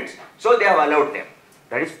treatments, so they have allowed them.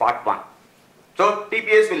 That is part one. So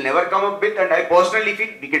TPS will never come up with, and I personally feel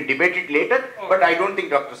we can debate it later, but I don't think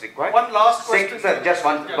doctors require. One last question. Sir, just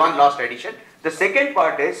one last addition. The second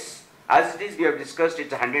part is, as it is we have discussed,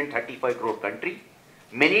 it's a 135 crore country.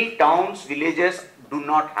 Many towns, villages do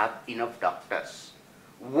not have enough doctors.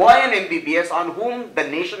 Why an MBBS on whom the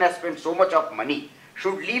nation has spent so much of money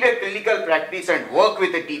should leave a clinical practice and work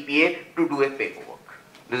with a TPA to do a paperwork?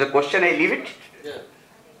 There's a question, I leave it. Yeah,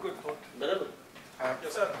 good thought.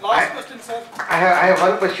 Yes, sir. Last question, sir. I have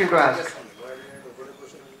one question to ask.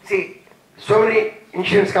 See, so many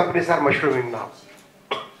insurance companies are mushrooming now.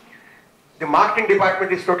 The marketing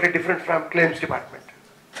department is totally different from claims department.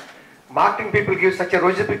 Marketing people give such a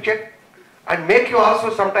rosy picture and make you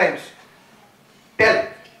also sometimes tell,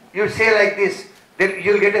 you say like this, then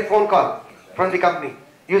you'll get a phone call from the company.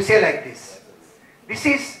 You say like this. This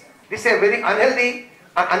is a very unhealthy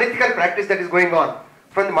and unethical practice that is going on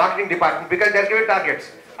from the marketing department, because they are given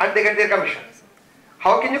targets and they get their commission.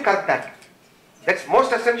 How can you cut that? That's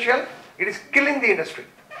most essential. It is killing the industry.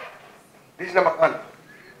 This is number one.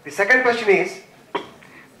 The second question is,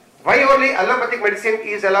 why only allopathic medicine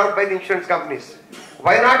is allowed by the insurance companies?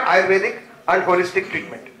 Why not Ayurvedic and holistic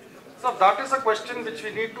treatment? So that is a question which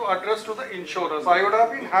we need to address to the insurers. I would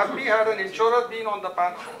have been happy had an insurer been on the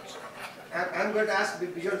panel also. I'm going to ask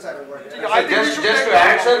Bijan sir about it. Just to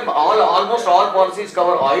answer, almost all policies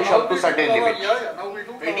cover Ayush up to certain limit.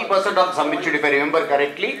 20% of some which, if I remember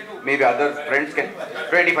correctly, maybe other friends can,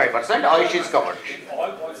 25% Ayush is covered.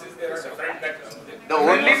 All policies there are different. The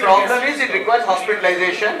only problem is it requires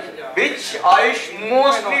hospitalization, which Ayush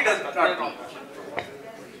mostly does not do.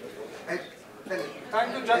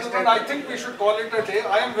 Thank you, gentlemen. I think we should call it a day.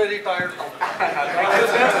 I am very tired now.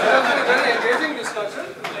 This has been a very engaging discussion.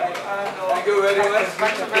 And, thank you very much.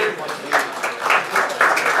 Thank you very much.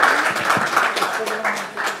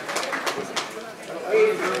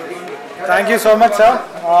 Thank you so much, sir.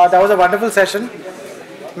 That was a wonderful session.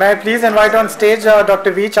 May I please invite on stage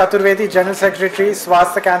Dr. V. Chaturvedi, General Secretary,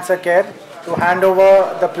 Swasthya Cancer Care, to hand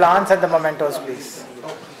over the plants and the mementos, please.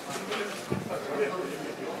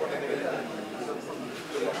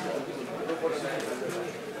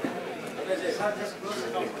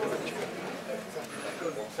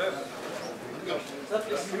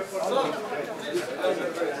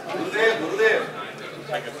 Gurudev.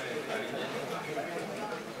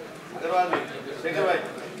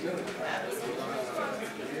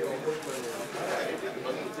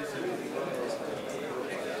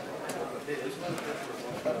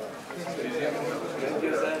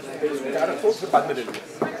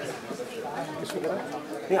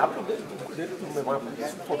 नहीं आप लोग दे दो मैं वहाँ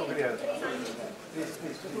photo के लिए आया था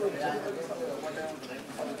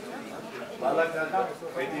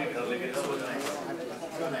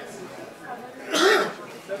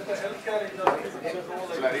The healthcare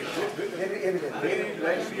industry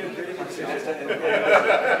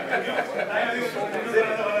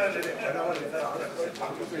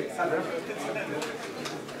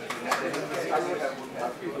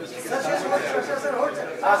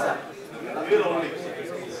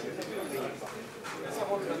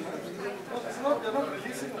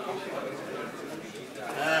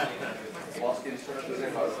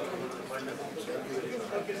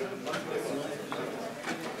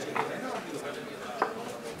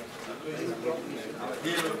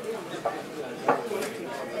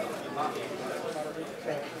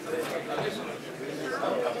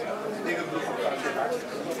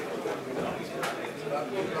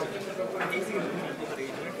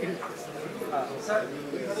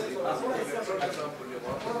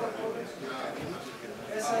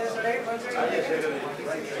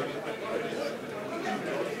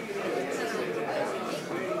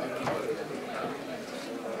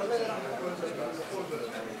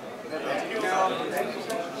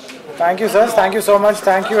Thank you, sirs. Thank you so much.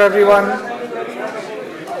 Thank you, everyone.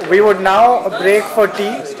 We would now break for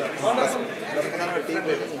tea.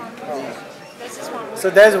 So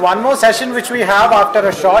there's one more session which we have after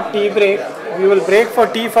a short tea break. We will break for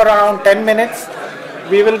tea for around 10 minutes.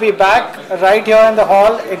 We will be back right here in the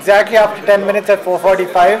hall exactly after 10 minutes at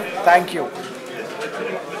 4:45. Thank you.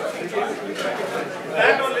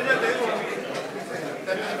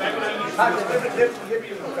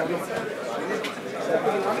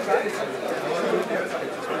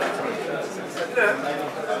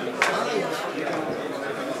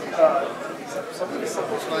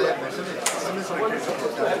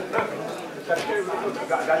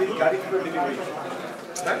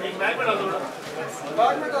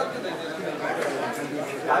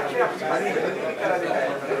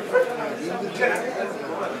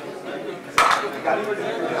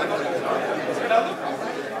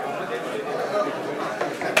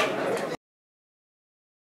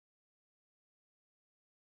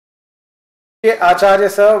 Acharya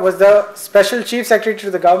sir was the Special Chief Secretary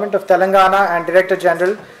to the Government of Telangana and Director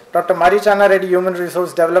General, Dr. Marichana Reddy, Human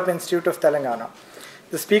Resource Development Institute of Telangana.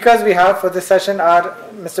 The speakers we have for this session are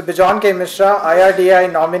Mr. Bijon K. Mishra,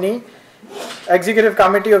 IRDAI nominee, Executive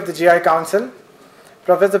Committee of the GI Council.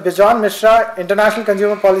 Professor Bijon Mishra, International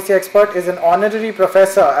Consumer Policy Expert, is an honorary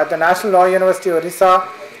professor at the National Law University, Orissa,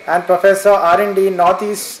 and Professor R&D,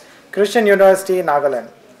 Northeast Christian University, Nagaland.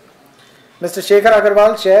 Mr. Shekhar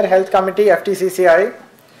Agarwal, Chair, Health Committee, FTCCI.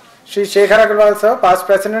 Shri Shekhar Agarwal, sir, Past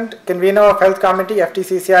President, Convener of Health Committee,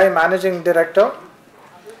 FTCCI, Managing Director,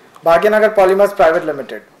 Bhagyanagar Polymers Private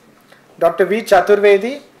Limited. Dr. V.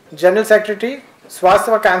 Chaturvedi, General Secretary,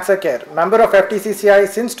 Swasthya Cancer Care, Member of FTCCI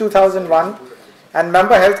since 2001 and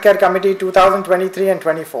Member Healthcare Committee 2023 and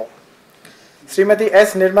 24. Srimati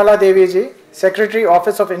S. Nirmala Devi ji, Secretary,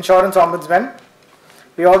 Office of Insurance Ombudsman.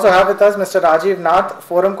 We also have with us Mr. Rajiv Nath,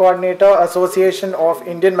 Forum Coordinator, Association of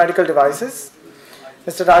Indian Medical Devices.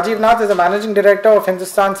 Mr. Rajiv Nath is the Managing Director of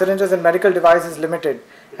Hindustan Syringes and Medical Devices Limited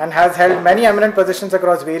and has held many eminent positions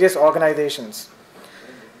across various organizations.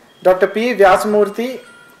 Dr. P. Vyasamurthy,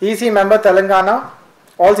 EC Member, Telangana,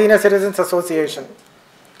 All Senior Citizens Association.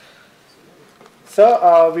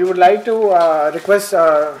 Sir, we would like to request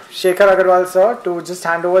Shekhar Agarwal, sir, to just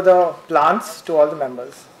hand over the plants to all the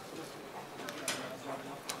members.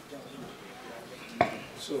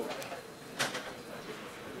 So,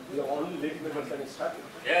 the all late members can start?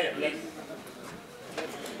 Yeah, please.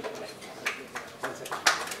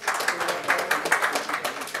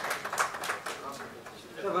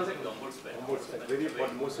 Ombudsman, very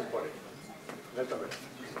important, most important. Welcome.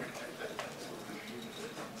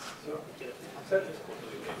 So, sir,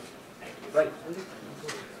 right.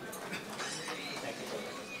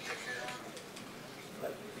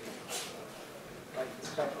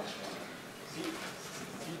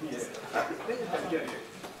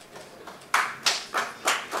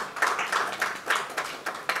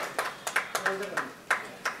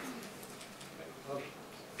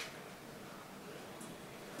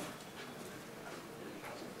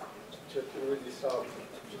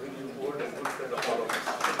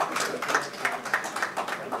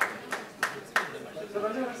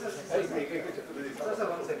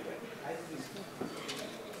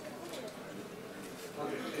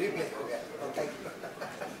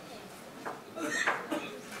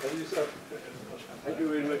 Thank you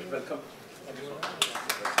very much. Welcome.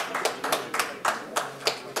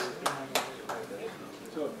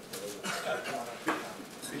 So,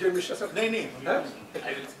 Vijay Mishra sir? No. Huh?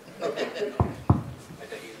 I will. Okay.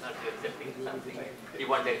 He's not accepting something. He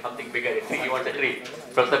wanted something bigger. A tree. He wants a tree.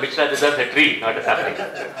 Professor Mishra deserves a tree, not a sapling.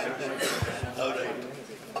 All right.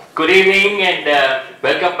 Good evening and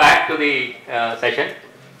welcome back to the session.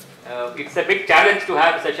 it's a big challenge to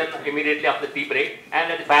have a session immediately after the tea break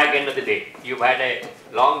and at the back end of the day. You've had a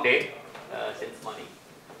long day since morning.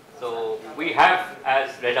 So we have,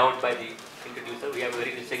 as read out by the introducer, we have a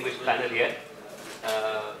very distinguished panel here.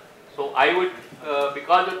 So I would,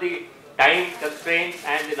 because of the time constraints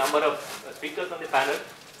and the number of speakers on the panel,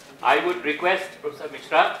 I would request Professor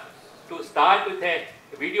Mishra to start with a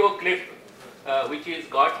video clip which is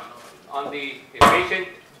got on the patient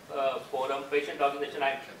forum, patient organization.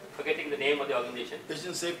 I'm forgetting the name of the organization.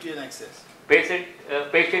 Patient Safety and Access. Patient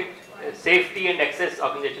Safety and Access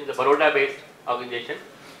organization, the Baroda-based organization,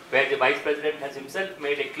 where the Vice President has himself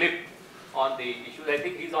made a clip on the issues. I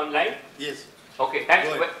think he's online. Yes. Okay,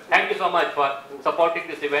 thank you so much for supporting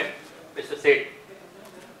this event, Mr. Seth.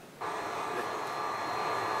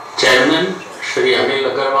 Chairman Shri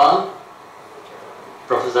Anil Agarwal,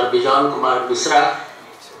 Professor Bijan Kumar Misra,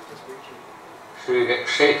 Shri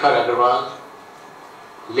Shekhar Agarwal,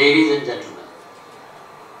 ladies and gentlemen,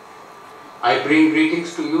 I bring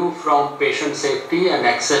greetings to you from Patient Safety and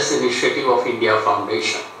Access Initiative of India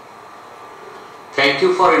Foundation. Thank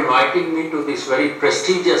you for inviting me to this very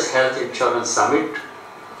prestigious Health Insurance Summit,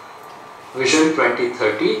 Vision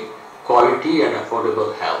 2030, Quality and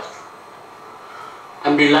Affordable Health. I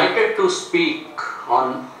am delighted to speak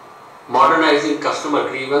on modernizing customer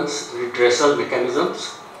grievance redressal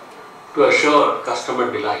mechanisms to assure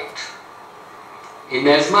customer delight.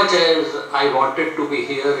 Inasmuch as I wanted to be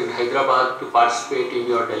here in Hyderabad to participate in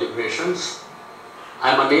your deliberations,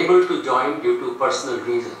 I am unable to join due to personal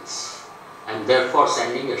reasons and therefore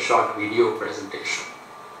sending a short video presentation.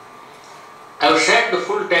 I have shared the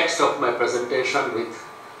full text of my presentation with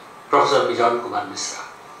Professor Bijan Kumar Misra.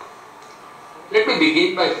 Let me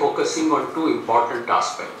begin by focusing on two important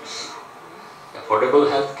aspects: affordable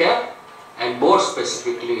health care and more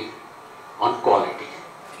specifically on quality.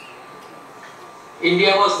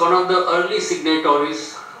 India was one of the early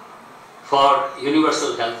signatories for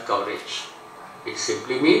universal health coverage. It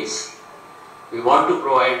simply means we want to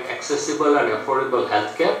provide accessible and affordable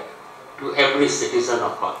health care to every citizen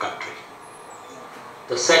of our country.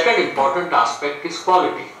 The second important aspect is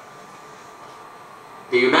quality.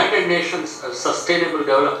 The United Nations Sustainable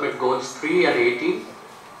Development Goals 3 and 18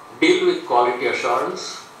 deal with quality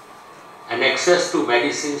assurance and access to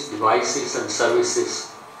medicines, devices and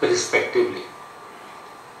services respectively.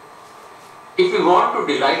 If we want to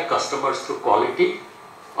delight customers through quality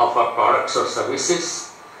of our products or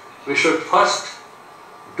services, we should first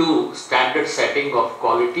do standard setting of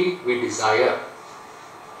quality we desire.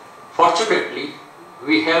 Fortunately,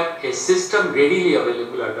 we have a system readily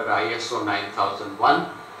available under ISO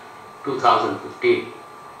 9001-2015.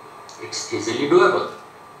 It's easily doable.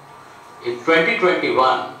 In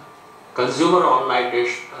 2021, Consumer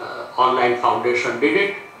Online Foundation did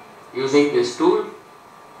it using this tool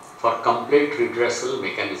for complaint redressal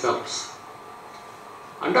mechanisms.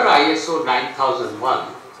 Under ISO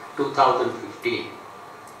 9001-2015,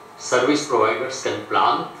 service providers can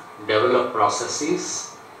plan, develop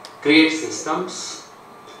processes, create systems,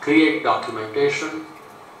 create documentation,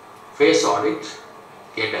 face audit,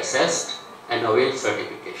 get assessed, and avail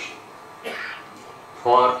certification.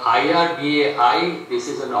 For IRDAI, this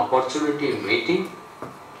is an opportunity in waiting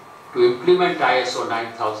to implement ISO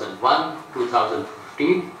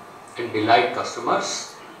 9001-2015 and delight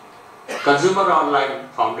customers. Consumer Online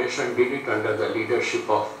Foundation did it under the leadership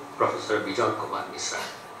of Professor Bijan Kumar Misra.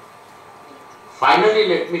 Finally,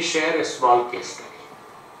 let me share a small case study.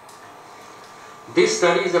 This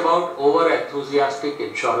study is about over-enthusiastic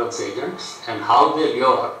insurance agents and how they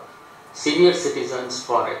lure senior citizens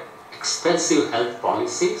for expensive health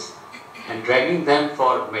policies and dragging them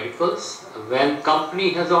for medicals when company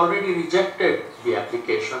has already rejected the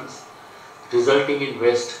applications, resulting in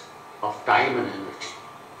waste of time and energy.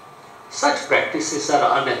 Such practices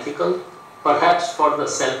are unethical, perhaps for the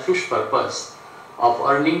selfish purpose of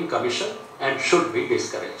earning commission, and should be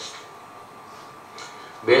discouraged.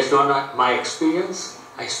 Based on my experience,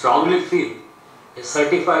 I strongly feel a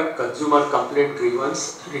certified consumer complaint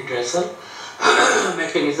grievance redressal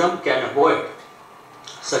mechanism can avoid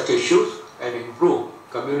such issues and improve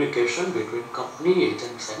communication between company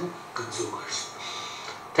agents and consumers.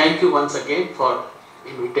 Thank you once again for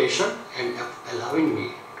invitation and allowing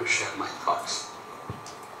me to share my thoughts.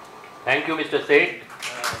 Thank you, Mr. Seth,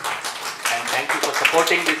 and thank you for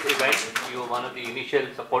supporting this event. You are one of the initial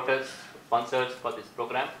supporters, sponsors for this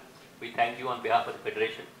program. We thank you on behalf of the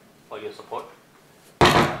Federation for your support.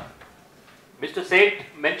 Mr. Seth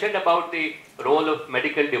mentioned about the role of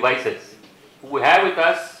medical devices. We have with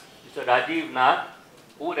us Mr. Rajiv Nath,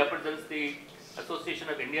 who represents the Association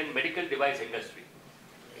of Indian Medical Device Industry.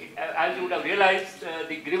 As you would have realized,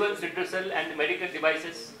 the grievance redressal and the medical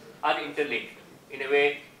devices are interlinked. In a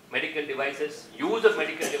way, medical devices, use of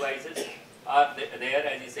medical devices are there,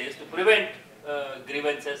 as he says, to prevent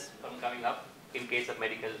grievances from coming up in case of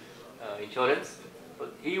medical insurance. So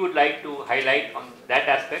he would like to highlight on that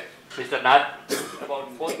aspect. Mr. Nath,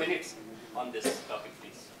 about 4 minutes on this topic,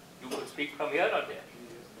 please. You could speak from here or there.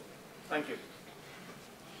 Thank you.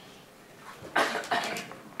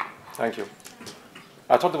 Thank you.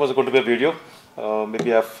 I thought there was going to be a video.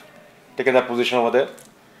 Maybe I've taken that position over there.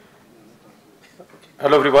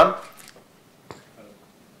 Hello everyone.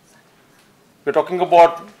 We're talking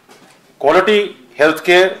about quality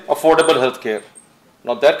healthcare, affordable healthcare.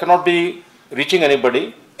 Now that cannot be reaching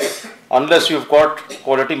anybody unless you've got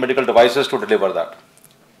quality medical devices to deliver that.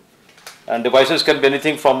 And devices can be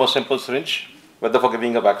anything from a simple syringe, whether for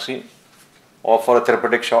giving a vaccine or for a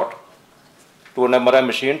therapeutic shot, to an MRI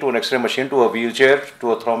machine, to an X-ray machine, to a wheelchair,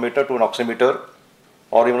 to a thermometer, to an oximeter,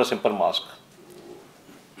 or even a simple mask.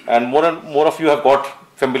 And more of you have got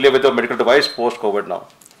familiar with the medical device post-COVID now.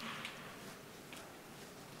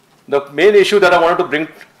 The main issue that I wanted to bring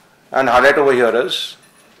and highlight over here is,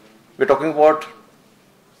 we're talking about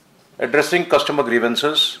addressing customer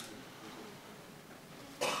grievances.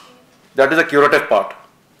 That is the curative part.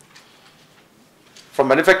 From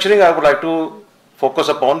manufacturing, I would like to focus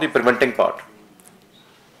upon the preventing part.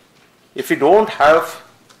 If we don't have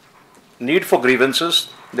need for grievances,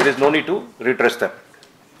 there is no need to redress them.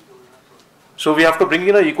 So we have to bring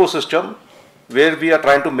in an ecosystem where we are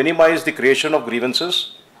trying to minimize the creation of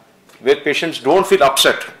grievances, where patients don't feel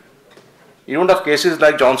upset. You don't have cases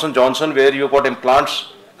like Johnson & Johnson where you've got implants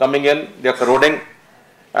coming in, they're corroding,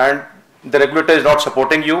 and the regulator is not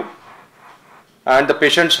supporting you, and the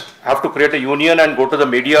patients have to create a union and go to the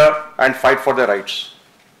media and fight for their rights.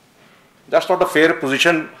 That's not a fair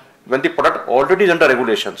position when the product already is under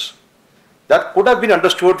regulations. That could have been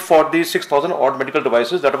understood for the 6,000 odd medical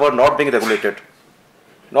devices that were not being regulated.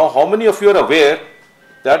 Now, how many of you are aware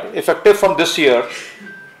that effective from this year,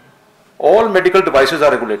 all medical devices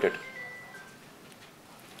are regulated?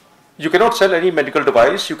 You cannot sell any medical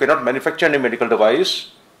device, you cannot manufacture any medical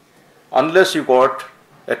device unless you got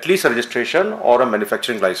at least a registration or a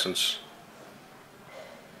manufacturing license.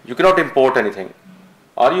 You cannot import anything.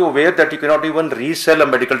 Are you aware that you cannot even resell a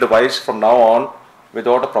medical device from now on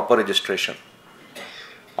without a proper registration?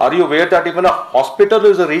 Are you aware that even a hospital who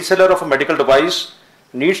is a reseller of a medical device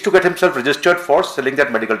needs to get himself registered for selling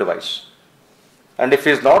that medical device? And if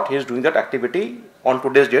he is not, he is doing that activity on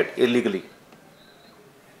today's date illegally.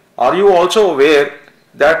 Are you also aware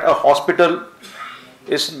that a hospital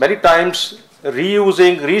is many times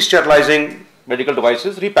reusing, re-sterilizing medical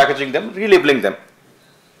devices, repackaging them, relabeling them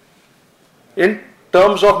in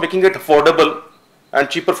terms of making it affordable and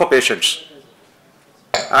cheaper for patients?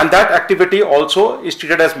 And that activity also is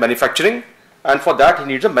treated as manufacturing, and for that he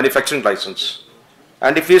needs a manufacturing license.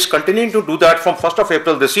 And if he is continuing to do that from 1st of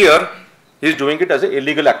April this year, he is doing it as an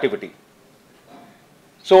illegal activity.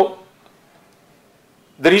 So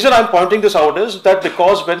the reason I am pointing this out is that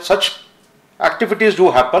because when such activities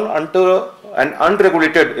do happen under an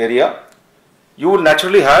unregulated area, you will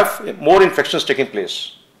naturally have more infections taking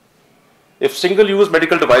place. If single-use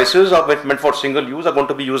medical devices are meant for single use are going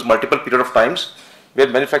to be used multiple period of times, where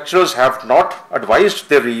manufacturers have not advised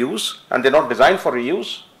their reuse and they're not designed for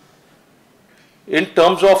reuse, in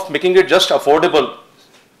terms of making it just affordable,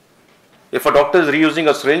 if a doctor is reusing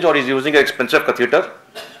a syringe or is using an expensive catheter,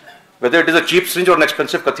 whether it is a cheap syringe or an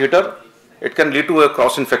expensive catheter, it can lead to a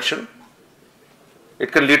cross-infection.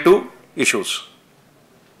 It can lead to issues.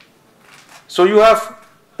 So you have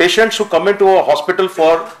patients who come into a hospital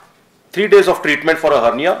for 3 days of treatment for a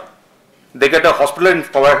hernia. They get a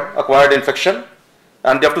hospital-acquired infection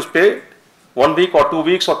and they have to stay 1 week or 2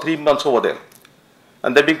 weeks or 3 months over there.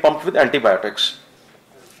 And they're being pumped with antibiotics.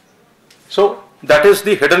 So that is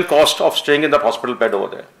the hidden cost of staying in that hospital bed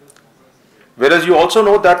over there. Whereas you also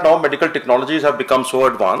know that now medical technologies have become so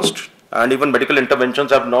advanced and even medical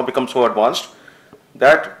interventions have now become so advanced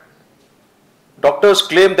that doctors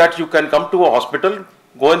claim that you can come to a hospital,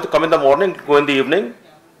 come in the morning, go in the evening,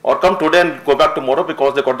 or come today and go back tomorrow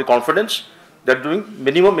because they got the confidence they're doing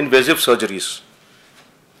minimum invasive surgeries.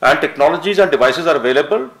 And technologies and devices are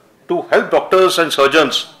available to help doctors and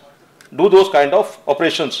surgeons do those kind of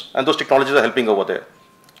operations, and those technologies are helping over there.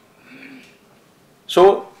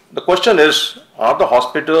 So the question is, are the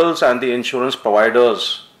hospitals and the insurance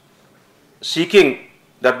providers seeking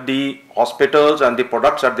that the hospitals and the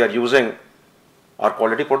products that they are using are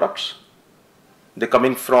quality products? They're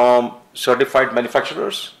coming from certified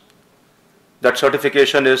manufacturers. That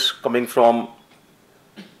certification is coming from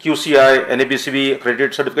QCI, NABCB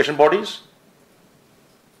accredited certification bodies?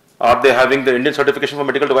 Are they having the Indian certification for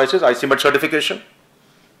medical devices, ICMED certification?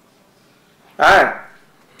 And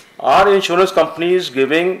are insurance companies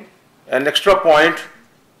giving an extra point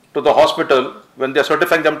to the hospital when they are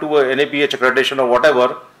certifying them to a NABH accreditation or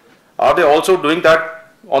whatever? Are they also doing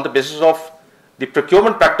that on the basis of the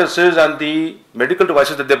procurement practices and the medical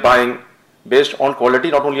devices that they're buying based on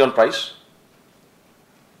quality, not only on price?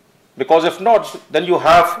 Because if not, then you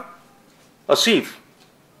have a sieve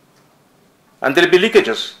and there will be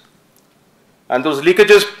leakages. And those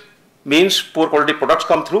leakages means poor quality products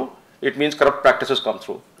come through, it means corrupt practices come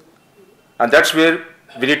through. And that's where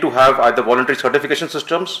we need to have either voluntary certification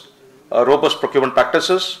systems, robust procurement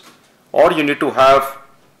practices, or you need to have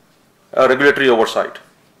a regulatory oversight.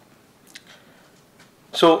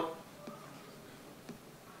 So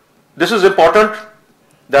this is important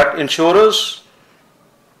that insurers,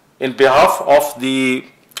 in behalf of the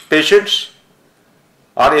patients,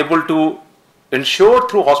 are able to insure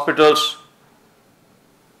through hospitals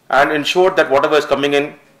and ensure that whatever is coming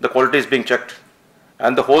in, the quality is being checked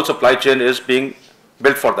and the whole supply chain is being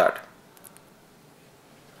built for that.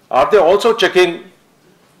 Are they also checking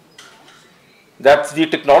that the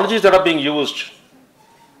technologies that are being used,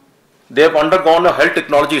 they have undergone a health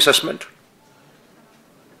technology assessment,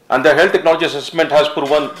 and the health technology assessment has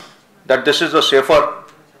proven that this is a safer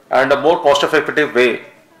and a more cost-effective way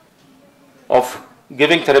of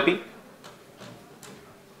giving therapy?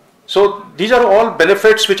 So these are all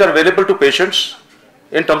benefits which are available to patients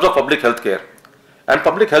in terms of public health care. And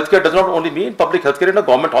public health care does not only mean public health care in a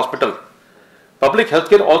government hospital. Public health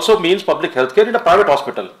care also means public health care in a private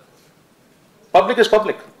hospital. Public is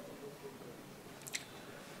public.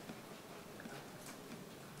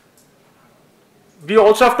 We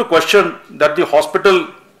also have to question that the hospital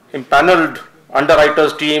impaneled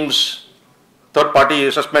underwriters teams, third-party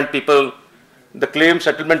assessment people, the claim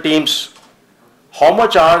settlement teams, how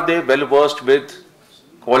much are they well versed with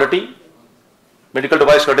quality, medical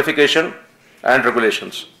device certification and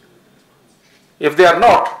regulations? If they are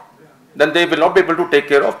not, then they will not be able to take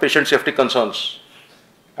care of patient safety concerns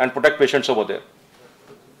and protect patients over there.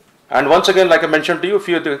 And once again, like I mentioned to you, if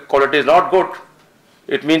the quality is not good,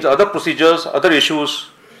 it means other procedures, other issues,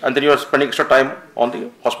 and then you are spending extra time on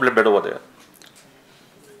the hospital bed over there.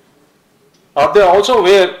 Are they also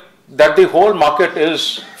aware that the whole market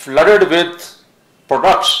is flooded with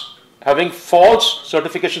products having false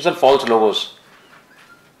certifications and false logos?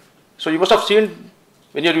 So you must have seen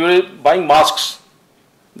when you're buying masks,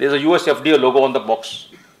 there's a US FDA logo on the box.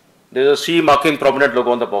 There's a CE marking prominent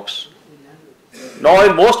logo on the box. Now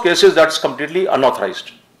in most cases that's completely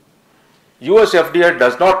unauthorized. US FDA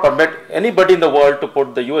does not permit anybody in the world to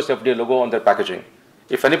put the US FDA logo on their packaging.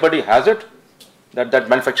 If anybody has it, that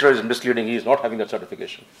manufacturer is misleading, he is not having that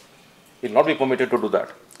certification. He will not be permitted to do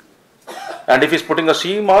that. And if he is putting a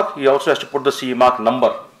CE mark, he also has to put the CE mark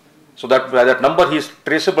number, so that by that number he is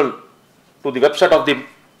traceable to the website of the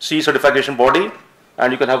CE certification body,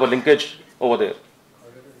 and you can have a linkage over there.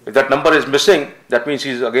 If that number is missing, that means he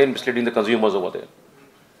is again misleading the consumers over there.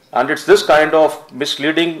 And it's this kind of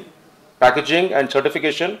misleading packaging and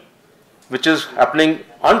certification which is happening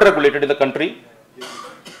unregulated in the country.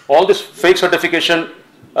 All this fake certification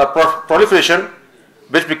proliferation,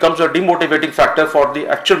 which becomes a demotivating factor for the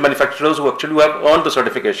actual manufacturers who actually have earned the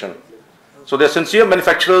certification. So they are sincere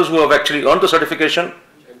manufacturers who have actually earned the certification,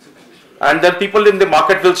 and then people in the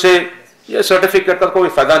market will say, "Yeah, certificate ka koi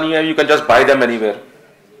fayda nahi hai, you can just buy them anywhere."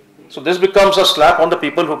 So this becomes a slap on the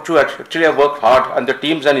people who actually have worked hard, and the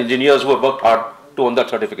teams and engineers who have worked hard to earn that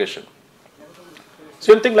certification.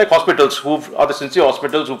 Same thing like hospitals, who are the sincere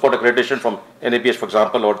hospitals who got accreditation from NABH, for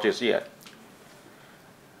example, or JCI.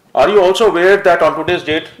 Are you also aware that on today's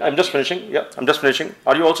date, I'm just finishing.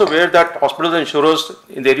 Are you also aware that hospitals and insurers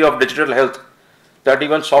in the area of digital health, that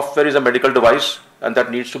even software is a medical device and that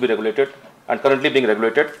needs to be regulated and currently being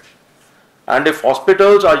regulated? And if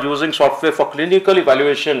hospitals are using software for clinical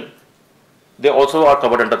evaluation, they also are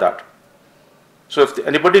covered under that. So if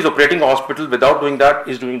anybody is operating a hospital without doing that,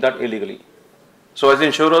 is doing that illegally. So as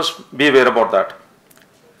insurers, be aware about that.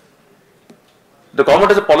 The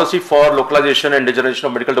government has a policy for localization and indigenization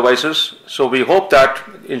of medical devices. So we hope that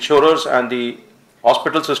insurers and the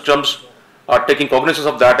hospital systems are taking cognizance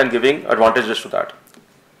of that and giving advantages to that.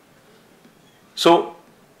 So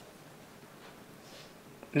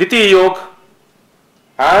Niti Aayog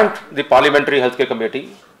and the Parliamentary Healthcare Committee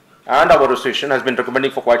and our association has been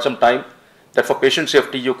recommending for quite some time that for patient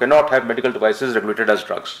safety you cannot have medical devices regulated as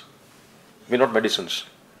drugs. We're not medicines.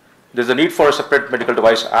 There's a need for a separate medical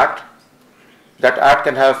device act. That act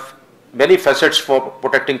can have many facets for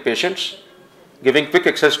protecting patients, giving quick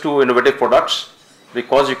access to innovative products,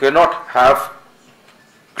 because you cannot have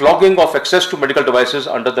clogging of access to medical devices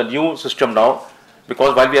under the new system now,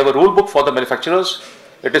 because while we have a rule book for the manufacturers,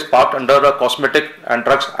 it is parked under a Cosmetic and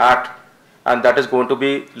Drugs Act, and that is going to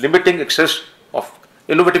be limiting access of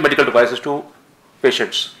innovative medical devices to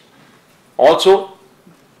patients. Also,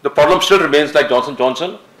 the problem still remains like Johnson &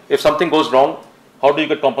 Johnson. If something goes wrong, how do you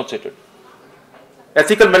get compensated?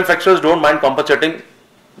 Ethical manufacturers don't mind compensating.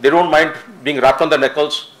 They don't mind being wrapped on their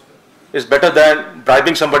knuckles. It's better than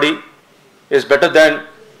bribing somebody. It's better than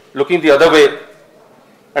looking the other way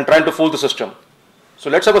and trying to fool the system. So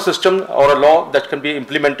let's have a system or a law that can be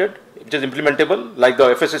implemented, which is implementable, like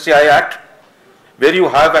the FTCCI Act, where you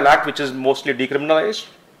have an act which is mostly decriminalized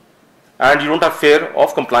and you don't have fear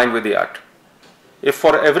of complying with the act. If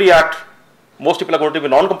for every act most people are going to be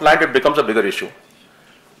non-compliant, it becomes a bigger issue.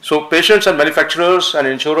 So patients and manufacturers and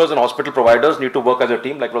insurers and hospital providers need to work as a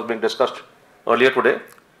team, like was being discussed earlier today.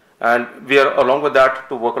 And we are along with that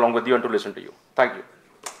to work along with you and to listen to you. Thank you.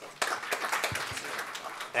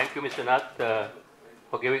 Thank you, Mr. Nath,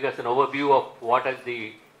 for giving us an overview of what is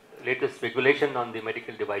the latest regulation on the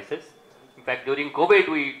medical devices. In fact, during COVID,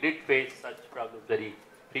 we did face such problems very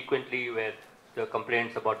frequently, where the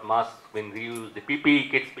complaints about masks being reused, the PPE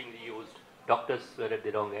kits being reused, doctors were at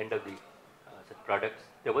the wrong end of the such products.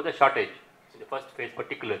 There was a shortage in the first phase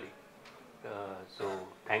particularly. So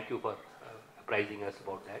thank you for apprising us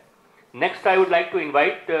about that. Next, I would like to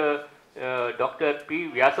invite Dr.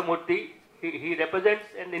 P. Vyasamurthy. He represents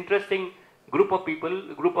an interesting group of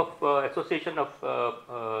people, association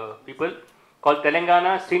of people called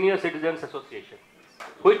Telangana Senior Citizens Association,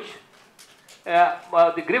 which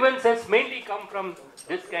the grievances mainly come from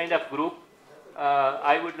this kind of group.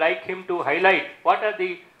 I would like him to highlight what are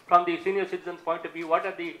the, from the senior citizens point of view, what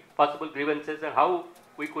are the possible grievances and how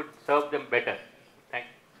we could serve them better. Thank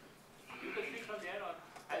you. You can speak from there or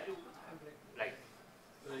as you like.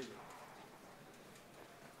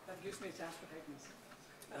 That gives me a chance to take this.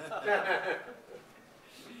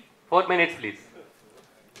 4 minutes, please.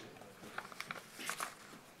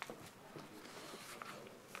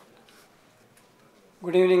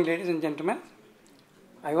 Good evening, ladies and gentlemen.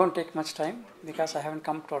 I won't take much time because I haven't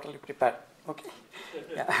come totally prepared. Okay.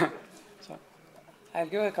 Yeah. So I'll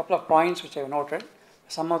give a couple of points which I have noted.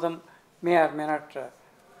 Some of them may or may not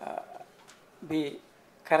be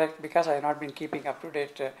correct because I have not been keeping up to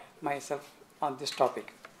date myself on this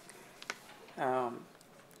topic. I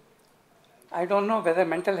don't know whether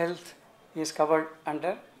mental health is covered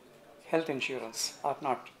under health insurance or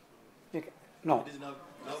not. No. It is now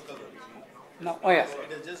covered. No. Oh yeah.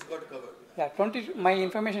 It has just got covered. Yeah. My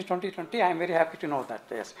information is 2020. I am very happy to know that.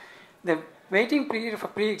 Yes. The waiting period for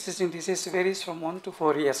pre-existing disease varies from 1 to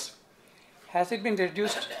 4 years. Has it been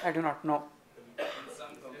reduced? I do not know.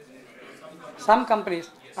 Some companies,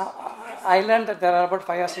 I learned that there are about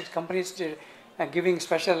 5 or 6 companies giving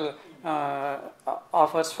special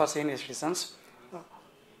offers for senior citizens.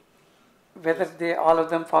 Whether they all of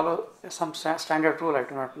them follow some standard rule, I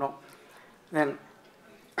do not know. Then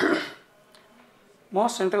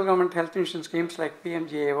most central government health insurance schemes like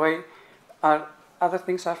PMJAY or other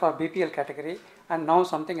things are for BPL category, and now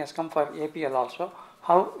something has come for APL also.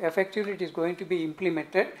 How effectively it is going to be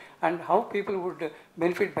implemented and how people would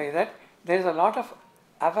benefit by that. There is a lot of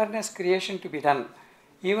awareness creation to be done,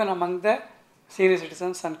 even among the senior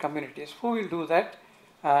citizens and communities. Who will do that?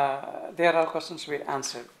 There are questions we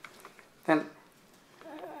answered. Then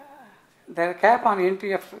the cap on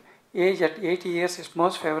entry of age at 80 years is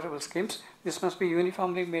most favorable schemes. This must be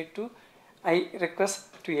uniformly made to, I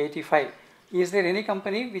request, to 85. Is there any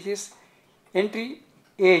company which is entry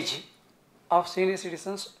age of senior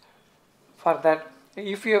citizens for that?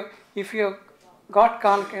 If you got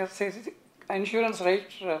insurance right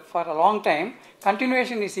for a long time,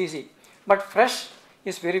 continuation is easy, but fresh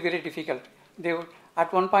is very, very difficult. They would,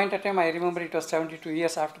 at one point in time, I remember it was 72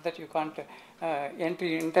 years. After that, you can't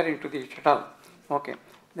enter into the at all. Okay.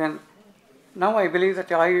 Then now I believe that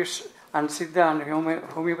Ayush and Siddha and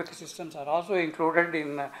homeopathy systems are also included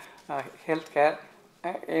in healthcare,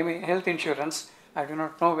 health insurance. I do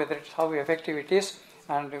not know whether it's how effective it is,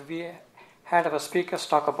 and we had our speakers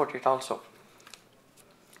talk about it also.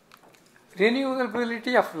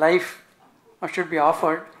 Renewability of life should be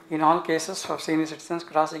offered in all cases for senior citizens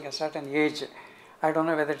crossing a certain age. I don't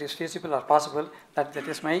know whether it is feasible or possible. That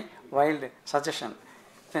is my wild suggestion.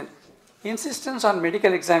 Then, insistence on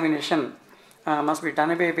medical examination must be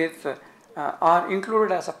done away with or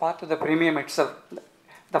included as a part of the premium itself.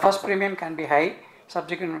 The first premium can be high,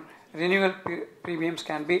 subsequent renewal premiums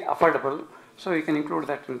can be affordable, so you can include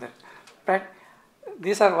that in that. But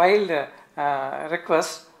these are wild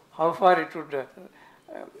requests. how far it would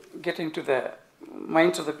get into the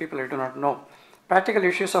minds of the people, I do not know. Practical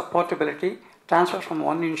issues of portability, transfer from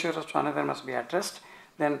one insurer to another must be addressed.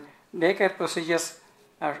 Then daycare procedures,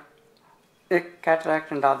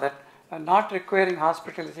 cataract and all that, not requiring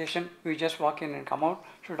hospitalization, we just walk in and come out,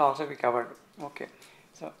 should also be covered. Okay.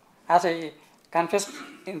 So as I confessed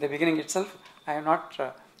in the beginning itself, I am not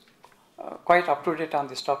quite up to date on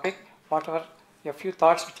this topic. Whatever, a few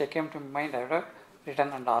thoughts which came to mind, I have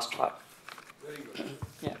written and asked for. Very good.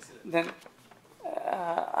 Yeah. Then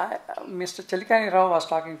Mr. Chalikani Rao was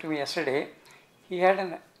talking to me yesterday. He had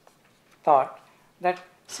a thought that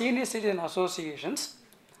senior citizen associations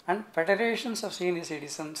and federations of senior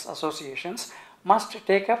citizens associations must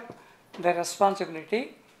take up the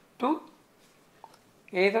responsibility to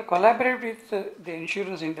either collaborate with the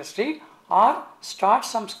insurance industry or start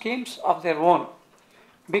some schemes of their own,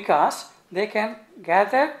 because they can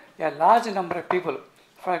gather a large number of people.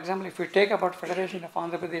 For example, if you take about Federation of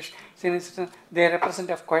Andhra Pradesh Senior Citizens, they represent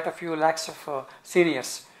quite a few lakhs of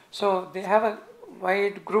seniors. So they have a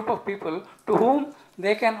wide group of people to whom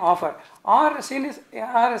they can offer. Or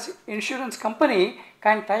an insurance company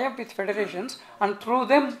can tie up with federations and through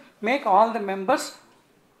them make all the members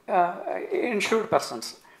insured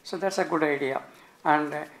persons. So that's a good idea.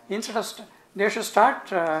 And instead of they should start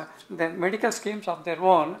the medical schemes of their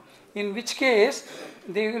own, in which case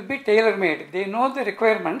they will be tailor-made. They know the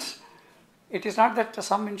requirements. It is not that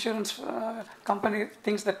some insurance company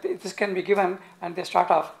thinks that this can be given and they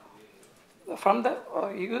start off. From the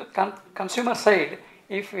consumer side,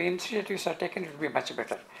 if initiatives are taken, it will be much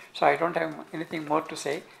better. So I don't have anything more to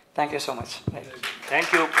say. Thank you so much.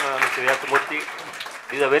 Thank you, Mr.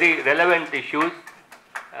 Vyasamurthy. These are very relevant issues.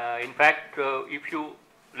 In fact, if you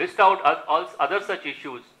list out all other such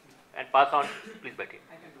issues and pass on, please, Betty.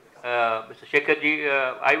 Mr. Shekharji,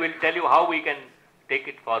 I will tell you how we can take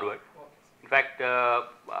it forward. In fact,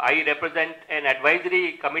 I represent an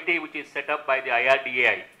advisory committee which is set up by the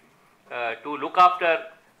IRDAI to look after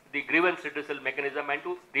the grievance redressal mechanism and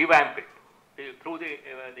to revamp it through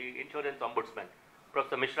the insurance ombudsman.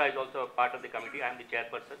 Professor Mishra is also a part of the committee. I am the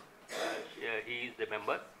chairperson. He is the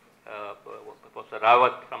member. Professor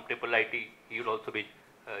Rawat from IIIT, he will also be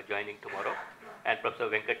joining tomorrow, and Professor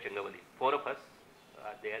Venkat Changavali. 4 of us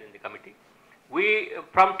are there in the committee. We,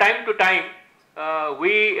 from time to time,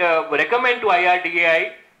 we recommend to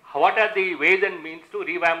IRDAI what are the ways and means to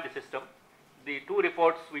revamp the system. The 2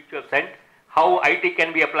 reports which we have sent, how IT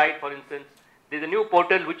can be applied, for instance. There is a new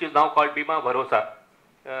portal which is now called Bima Bharosa,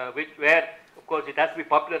 where, of course, it has to be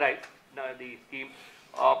popularized, the scheme,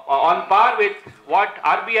 on par with what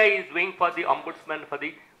RBI is doing for the ombudsman for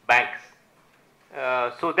the banks.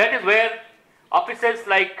 So that is where offices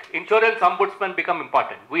like insurance ombudsman become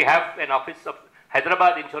important. We have an office of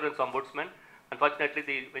Hyderabad insurance ombudsman. Unfortunately,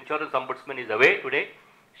 the insurance ombudsman is away today.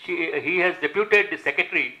 He has deputed the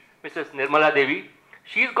secretary, Mrs. Nirmala Devi.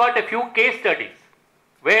 She's got a few case studies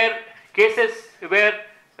where cases where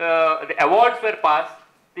the awards were passed,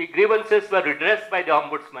 the grievances were redressed by the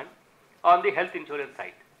ombudsman on the health insurance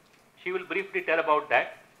side. She will briefly tell about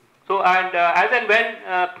that. So, and as and when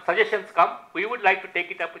suggestions come, we would like to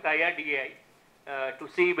take it up with IRDAI to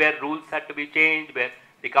see where rules have to be changed, where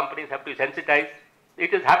the companies have to be sensitized.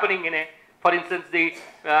 It is happening in for instance, the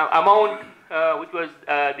amount which was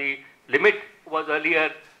the limit was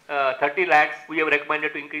earlier 30 lakhs, we have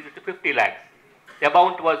recommended to increase it to 50 lakhs. The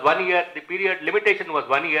amount was 1 year, the period limitation was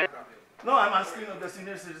 1 year. No, I'm asking of the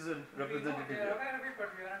senior citizen representative.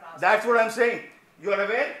 That's what I'm saying. You are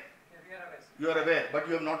aware? You are aware, but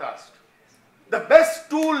you have not asked. The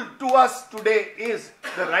best tool to us today is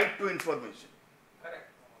the right to information.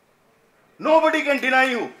 Nobody can deny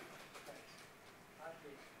you.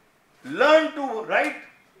 Learn to write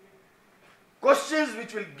questions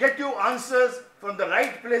which will get you answers from the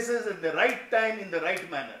right places at the right time in the right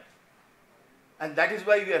manner. And that is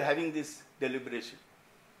why we are having this deliberation.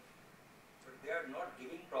 But they are not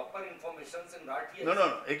giving proper information in RTS.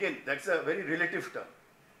 No. Again, that's a very relative term.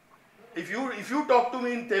 If you talk to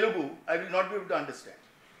me in Telugu, I will not be able to understand.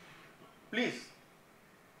 Please.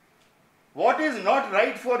 What is not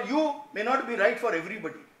right for you may not be right for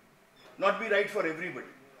everybody. Not be right for everybody.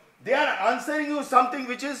 They are answering you something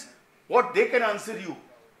which is what they can answer you.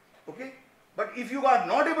 Okay? But if you are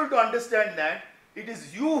not able to understand that, it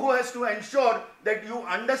is you who has to ensure that you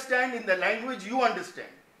understand in the language you understand.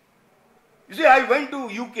 You see, I went to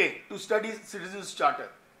UK to study Citizens Charter.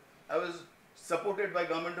 I was supported by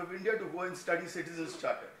Government of India to go and study Citizens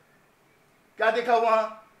Charter. Kya dekha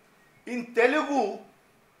wahan? In Telugu,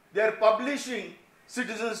 they are publishing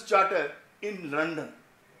Citizens Charter in London.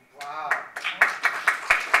 Wow.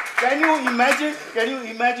 Can you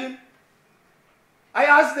imagine? I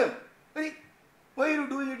asked them, why are you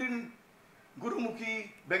doing it in Gurumukhi,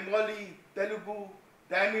 Bengali, Telugu,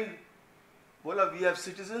 Tamil? Bola, we have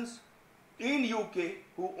citizens in UK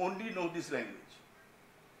who only know this language.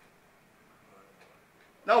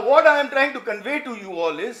 Now what I am trying to convey to you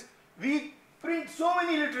all is, we print so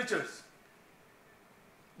many literatures,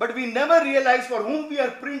 but we never realize for whom we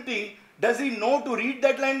are printing, does he know to read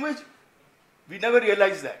that language? We never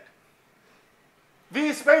realize that.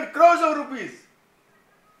 We spend crores of rupees,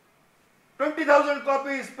 20,000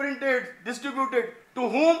 copies printed, distributed. To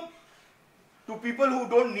whom? To people who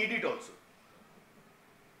don't need it also.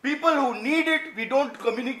 People who need it, we don't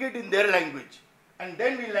communicate in their language. And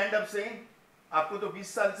then we'll end up saying, आपको तो 20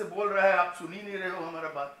 साल से बोल रहा है, आप सुन ही नहीं रहे हो हमारा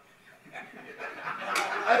बात.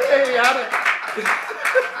 अरे यार,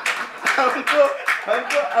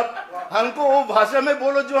 हमको वो भाषा में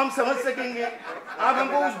बोलो जो हम समझ सकेंगे. आप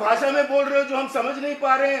हमको उस भाषा में बोल रहे हो जो हम समझ नहीं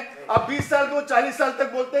पा रहे हैं. आप 20 साल को 40 साल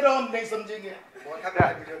तक बोलते रहो, हम नहीं समझेंगे.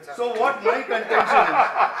 So what my contention is?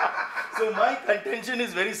 So my contention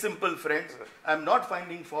is very simple, friends. I'm not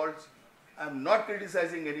finding faults. I'm not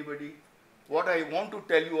criticizing anybody. What I want to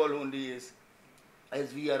tell you all only is,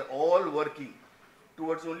 as we are all working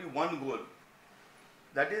towards only one goal,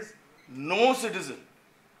 that is, no citizen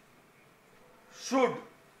should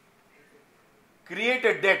create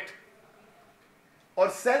a debt or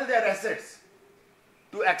sell their assets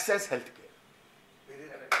to access health care.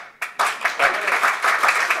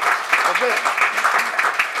 Okay.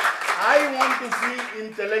 I want to see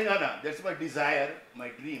in Telangana, that's my desire, my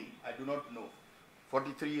dream, I do not know.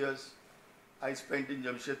 43 years I spent in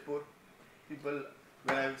Jamshedpur. People,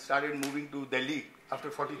 when I started moving to Delhi, after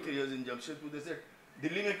 43 years in Jamshedpur, they said,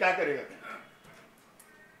 Delhi में क्या करेगा?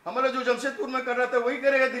 हमारा जो जमशेदपुर में कर रहा था वही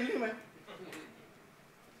करेगा दिल्ली में.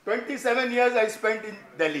 27 years I spent in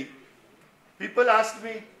Delhi. People asked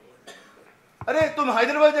me, अरे तुम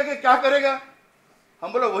हैदराबाद जाके क्या करेगा?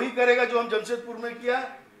 हम बोला वही करेगा जो हम जमशेदपुर में किया,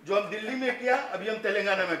 जो हम दिल्ली में किया, अभी हम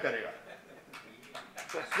तेलंगाना में करेगा.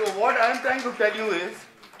 So what I am trying to tell you is,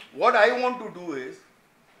 what I want to do is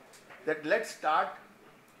that let's start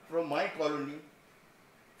from my colony,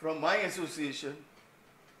 from my association,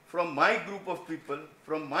 from my group of people,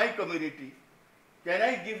 from my community. Can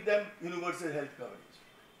I give them universal health coverage?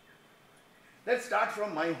 Let's start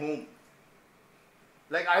from my home.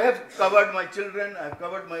 Like I have covered my children, I have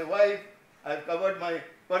covered my wife, I have covered my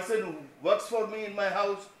person who works for me in my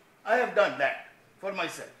house. I have done that for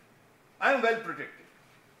myself. I am well protected.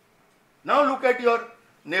 Now look at your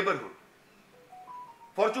neighborhood.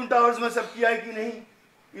 Fortune Towers में सब किया है कि नहीं?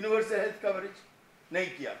 Universal health coverage नहीं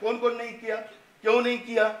किया. कौन-कौन नहीं किया? क्यों नहीं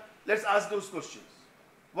किया? Let's ask those questions.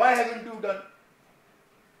 Why haven't you done?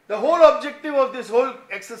 The whole objective of this whole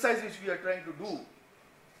exercise which we are trying to do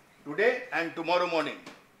today and tomorrow morning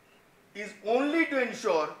is only to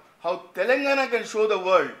ensure how Telangana can show the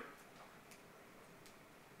world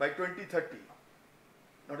by 2030.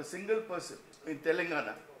 Not a single person in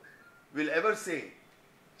Telangana will ever say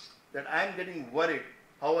that I am getting worried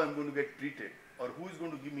how I am going to get treated or who is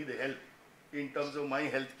going to give me the help in terms of my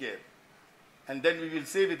health care. And then we will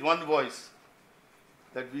say with one voice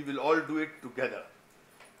that we will all do it together.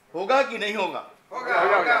 होगा कि नहीं होगा?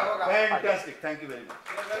 होगा. Fantastic. Thank you very much.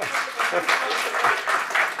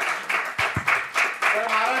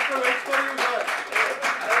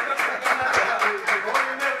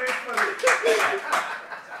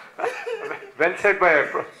 Well said by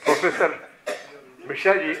Professor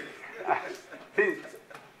Mishra ji. See,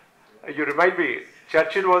 you remind me,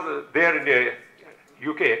 Churchill was there in the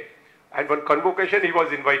UK, and one convocation he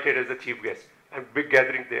was invited as a chief guest, and big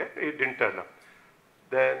gathering there, he didn't turn up.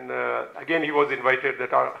 Then again he was invited,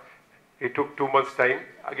 that it took 2 months time,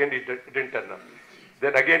 again he didn't turn up.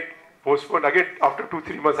 Then again postponed, again after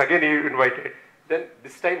 2-3 months again he invited, then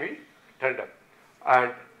this time he turned up.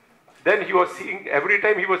 And then he was seeing, every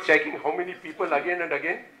time he was checking how many people again and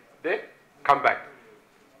again they come back.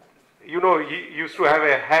 You know, he used to have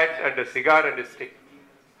a hat and a cigar and a stick.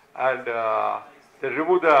 And they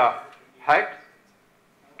removed the hat,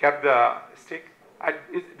 kept the stick. And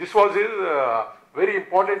this was his very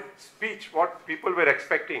important speech, what people were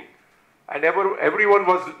expecting. And everyone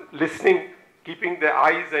was listening, keeping their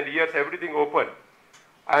eyes and ears, everything open.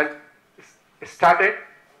 And it started.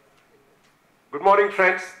 Good morning,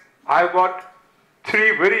 friends. I've got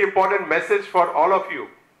 3 very important messages for all of you.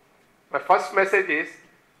 My first message is,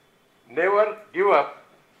 never give up.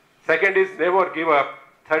 Second is, never give up.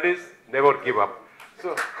 Third is, never give up.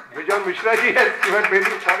 So, Vijan Mishra ji has given very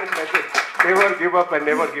important message. Never give up and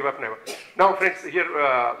never give up, never. Now, friends, here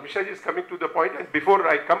Mishra ji is coming to the point, and before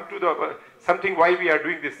I come to the something why we are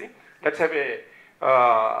doing this thing, let's have a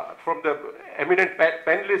from the eminent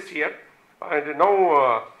panelists here, and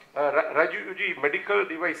now Raju ji, medical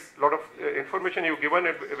device, lot of information you've given,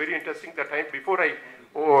 and very interesting the time before I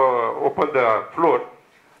open the floor.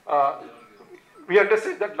 We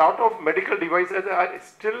understand that lot of medical devices are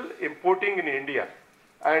still importing in India,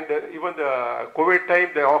 and even the COVID time,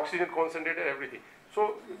 the oxygen concentrator, everything.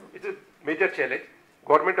 So it's a major challenge.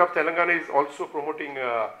 Government of Telangana is also promoting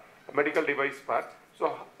medical device part.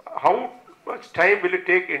 So how much time will it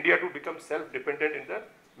take India to become self-dependent in the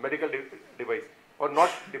medical device, or not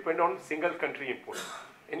depend on single country import?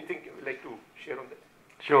 Anything you would like to share on that?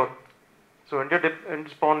 Sure. So India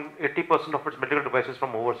depends upon 80% of its medical devices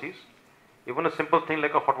from overseas. Even a simple thing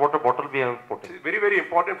like a hot water bottle we are importing. It's very, very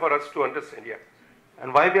important for us to understand, yeah.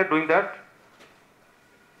 And why we are doing that?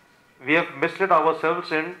 We have misled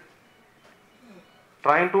ourselves in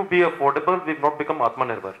trying to be affordable. We've not become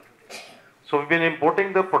Atmanirbhar. So we've been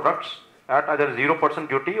importing the products at either 0%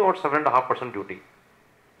 duty or 7.5% duty.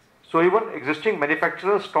 So even existing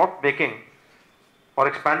manufacturers stopped making or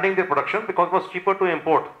expanding their production because it was cheaper to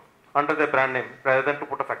import under their brand name rather than to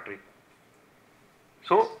put a factory.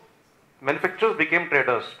 So manufacturers became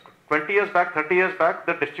traders. 20 years back, 30 years back,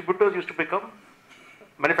 the distributors used to become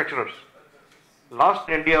manufacturers. Last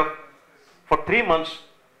in India, for 3 months,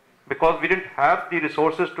 because we didn't have the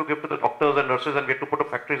resources to give to the doctors and nurses, and we had to put up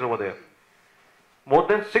factories over there. More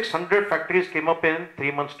than 600 factories came up in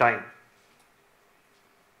 3 months' time.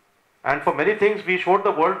 And for many things, we showed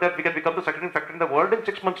the world that we can become the second factory in the world in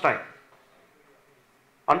 6 months' time.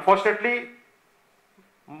 Unfortunately,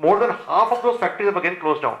 more than half of those factories have again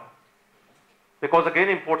closed down, because again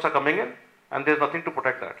imports are coming in and there's nothing to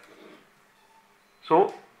protect that.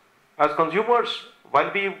 So, as consumers, while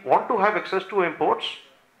we want to have access to imports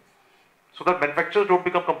so that manufacturers don't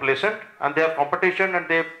become complacent and they have competition and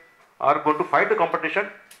they are going to fight the competition,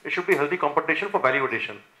 it should be healthy competition for value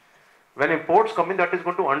addition. When imports come in that is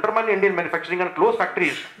going to undermine Indian manufacturing and close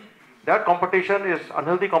factories, that competition is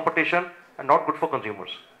unhealthy competition and not good for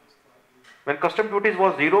consumers. When custom duties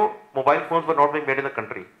was zero, mobile phones were not being made in the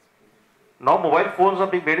country. Now mobile phones are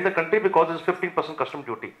being made in the country because it's 15% custom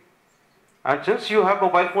duty. And since you have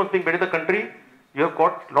mobile phones being made in the country, you have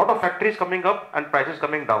got a lot of factories coming up and prices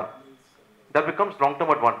coming down. That becomes long-term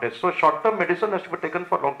advantage. So short-term medicine has to be taken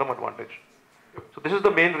for long-term advantage. So this is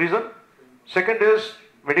the main reason. Second is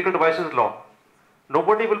medical devices law.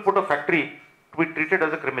 Nobody will put a factory to be treated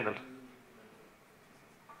as a criminal.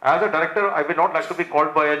 As a director, I will not like to be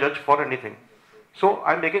called by a judge for anything. So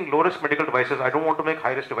I'm making low-risk medical devices. I don't want to make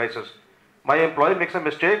high-risk devices. My employee makes a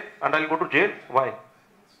mistake and I'll go to jail. Why?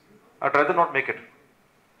 I'd rather not make it.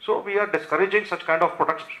 So we are discouraging such kind of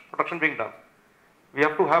production being done. We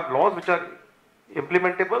have to have laws which are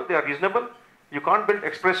implementable, they are reasonable. You can't build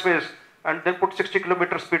expressways and then put 60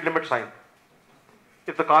 km speed limit sign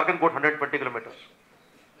if the car can go 120 kilometers.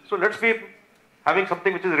 So let's be having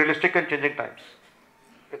something which is realistic and changing times.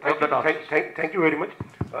 Thank you very much.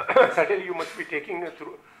 Certainly you must be taking it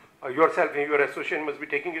through yourself, and your association must be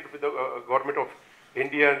taking it with the government of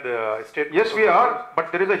India and the state. Yes, we are,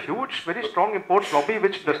 but there is a huge, very strong imports lobby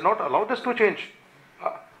which does not allow this to change.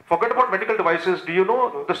 Forget about medical devices. Do you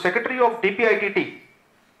know the Secretary of DPITT,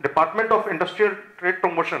 Department of Industrial Trade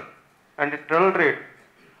Promotion and Internal Trade,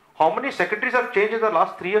 how many secretaries have changed in the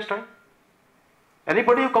last 3 years' time?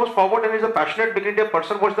 Anybody who comes forward and is a passionate Big India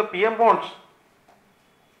person, what the PM wants?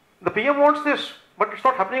 The PM wants this, but it's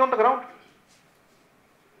not happening on the ground.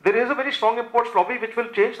 There is a very strong imports lobby which will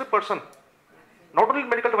change the person. Not only in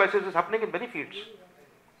medical devices, it's happening in many fields.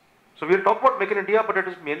 So we'll talk about Make in India, but it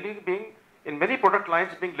is mainly being, in many product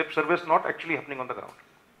lines, being lip service, not actually happening on the ground.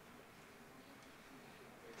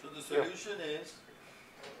 So the solution is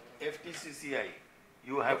FTCCI.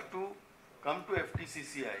 You have to come to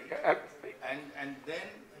FTCCI and then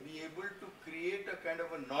be able to create a kind of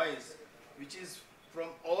a noise which is from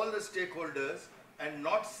all the stakeholders and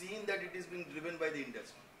not seen that it is being driven by the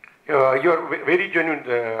industry. You are very genuine,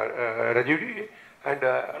 Rajiv, and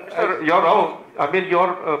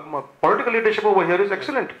your political leadership over here is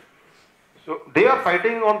excellent. So they are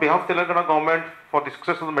fighting on behalf of Telangana government for the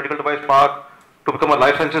success of the medical device park to become a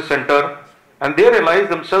life sciences center, and they realize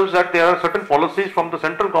themselves that there are certain policies from the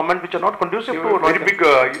central government which are not conducive to very big.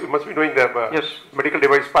 You must be knowing that yes, medical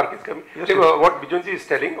device park is coming. Yes, so, what Bijonji is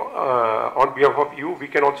telling on behalf of you, we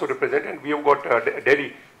can also represent, and we have got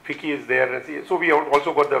Delhi. FICCI is there, and so we have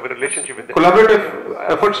also got the relationship with them. Collaborative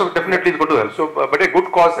efforts are definitely going to help. So, but a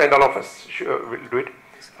good cause, and all of us will do it.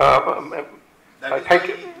 That is thank why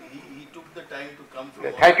you. He took the time to come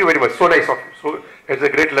from. Thank you very much. So nice of you. So it's a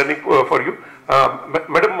great learning for you.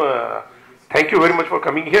 Madam, thank you very much for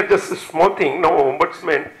coming here. Just a small thing. Now,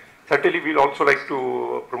 Ombudsman, certainly we'll also like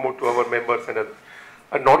to promote to our members and others.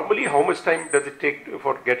 Normally, how much time does it take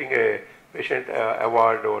for getting a patient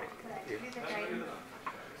award or?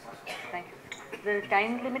 The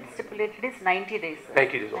time limit stipulated is 90 days.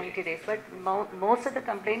 90 days. 90 days. But most of the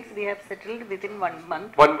complaints we have settled within 1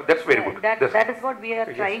 month. That's very good. That is what we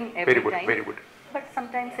are trying every very good, time. Very good. But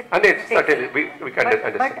sometimes it and it's takes certainly we can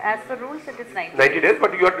understand. But as per rules, it is 90 90 days,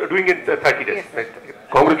 but you are doing it 30 days. Yes.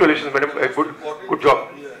 Congratulations, madam. Good job.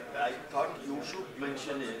 I thought you should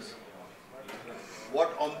mention is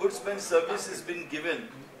what ombudsman service has been given.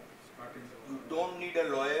 You don't need a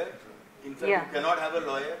lawyer. In fact, you cannot have a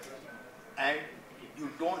lawyer, and you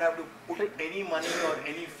don't have to put any money or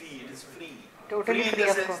any fee. It is free. Totally free in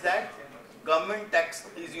the sense that government tax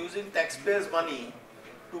is using taxpayers' money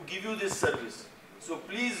to give you this service. So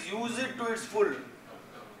please use it to its full.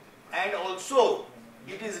 And also,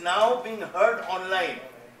 it is now being heard online.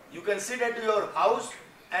 You can sit at your house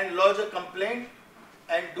and lodge a complaint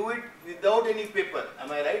and do it without any paper.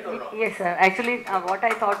 Am I right or not? Yes, sir. Actually, what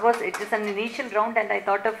I thought was it is an initial round, and I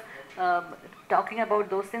thought of talking about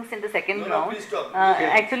those things in the second round. Please talk.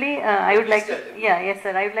 Actually, I would like to. Yes,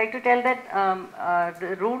 sir. I would like to tell that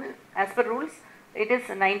the rule, as per rules, it is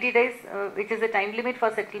 90 days, which is the time limit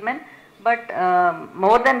for settlement. But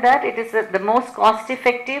more than that, it is the most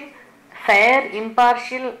cost-effective, fair,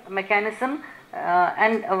 impartial mechanism.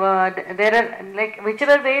 And there are, like,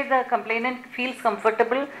 whichever way the complainant feels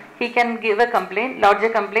comfortable, he can give a complaint, lodge a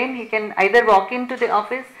complaint. He can either walk into the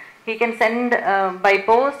office, he can send by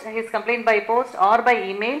post, his complaint by post or by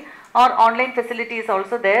email, or online facility is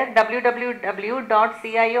also there.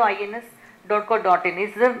 www.cioins.co.in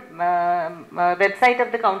is the website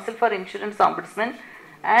of the Council for Insurance Ombudsman.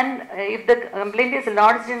 And if the complaint is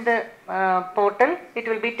lodged in the portal, it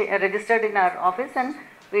will be registered in our office, and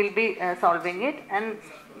we will be solving it. And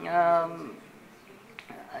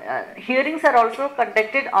hearings are also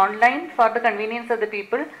conducted online for the convenience of the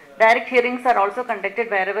people. Direct hearings are also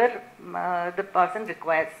conducted wherever the person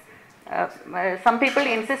requires. Some people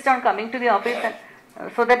insist on coming to the office and,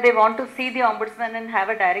 so that they want to see the ombudsman and have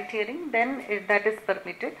a direct hearing, then that is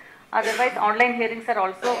permitted. Otherwise, online hearings are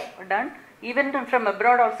also done. Even from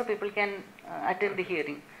abroad also people can attend the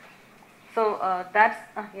hearing. So that's,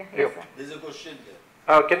 yes, sir. There's a question there.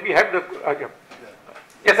 Can we have the,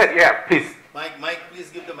 yes sir, yeah, please. Mike, please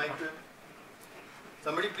give the mic to him.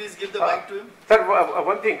 Somebody please give the mic to him. Sir,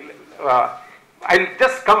 one thing, I'll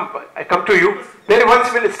just come to you. Then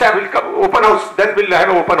once we'll start, we'll come open house, then we'll have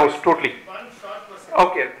an open house totally.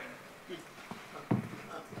 Okay.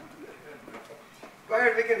 Go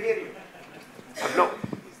ahead, we can hear you. No.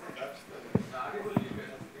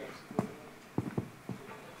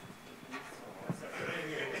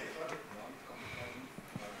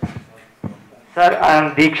 Sir, I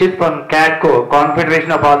am Dikshit from CADCO,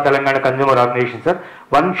 Confederation of All Telangana Consumer Organizations. Sir,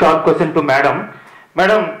 one short question to Madam.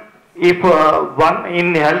 Madam, if one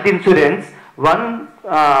in health insurance, one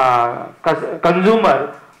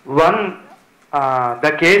consumer won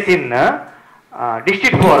the case in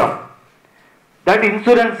district forum, that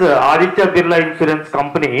insurance, Aditya Birla Insurance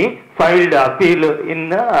Company filed appeal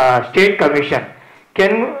in state commission.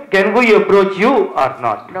 Can we approach you or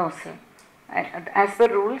not? No, sir. As per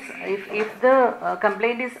rules, if the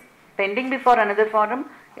complaint is pending before another forum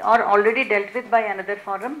or already dealt with by another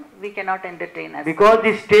forum, we cannot entertain as because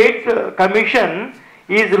the state commission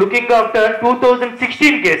is looking after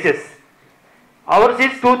 2016 cases. Ours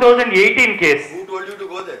is 2018 case. Who told you to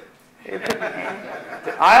go there?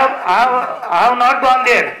 I have not gone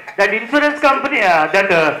there. That insurance company,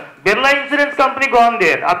 Birla Insurance Company gone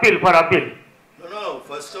there, appeal for appeal. No,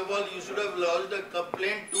 first of all, you should have lodged a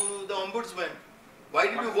complaint to the ombudsman. Why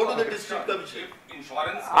did you go to the district commission?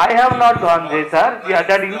 Insurance. I have not gone there, sir. Yeah,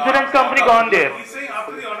 that insurance company gone there. He's saying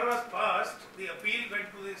after the order was passed, the appeal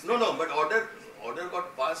went to the state. No, but order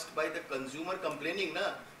got passed by the consumer complaining,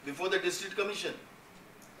 na, before the district commission.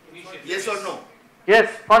 Yes or no? Yes,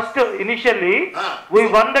 first initially we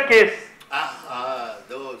won the case.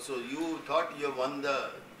 So you thought you won the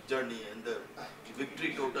journey and the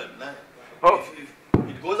victory total, na? Oh, if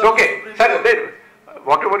it goes okay, sir. Then,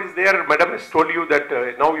 whatever is there, madam has told you that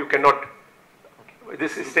now you cannot.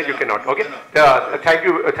 This stage you cannot. Okay. Thank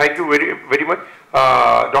you very much,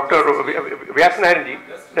 Dr. Vyasnaranji.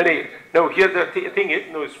 Now here the thing is,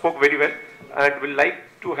 you spoke very well, and we like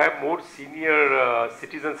to have more senior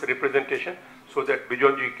citizens representation so that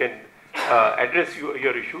Bijonji can address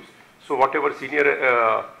your issues. So whatever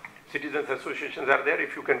senior citizens associations are there.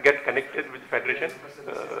 If you can get connected with federation,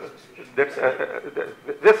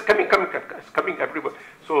 that's coming everywhere.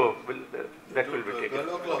 So that will be taken.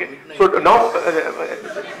 Okay. So now,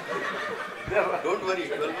 don't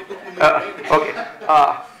worry. okay.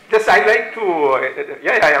 Just I like to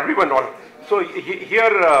everyone all. So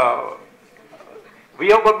here we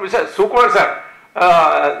have got Mr. Sukumar sir.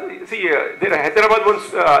 See, there Hyderabad once,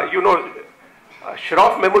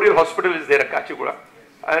 Shroff Memorial Hospital is there at Kachigura,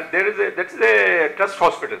 and that's a trust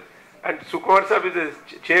hospital, and Sukumar sir is the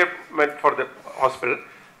chairman for the hospital,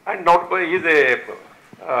 and not he is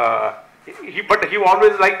but he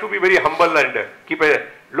always like to be very humble and keep a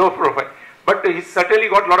low profile. But he certainly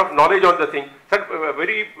got a lot of knowledge on the thing. Sir,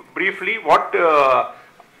 very briefly, what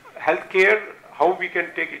healthcare, how we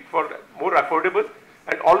can take it for more affordable,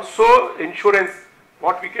 and also insurance,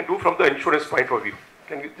 what we can do from the insurance point of view.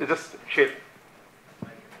 Can you just share?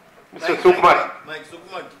 Mr. Sukumar. Mike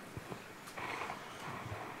Sukumar.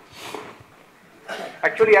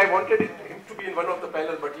 Actually, I wanted him to be in one of the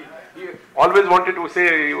panels, but he always wanted to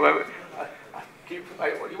say, you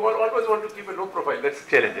always want to keep a low profile. Let's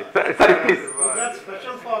challenge it. Sorry, please. That's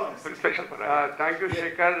special forum. Special forum. Thank you,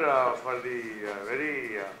 Shekhar, for the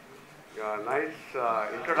very nice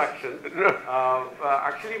introduction.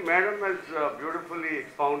 Actually, Madam has beautifully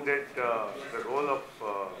expounded the role of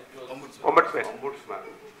Ombudsman.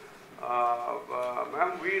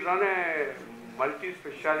 Ma'am, we run a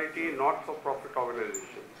multi-speciality not-for-profit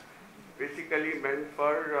organization, basically meant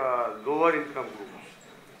for lower income groups.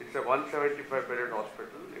 It's a 175-bedded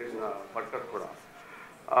hospital in Parkarpura.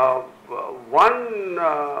 One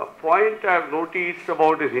point I've noticed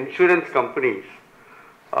about these insurance companies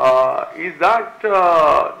is that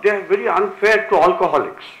they are very unfair to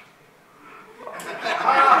alcoholics.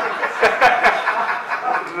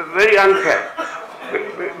 Very unfair.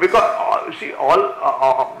 Because, see,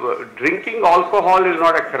 drinking alcohol is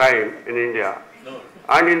not a crime in India. No.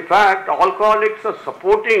 And in fact, alcoholics are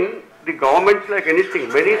supporting the governments like anything.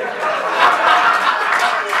 Many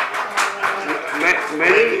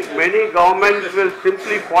governments will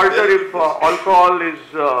simply falter if alcohol is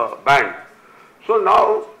banned. So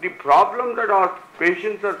now the problem that our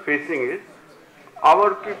patients are facing is,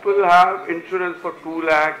 our people have insurance for 2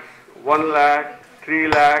 lakhs, 1 lakh, 3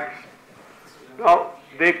 lakhs. Now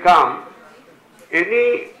they come,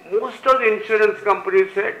 most of the insurance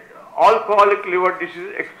companies said alcoholic liver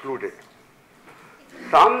disease excluded.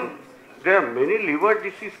 There are many liver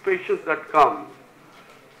disease patients that come.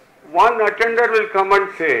 One attender will come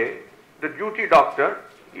and say, the duty doctor,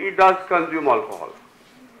 he does consume alcohol.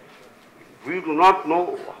 We do not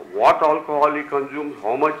know what alcohol he consumes,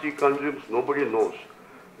 how much he consumes, nobody knows.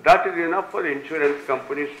 That is enough for insurance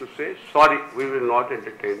companies to say, sorry, we will not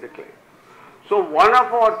entertain the claim. So one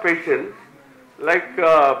of our patients, like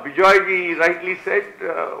Bijoyji rightly said,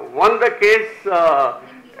 won the case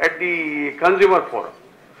at the consumer forum.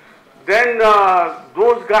 Then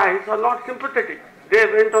those guys are not sympathetic. They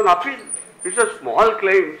went on appeal. It's a small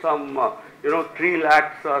claim, some 3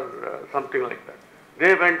 lakhs or something like that.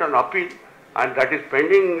 They went on appeal, and that is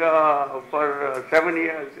pending for 7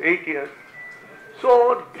 years, 8 years.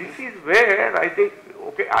 So this is where I think,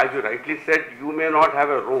 okay, as you rightly said, you may not have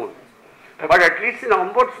a role. But at least in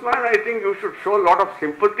ombudsman, I think you should show a lot of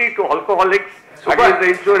sympathy to alcoholics against the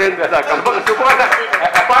insurance company.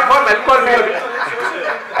 Apart from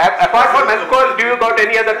alcohol, do you got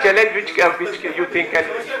any other challenge which you think can?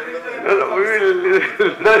 We will.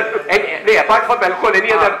 Apart from alcohol,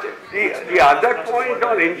 any other? The other point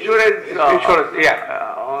on insurance.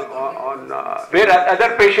 Where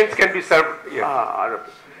other patients can be served.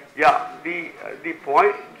 The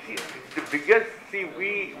point. See, the biggest. See,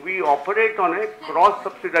 we operate on a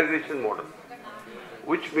cross-subsidization model,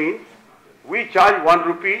 which means we charge 1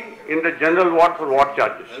 rupee in the general ward for ward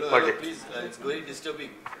charges. Hello, please, it's very disturbing.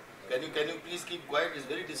 Can you please keep quiet? It's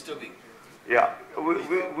very disturbing. Yeah,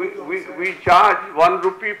 we charge 1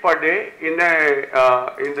 rupee per day in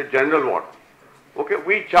the general ward. Okay,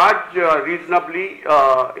 we charge reasonably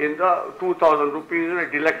in the 2,000 rupees in a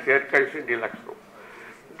deluxe air conditioned deluxe room.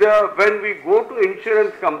 When we go to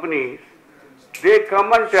insurance companies, they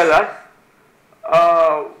come and tell us,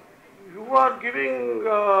 you are giving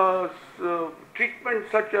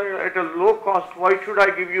treatment at a low cost, why should I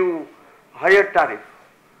give you higher tariff?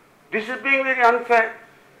 This is being very unfair.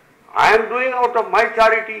 I am doing out of my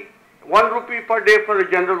charity 1 rupee per day for a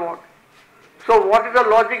general ward. So what is the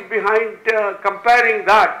logic behind comparing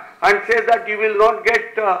that and say that you will not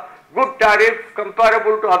get good tariff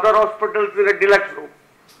comparable to other hospitals in a deluxe room?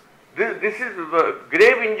 This is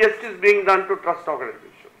grave injustice being done to trust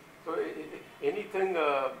organizations. So anything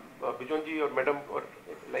Bijonji or Madam or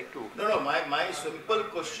like to? No, my simple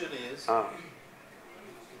question is,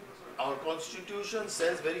 our constitution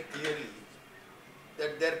says very clearly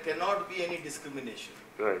that there cannot be any discrimination.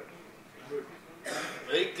 Right.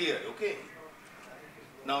 Very clear, okay?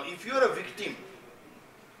 Now, if you are a victim,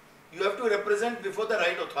 you have to represent before the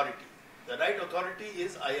right authority. The right authority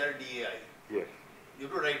is IRDAI. Yes. You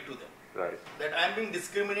have to write to them. Right. That I am being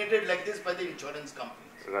discriminated like this by the insurance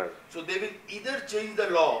companies. Right. So they will either change the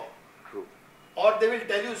law, True. or they will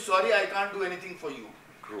tell you, sorry, I can't do anything for you.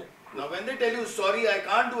 True. Now, when they tell you, sorry, I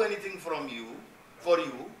can't do anything for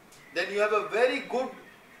you, then you have a very good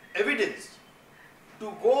evidence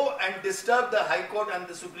to go and disturb the High Court and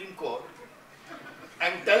the Supreme Court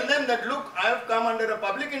and tell them that, look, I have come under a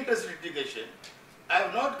public interest litigation. I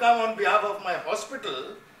have not come on behalf of my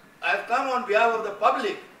hospital. I have come on behalf of the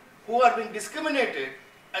public who are being discriminated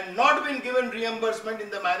and not been given reimbursement in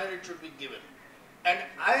the manner it should be given. And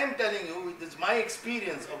I am telling you, this is my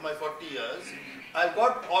experience of my 40 years. I've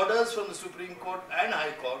got orders from the Supreme Court and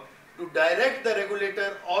High Court to direct the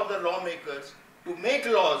regulator or the lawmakers to make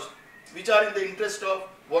laws which are in the interest of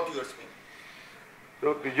what you are speaking.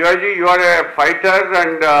 So, Bijoyji, you are a fighter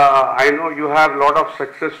and I know you have a lot of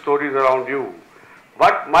success stories around you.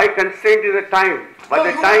 But my constraint is the time. No.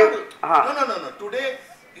 Today,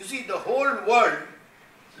 you see, the whole world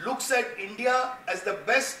looks at India as the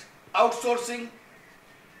best outsourcing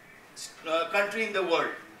country in the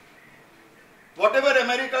world. Whatever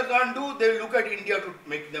America can't do, they look at India to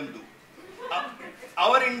make them do.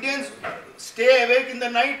 Our Indians stay awake in the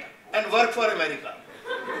night and work for America.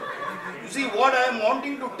 You see, what I am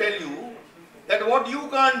wanting to tell you, that what you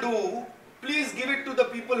can't do, please give it to the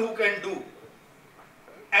people who can do.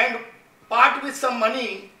 And part with some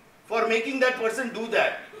money for making that person do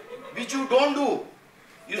that, which you don't do.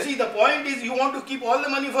 You see, the point is you want to keep all the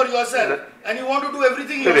money for yourself and you want to do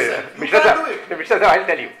everything yourself. You can't do it. Mr. Sir, I'll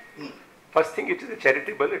tell you. First thing, it is a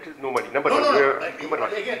charitable, it is no money. Number one.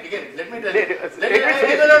 Again, let me tell you.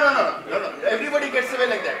 No. Everybody gets away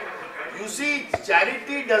like that. You see,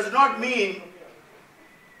 charity does not mean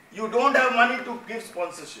you don't have money to give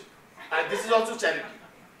sponsorship. This is also charity.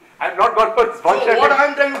 I have not gone for sponsorship. So what I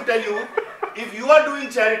am trying to tell you, if you are doing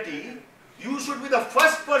charity, you should be the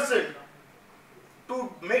first person to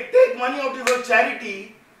take money out of your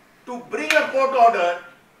charity to bring a court order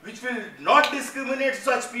which will not discriminate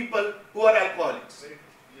such people who are alcoholics.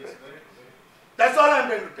 That's all I am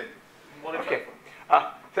trying to tell you. Okay.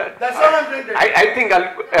 That's all I am trying to tell you. I think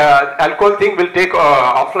alcohol thing will take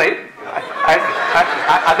offline.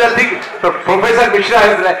 Other thing, Professor Mishra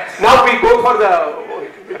has, now we go for the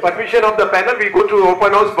permission of the panel, we go to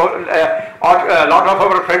open house, a lot of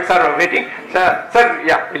our friends are waiting. Sir,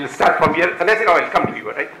 yeah, we'll start from here. Sannyasi, I will come to you,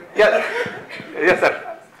 right? Yes, sir.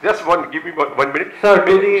 Just give me 1 minute. Sir,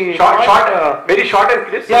 to the very short and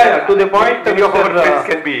crisp. Yeah, to the point many of our friends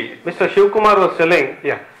can be. Mr. Shivkumar was telling.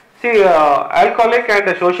 Yeah. See, alcoholic and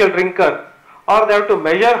a social drinker, or they have to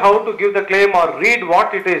measure how to give the claim or read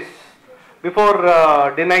what it is before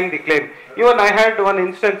denying the claim. Even I had one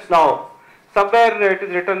instance now. Somewhere it is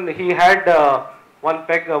written he had one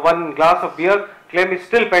glass of beer, claim is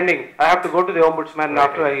still pending. I have to go to the ombudsman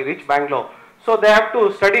after I reach Bangalore. So they have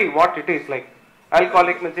to study what it is like.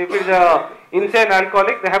 Alcoholic means if it is a insane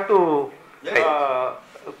alcoholic, they have to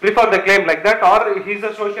prefer the claim like that, or he is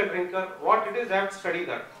a social drinker. What it is, they have to study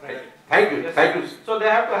that. Right. Thank you. Yes, Thank you. So they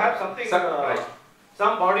have to have something,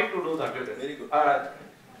 some body to do that. Very good.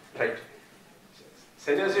 Right.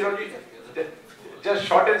 Sannyasi, just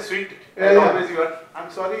short and sweet. Always you are.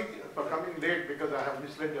 I'm sorry for coming late because I have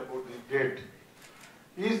misled about the date.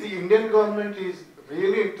 Is the Indian government is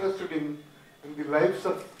really interested in the lives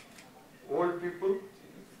of old people?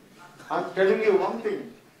 I'm telling you one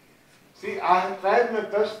thing. See, I have tried my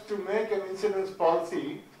best to make an insurance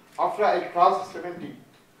policy after I crossed 70.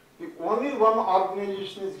 The only one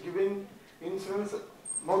organization is giving insurance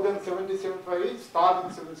more than 70-75 is Star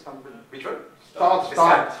Insurance Company. Which one?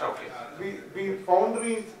 Star. Okay. The founder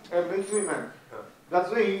is a military man.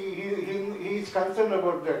 That's why he is concerned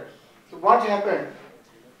about that. So what happened?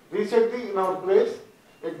 Recently in our place,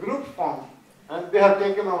 a group formed and they have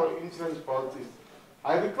taken our insurance policies.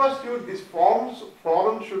 I request you, this forum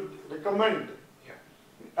should recommend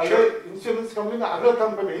other insurance companies, other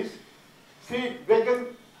companies, they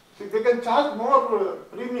can charge more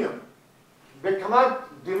premium. They cannot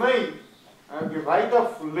deny the right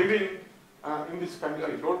of living in this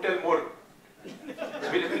country. Don't tell more.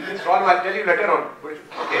 It's wrong, I'll tell you later on. Okay.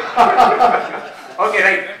 Okay,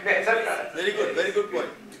 right. Sir, very good point.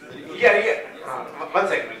 Yeah. 1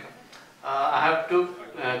 second. I have two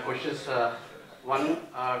questions. one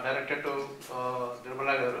directed to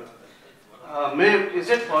Nirmala Garu. Ma'am, is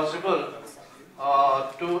it possible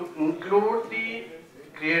to include the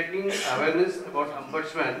creating awareness about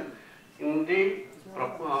ombudsman in the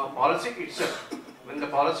policy itself? When the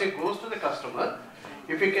policy goes to the customer,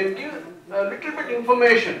 if you can give a little bit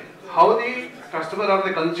information how the customer or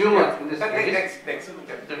the consumer in this case,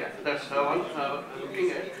 that's one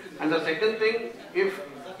looking at. And the second thing, if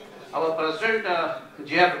our president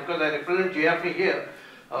GF, because I represent GF here,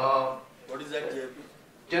 What is that GF?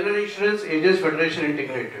 General Insurance Agents Federation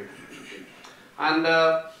Integrated, and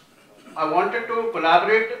I wanted to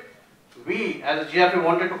collaborate. We as GF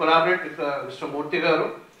wanted to collaborate with Mr. Murthy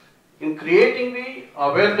Garu in creating the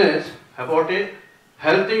awareness about a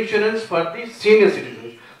health insurance for the senior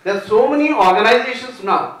citizens. There are so many organizations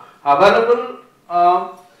now available.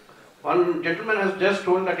 One gentleman has just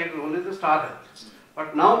told that it is only the Star Health.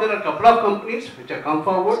 But now there are a couple of companies which have come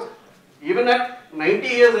forward. Even at 90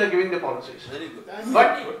 years they are giving the policies. Very good.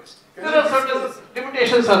 But there are certain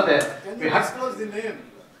limitations are there. Can you disclose the name?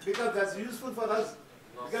 Because that's useful for us.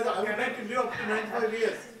 Because I would like to live up to 95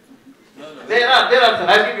 years. There are, sir.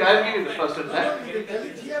 I'll give you the first one.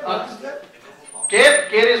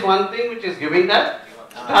 Care is one thing which is giving that.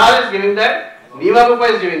 Star is giving that. Niva Bupa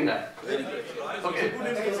is giving that.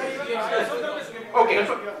 Okay.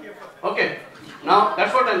 Okay. Now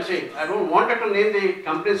that's what I'm saying. I don't want to name the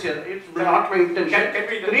companies here. It's not my intention.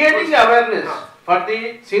 Creating the awareness for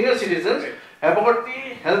the senior citizens about the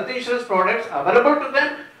health insurance products available to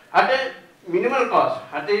them at a minimal cost,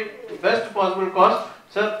 at the best possible cost.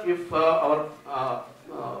 Sir, if our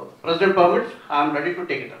President permits, I am ready to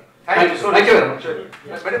take it up. Thank you so much. Thank you very much.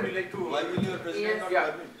 Madam, would like to. Why will your president not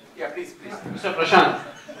permit? Yeah, please. Mr. Prashant.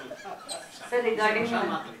 Sir, regarding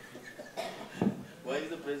Why is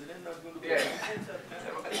the president not going to permit?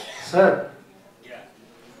 Sir,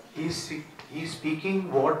 he's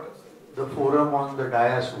speaking what the forum on the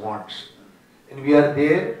dais wants. And we are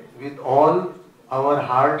there with all our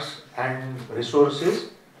hearts and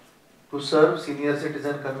resources to serve senior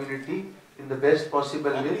citizen community in the best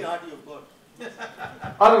possible How many way. heart you've got?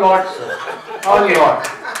 A lot, sir. A lot.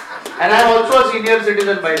 And I am also a senior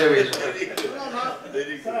citizen, by the way, sir. Very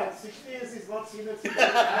good. Sir, 60 years is not senior citizen.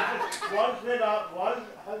 World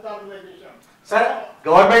Health Organization. Sir,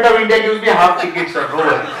 Government of India gives me half ticket, sir. No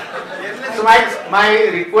worries. So my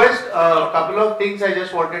request, a couple of things I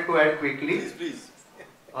just wanted to add quickly. Please.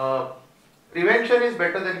 Prevention is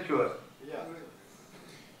better than cure. Yeah.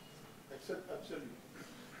 Absolutely.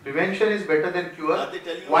 Prevention is better than cure. Are they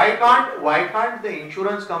telling you Why can't the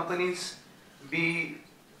insurance companies be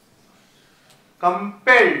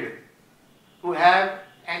compelled to have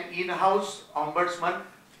an in-house ombudsman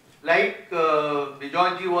like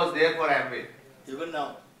Bijonji was there for Amway? Even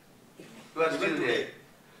now. You are Even still today. there.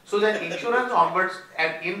 So the insurance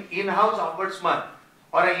in-house ombudsman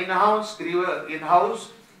or an in-house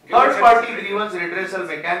third-party grievance redressal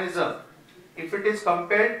mechanism, if it is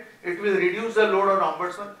compelled, it will reduce the load on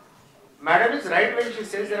ombudsman. Madam is right when she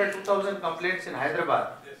says there are 2,000 complaints in Hyderabad,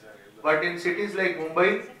 but in cities like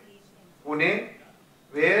Mumbai, Pune,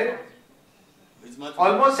 where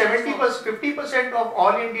almost 50% of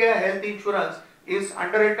all India health insurance is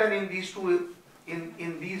underwritten in these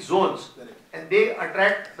in these zones, and they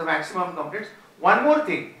attract the maximum complaints. One more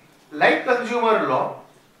thing, like consumer law,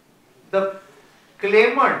 the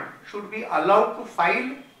claimant should be allowed to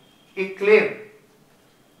file a claim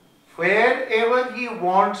wherever he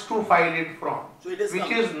wants to file it from,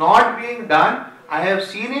 which is not being done. I have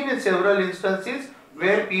seen it in several instances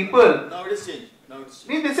where people. Now it is changed.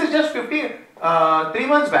 See, this is just 3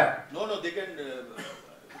 months back. No, they can.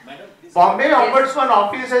 Madam, please. Bombay Ombudsman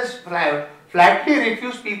Office has flatly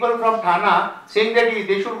refused people from Thana, saying that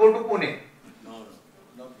they should go to Pune. No.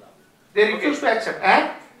 They refuse to accept.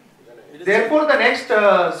 And therefore, the next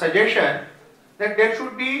suggestion that there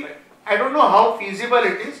should be, I don't know how feasible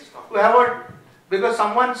it is to have because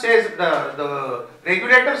someone says the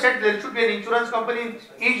regulator said there should be an insurance company in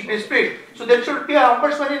each district, so there should be an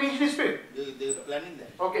ombudsman in each district. They are planning that.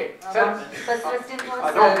 Okay, sir. First question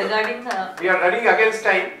was No. regarding. We are running against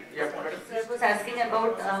time. Sir was asking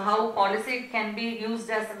about how policy can be used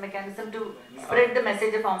as a mechanism to spread the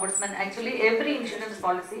message of ombudsman. Actually, every insurance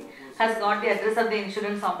policy has got the address of the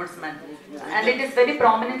insurance ombudsman, and it is very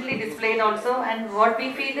prominently displayed also. And what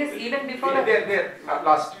we feel is even before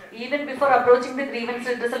even before approaching the grievance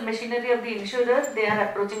redressal machinery of the insurer, they are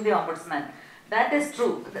approaching the ombudsman. That is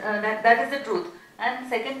true. That is the truth. And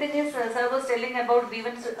second thing is, sir was telling about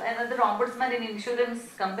grievance, another ombudsman in insurance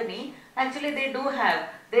company. Actually, they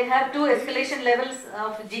have 2 escalation levels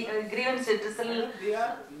of grievance redressal. They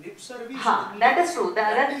are lip service. That is true.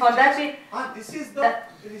 For that we. This is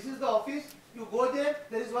the office. You go there.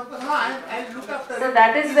 There is one person. I'll look after. So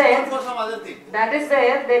that is where. For some other thing. That is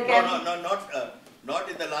where they can. No, not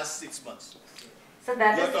in the last 6 months. So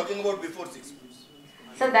that you is. are talking about before 6 months.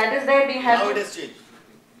 So that is where we have. Now it has changed.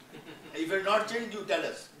 If it not changed, you tell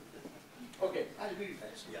us. Okay, I'll be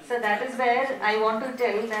fast. Yeah. So that is where I want to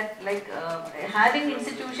tell that having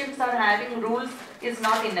institutions or having rules is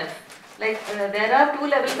not enough. There are 2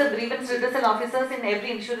 levels of grievance redressal officers in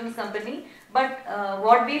every insurance company, but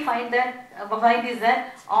what we find is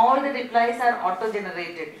that all the replies are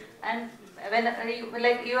auto-generated, and when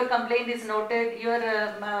your complaint is noted, your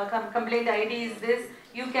complaint ID is this,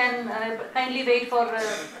 you can kindly wait for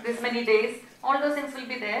this many days. All those things will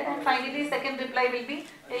be there, and finally second reply will be,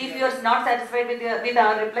 if you are not satisfied with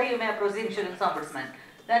our reply, you may approach the insurance ombudsman.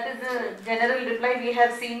 That is the general reply we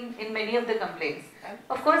have seen in many of the complaints.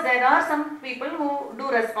 Of course, there are some people who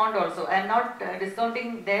do respond also. I am not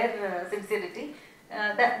discounting their sincerity.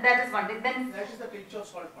 That is one thing. Then that is the picture of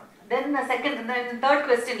salt pond. Then the third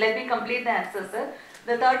question, let me complete the answer, sir.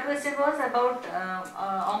 The third question was about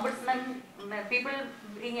ombudsman, people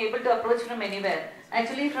being able to approach from anywhere.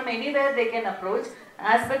 Actually, from anywhere they can approach.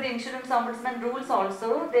 As per the insurance ombudsman rules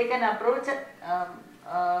also, they can approach,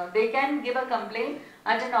 they can give a complaint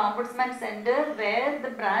at an ombudsman center where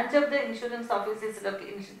the branch of the insurance office is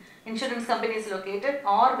insurance company is located,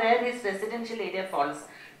 or where his residential area falls.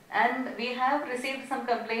 And we have received some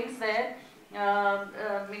complaints where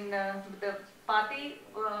the party,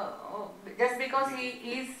 just because he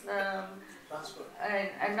is transferred.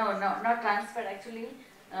 No, not transferred actually.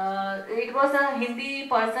 It was a Hindi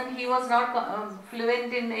person. He was not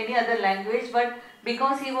fluent in any other language, but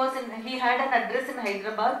because he had an address in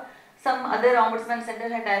Hyderabad, some other ombudsman center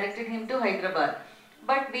had directed him to Hyderabad.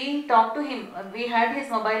 But we talked to him. We had his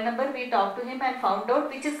mobile number. We talked to him and found out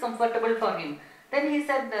which is comfortable for him. Then he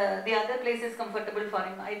said the other place is comfortable for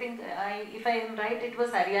him. I think, if I am right, it was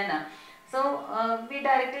Haryana. So we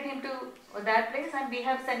directed him to that place, and we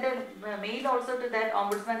have sent a mail also to that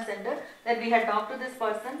ombudsman center that we had talked to this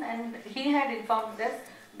person, and he had informed us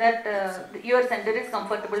that your center is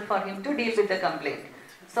comfortable for him to deal with the complaint.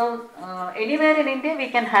 So anywhere in India we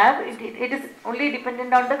can have, it is only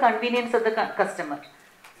dependent on the convenience of the customer.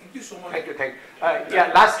 Thank you so much. Thank you. Yeah,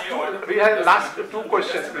 we have last 2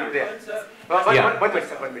 questions there. One minute,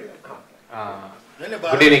 sir, 1 minute.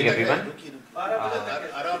 Good evening, everyone.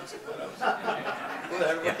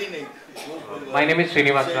 My name is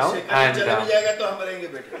Srinivas Rao, and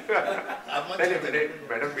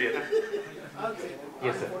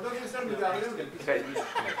yes, sir.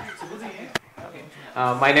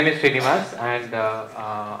 My name is Srinivas, and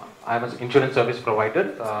I am an insurance service provider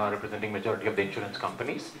representing majority of the insurance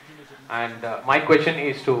companies. And my question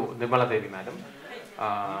is to Nirmala Devi, madam.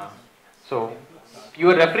 So, you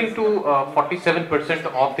are referring to 47%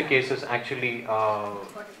 of the cases actually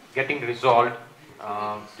getting resolved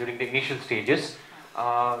during the initial stages.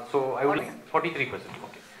 So, I would like 43%.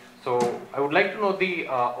 Okay. So, I would like to know the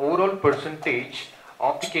overall percentage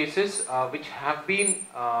of the cases which have been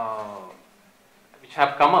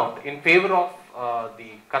have come out in favor of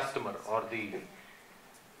the customer or the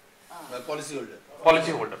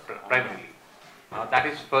policyholder primarily. That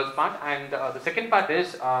is first part, and the second part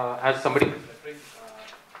is as somebody was referring,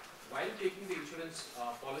 while taking the insurance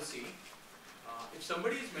policy, if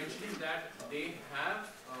somebody is mentioning that they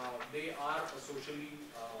are a socially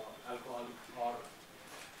alcoholic, or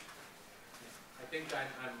I think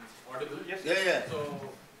I'm audible. Yes. Yeah. So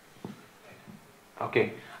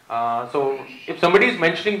okay. So if somebody is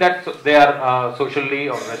mentioning that they are socially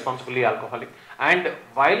or responsibly alcoholic, and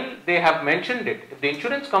while they have mentioned it, if the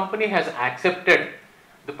insurance company has accepted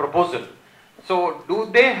the proposal, so do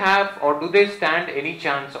they have or do they stand any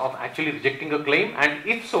chance of actually rejecting a claim? And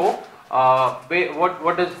if so,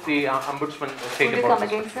 what does the ombudsman state about this?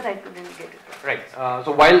 Again, sir, I couldn't get it. Right.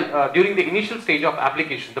 So while during the initial stage of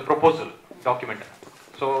application, the proposal document,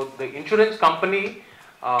 so the insurance company,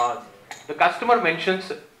 the customer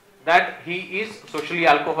mentions that he is socially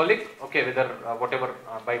alcoholic, okay, whether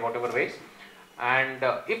by whatever ways, and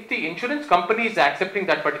if the insurance company is accepting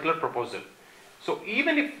that particular proposal, so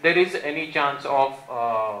even if there is any chance of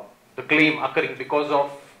the claim occurring because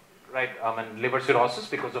of liver cirrhosis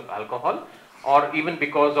because of alcohol, or even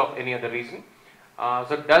because of any other reason,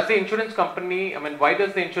 so does the insurance company, why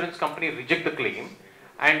does the insurance company reject the claim?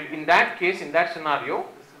 And in that case, in that scenario,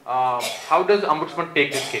 how does ombudsman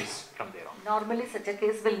take this case from there on? Normally such a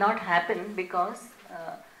case will not happen because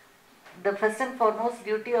the first and foremost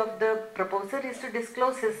duty of the proposer is to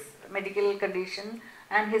disclose his medical condition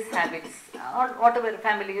and his habits or whatever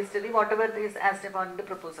family history, whatever is asked upon the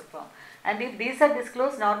proposal form. And if these are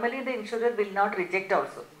disclosed, normally the insurer will not reject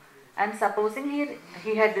also. And supposing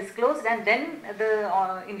he had disclosed and then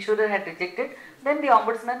the insurer had rejected, then the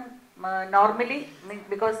ombudsman normally,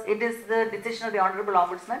 because it is the decision of the Honorable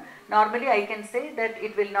Ombudsman, normally I can say that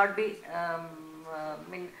it will not be,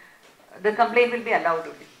 the complaint will be allowed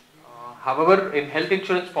only. However, in health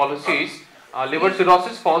insurance policies, liver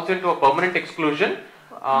cirrhosis falls into a permanent exclusion.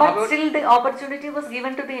 But still the opportunity was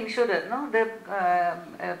given to the insurer, no? The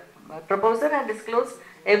proposer had disclosed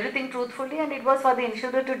everything truthfully and it was for the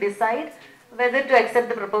insurer to decide whether to accept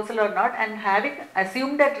the proposal or not, and having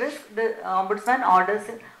assumed that risk, the ombudsman orders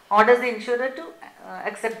the insurer to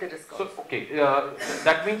accept the risk. So, okay,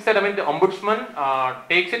 that means that the ombudsman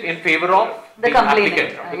takes it in favor of the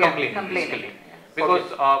complainant, complainant.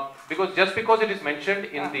 Because just because it is mentioned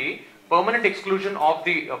in the permanent exclusion of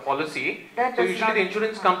the policy, so usually the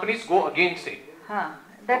insurance companies go against it.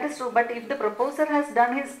 That is true, but if the proposer has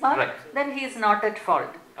done his part, then he is not at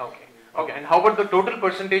fault. Okay. Okay, and how about the total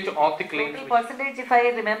percentage of the claims? Total percentage, if I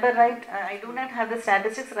remember right, I do not have the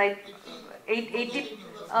statistics right,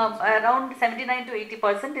 around 79 to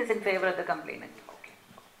 80% is in favor of the complainant.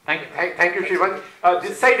 Thank you. Thank you, Shivan.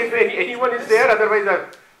 This side, if anyone is there, otherwise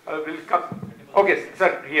I will come. Okay,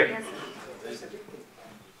 sir, here. Yes,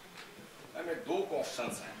 दो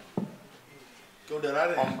questions हैं। क्यों डरा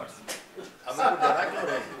रहे हैं? हमको डरा क्यों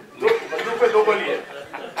रहे हैं? बंदूक पे दो गोली है।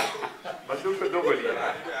 बंदूक पे दो गोली है।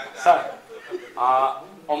 सर,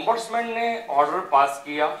 ombudsman ने ऑर्डर पास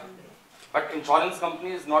किया, but insurance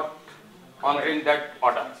company is not honoring that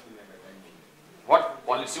order. What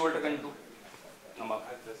policyholder can do?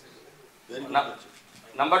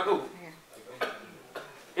 Number two,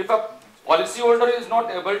 if a policyholder is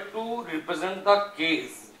not able to represent the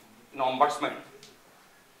case in ombudsman,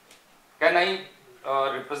 can I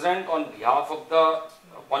represent on behalf of the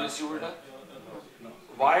policyholder?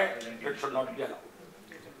 Why it should not be allowed?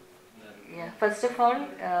 Yeah, first of all,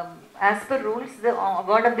 as per rules, the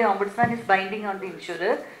award of the ombudsman is binding on the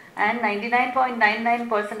insurer, and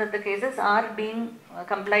 99.99% of the cases are being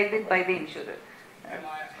complied with by the insurer.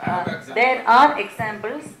 There are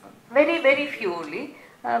examples, very few only,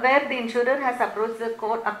 where the insurer has approached the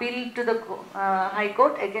court, appealed to the High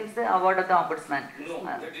Court against the award of the ombudsman. No,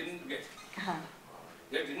 they didn't get.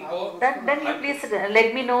 They didn't go. Then you please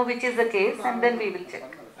let me know which is the case, and then we will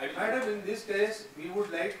check. Madam, in this case, we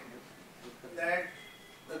would like that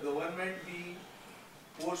the government be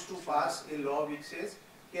forced to pass a law which says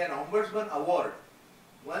an ombudsman award,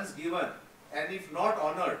 once given and if not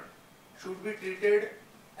honored, should be treated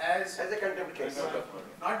as a contempt case.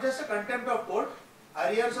 Not just a contempt of court,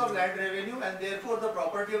 arrears of land revenue, and therefore the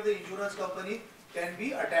property of the insurance company can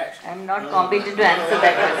be attached. I am not competent to answer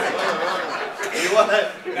that question.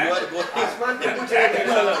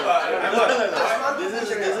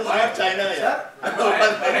 This is not China, yeah.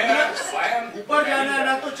 ऊपर जाना है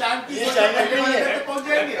ना तो चांद की China नहीं है. तो पहुंच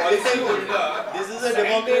जाएंगे. This is a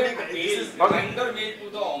democratic reminder made to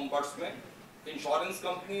the ombudsman, insurance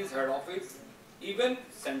companies, head office, even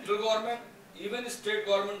central government, even state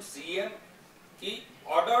government, CM, he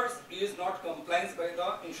orders is not compliance by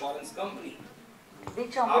the insurance company.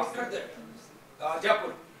 Which After ombudsman? that,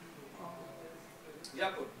 Jaipur.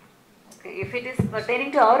 Okay, if it is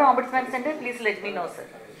pertaining to our ombudsman center, please let me know, sir.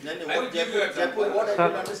 I will give you example. Jaipur, what I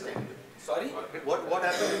don't understand. Sorry? What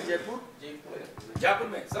happened in Jaipur? Jaipur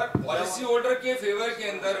में sir policy holder के favour के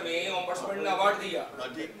अंदर में ombudsman ने award दिया,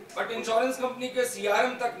 but insurance company के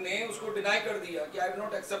CRM तक ने उसको डिनाई कर दिया कि I will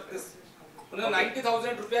not accept this. उन्होंने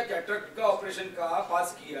 90,000 रुपया कैटरेक्ट का ऑपरेशन का पास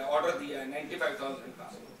किया, ऑर्डर दिया है 95,000 का,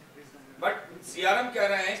 बट सीआरएम कह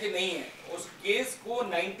रहे हैं कि नहीं है। उस केस को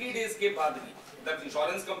 90 डेज के बाद भी तब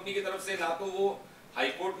इंश्योरेंस कंपनी की तरफ से ना तो वो हाई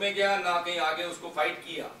कोर्ट में गया ना कहीं आगे उसको फाइट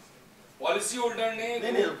किया। पॉलिसी होल्डर ने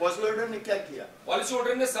पॉलिसी होल्डर ने क्या किया? पॉलिसी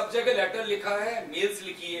होल्डर ने सब जगह लेटर लिखा है, मेल्स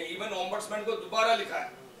लिखी है, इवन ओम्बड्समैन को दोबारा लिखा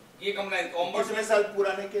है ये कंप्लेंट। कितने साल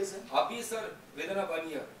पुराने केस है? अभी सर विदिन 1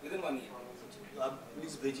 ईयर। आप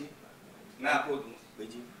प्लीज भेजिए, मैं आपको दूंगा।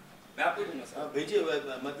 भेजिए, मैं आपको दूंगा सर। भेजिए,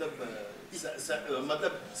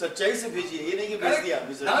 मतलब सच्चाई से भेजिए, ये नहीं कि भेज दिया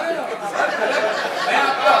अभी सर। मैं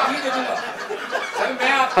आपको अभी दे दूंगा सर,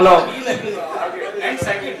 मैं आपको हेलो अभी दे दूंगा। And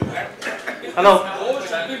second hello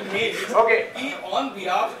okay on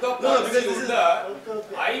behalf of the policy holder,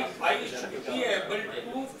 I should be able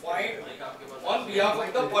to fight on behalf of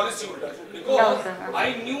the policy holder because I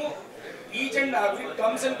knew each and every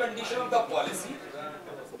terms and condition of the policy,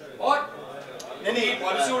 or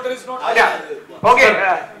policy holder is not. Okay.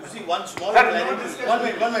 You see, one small clarity. One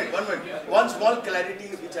minute. One small clarity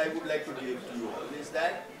which I would like to give to you all is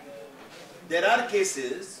that there are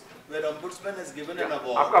cases where ombudsman has given an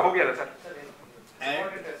award, and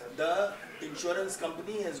the insurance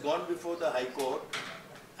company has gone before the High Court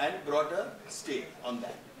and brought a stay on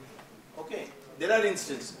that. Okay. There are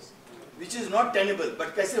instances which is not tenable,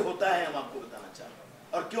 but कैसे होता है हम आपको बताना चाहते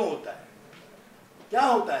हैं और क्यों होता है? क्या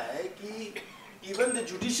होता है कि even the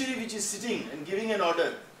judiciary which is sitting and giving an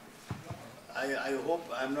order, I hope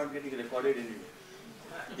I am not getting recorded anyway.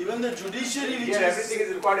 Even the judiciary which everything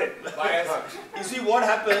is recorded. You see what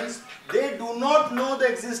happens? They do not know the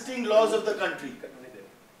existing laws of the country,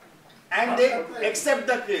 and they accept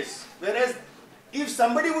the case. Whereas, if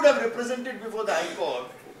somebody would have represented before the High Court,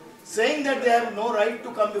 saying that they have no right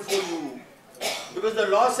to come before you, because the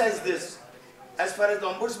law says this, as far as the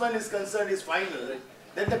ombudsman is concerned, is final,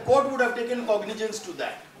 then the court would have taken cognizance to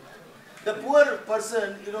that. The poor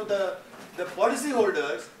person, the policy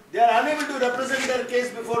holders, they are unable to represent their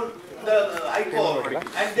case before the High Court,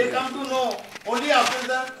 and they come to know only after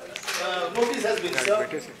the notice has been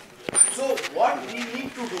served. So what we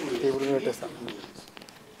need to do is,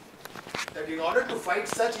 that in order to fight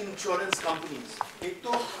such insurance companies, एक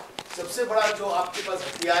तो सबसे बड़ा जो आपके पास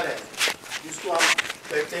हथियार है, जिसको आप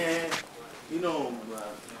कहते हैं,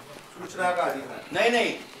 सूचना का अधिकार,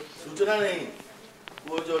 नहीं, सूचना नहीं,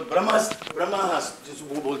 वो जो ब्रह्मास्त्र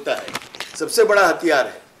जिसको वो बोलता है, सबसे बड़ा हथियार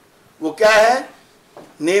है, वो क्या है?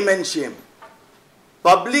 Name and Shem.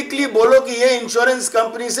 पब्लिकली बोलो कि ये इंश्योरेंस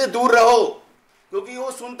कंपनी से दूर रहो, क्योंकि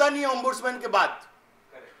वो सुनता नहीं है ओम्बुड्समैन के बात।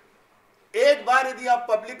 एक बार यदि आप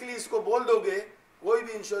पब्लिकली इसको बोल दोगे, कोई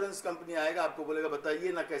भी इंश्योरेंस कंपनी आएगा, आपको बोलेगा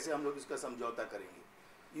बताइए ना कैसे हम लोग इसका समझौता करेंगे।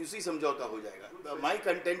 इसी समझौता हो जाएगा। My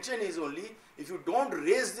contention is only if you don't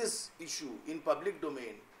raise this issue in public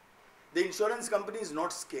domain, the insurance company is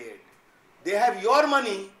not scared, they have your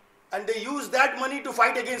money and they use that money to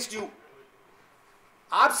fight against you.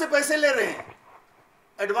 आपसे पैसे ले रहे हैं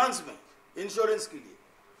advance में insurance के लिए,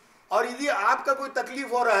 और यदि आपका कोई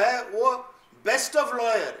तकलीफ हो रहा है, वो बेस्ट ऑफ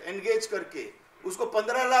लॉयर एंगेज करके उसको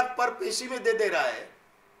 15 लाख पर पेशी में दे रहा है,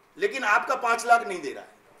 लेकिन आपका 5 लाख नहीं दे रहा है।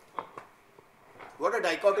 What a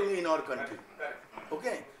dichotomy in our country.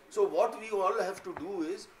 Okay, so what we all have to do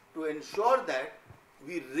is to ensure that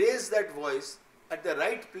we raise that voice at the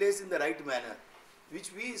right place in the right manner, which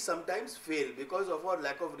we sometimes fail because of our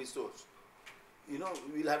lack of resource.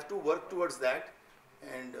 We'll have to work towards that,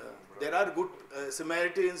 and there are good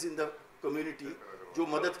Samaritans in the community जो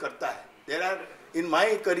मदद करता है। There are, in my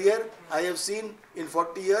career, I have seen in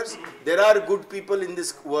 40 years, there are good people in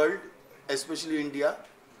this world, especially India,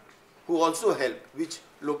 who also help, which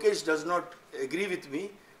Lokesh does not agree with me,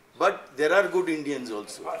 but there are good Indians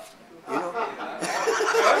also.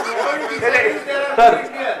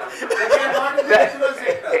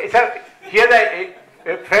 Sir, here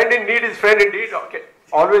a friend in need is friend indeed. Okay,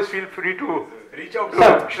 always feel free to reach out to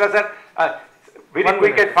Krishna sir. Very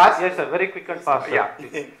quick and fast. Yes, sir. Very quick and fast. Sir. Yeah.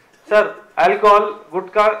 Sir, alcohol,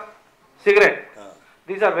 gutkha, cigarette,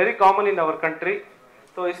 these are very common in our country.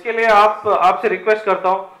 तो इसके लिए आपसे request करता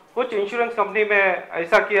हूँ, कुछ insurance company में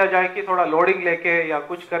ऐसा किया जाए कि थोड़ा लोडिंग लेके या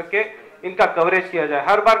कुछ करके इनका कवरेज किया जाए।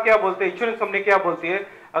 हर बार क्या बोलते हैं इंश्योरेंस कंपनी, क्या बोलती है,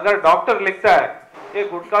 अगर डॉक्टर लिखता है ये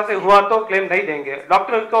गुटखा से हुआ तो क्लेम नहीं देंगे।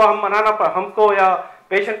 डॉक्टर को हमको या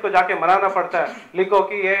पेशेंट को जाके मनाना पड़ता है, लिखो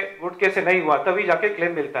कि ये गुटखे से नहीं हुआ, तभी जाके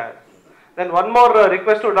क्लेम मिलता है। Then one more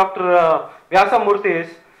request to Dr. Vyasamurthy is,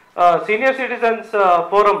 Senior Citizens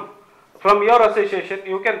Forum, from your association,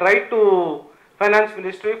 you can write to Finance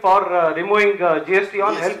Ministry for removing GST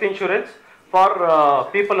on health insurance for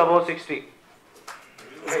people above 60.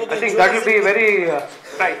 I think that will be very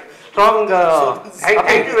strong.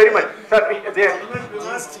 Thank you very much, sir.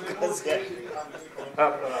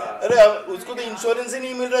 अरे उसको तो insurance ही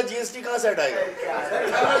नहीं मिल रहा, GST कहाँ से हटाएगा?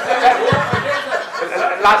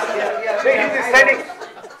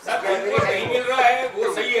 जिनको नहीं मिल रहा है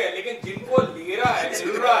वो सही है, लेकिन जिनको ले रहा है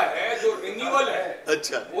मिल रहा है, जो रिन्यूअल है,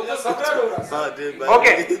 अच्छा, वो तो सेपरेट होगा।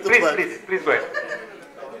 Okay, please go ahead.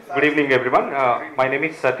 Good evening, everyone. My name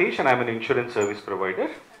is Satish, and I am an insurance service provider.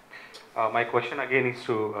 My question again is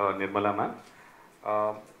to Nirmala ma'am.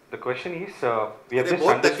 The question is, we have just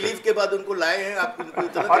बहुत तकलीफ के बाद उनको लाए हैं, आप इनको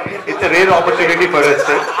इतना it's a rare opportunity for us,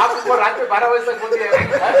 sir. आप उनको रात में 12 बजे तक बोल दिया।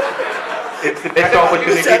 It's the best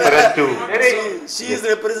opportunity for us to. She is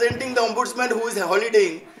representing the ombudsman who is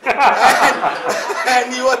holidaying,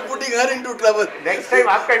 and you are putting her into trouble. Next time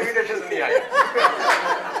आपका invitation नहीं आएगा।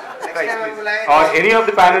 Or any of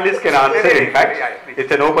the panelists can answer. In fact,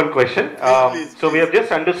 it's an open question. So we have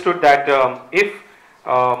just understood that if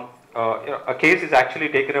a case is actually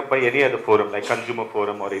taken up by any other forum, like consumer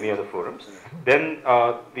forum or any other forums, then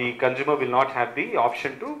the consumer will not have the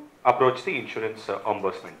option to approach the insurance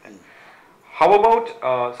ombudsman. Then. How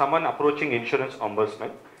about someone approaching insurance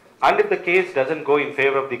ombudsman, and if the case doesn't go in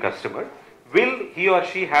favor of the customer, will he or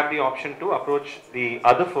she have the option to approach the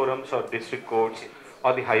other forums or district courts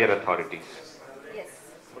or the higher authorities? Yes.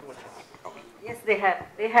 Yes, they have.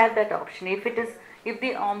 They have that option. If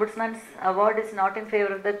the ombudsman's award is not in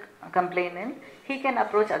favor of the complainant, he can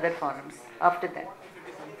approach other forums after that.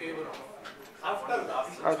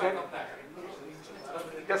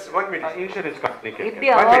 Just 1 minute. Insurance company can. If the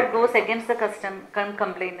award goes against the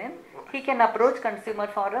complainant, he can approach consumer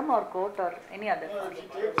forum or court or any other forum.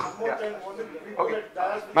 Okay.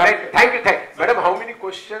 Thank you. Madam, how many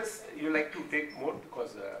questions you like to take more?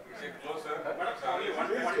 Because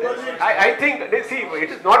I think, see,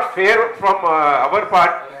 it is not fair from our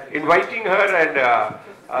part inviting her and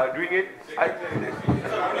doing it.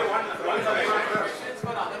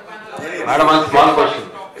 Madam, one small question.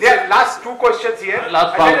 Yeah, last 2 questions here.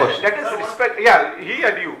 Last small question. Let us respect. Yeah, he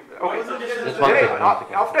and you. Okay. Just one second.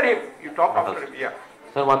 After him, you talk after him. Yeah.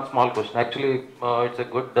 Sir, one small question. Actually, it's a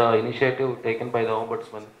good initiative taken by the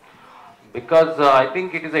Ombudsman, because I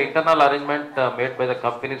think it is an internal arrangement made by the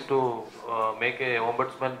companies to make a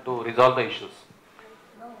Ombudsman to resolve the issues,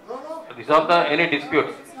 resolve any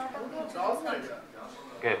disputes.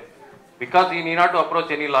 Okay. Because you need not to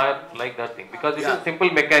approach any lawyer like that thing, because it is a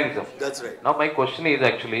simple mechanism. That's right. Now my question is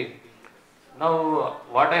actually, now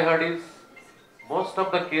what I heard is most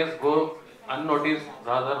of the case go unnoticed,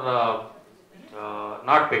 rather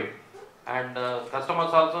not paid, and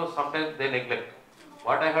customers also sometimes they neglect.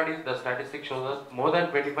 What I heard is the statistics shows that more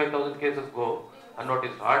than 25,000 cases go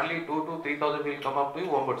unnoticed. Hardly 2,000 to 3,000 will come up to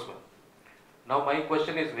ombudsman. Now my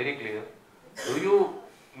question is very clear. Do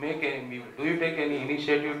you take any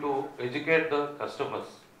initiative to educate the customers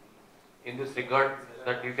in this regard,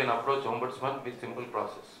 that you can approach ombudsman with simple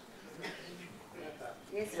process?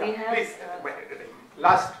 Yes, we have. Please,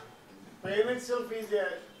 last. Pain itself is a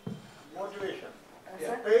motivation.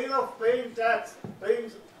 Sir? Pain of paying tax,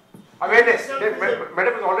 paying. Awareness.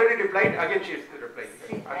 Madam has already replied. Again, she is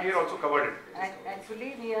replying. Here also covered it.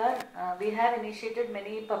 Actually, we have initiated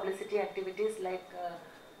many publicity activities like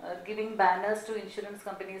giving banners to insurance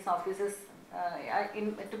companies' offices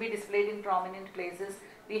to be displayed in prominent places.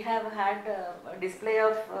 We have had a display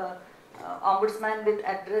of ombudsman with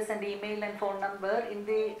address and email and phone number in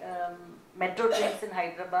the metro trains in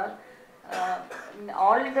Hyderabad.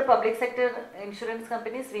 All in the public sector insurance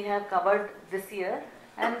companies we have covered this year,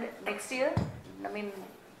 and next year,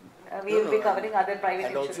 we will be covering other private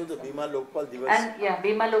insurance. And also the Bima Lokpal Divas. And yeah,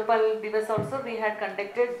 Bima Lokpal Divas also we had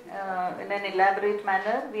conducted in an elaborate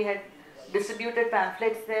manner. We had distributed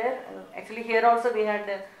pamphlets there. Actually, here also we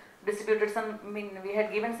had distributed some. We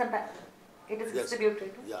had given some. It is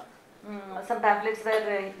distributed. Yeah. Some pamphlets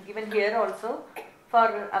were given here also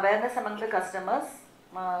for awareness among the customers.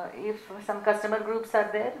 If some customer groups are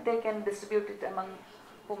there, they can distribute it among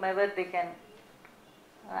whomever they can.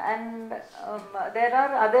 And there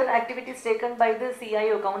are other activities taken by the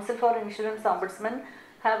CIO, Council for Insurance Ombudsman,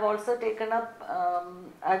 have also taken up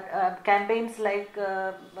campaigns like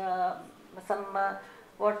some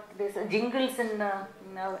jingles in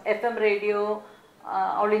FM radio,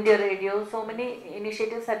 All India Radio. So many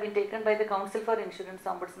initiatives have been taken by the Council for Insurance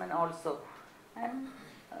Ombudsman also. And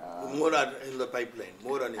more are in the pipeline.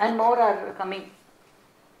 More are coming.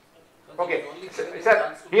 Okay,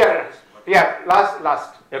 sir, here. Yeah, last.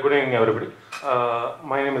 Yeah, good evening, everybody.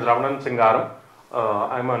 My name is Ravanan Singaram.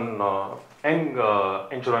 I'm an young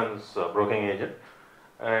insurance broking agent.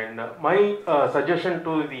 And my suggestion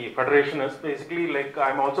to the federation is basically like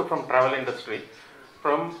I'm also from travel industry.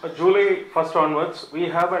 From July 1st onwards, we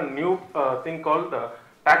have a new thing called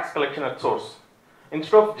tax collection at source.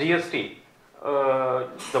 Instead of GST,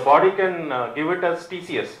 the body can give it as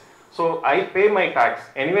TCS. So I pay my tax.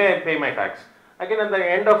 Anyway, I pay my tax. Again, at the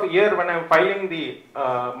end of the year, when I'm filing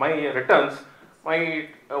my returns,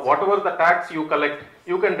 whatever the tax you collect,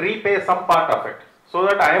 you can repay some part of it, so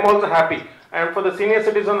that I am also happy. And for the senior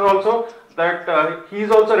citizens also, that he is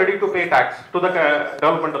also ready to pay tax to the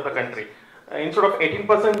development of the country. Instead of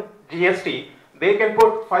 18% GST, they can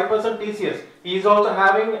put 5% TCS. He is also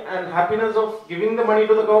having an happiness of giving the money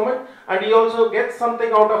to the government, and he also gets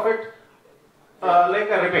something out of it, like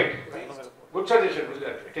a rebate. Good suggestion.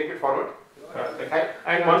 Take it forward.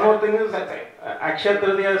 And one more thing is that Akshaya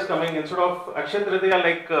Tritiya is coming. Instead of Akshaya Tritiya,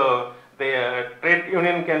 like the trade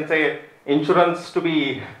union can say insurance to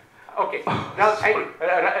be. Okay. Now,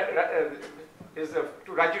 is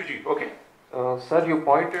to Rajivji. Okay. Sir, you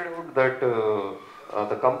pointed out that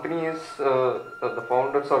the company is, the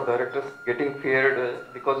founders or directors getting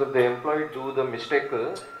feared because if the employee do the mistake,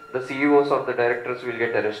 the CEOs or the directors will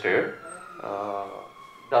get arrested.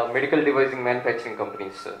 The medical devising manufacturing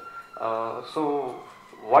companies. So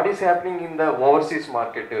what is happening in the overseas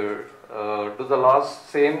market? Do the laws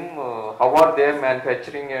same? How are they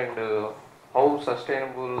manufacturing and how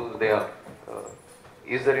sustainable they are?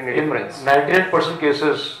 Is there any difference? In 99%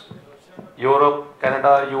 cases, Europe,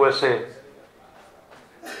 Canada, USA,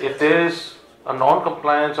 if there is a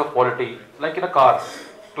non-compliance of quality, like in a car,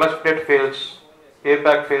 clutch plate fails,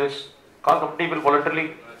 airbag fails, car company will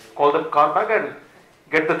voluntarily call the car back and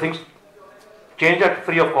get the things changed at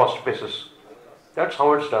free of cost basis. That's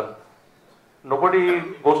how it's done. Nobody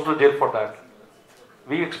goes to the jail for that.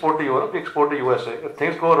 We export to Europe, we export to USA. If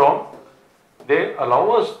things go wrong, they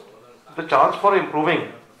allow us the chance for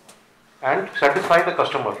improving and satisfying the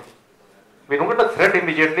customer. We don't get a threat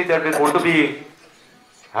immediately that we're going to be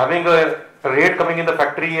having a raid coming in the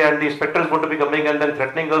factory and the inspector is going to be coming and then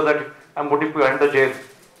threatening us that I'm going to be behind the jail.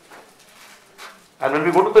 And when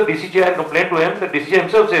we go to the DCGI and complain to him, the DCGI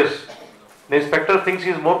himself says, the inspector thinks he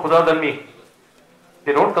is more khuda than me.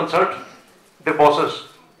 They don't consult their bosses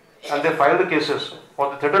and they file the cases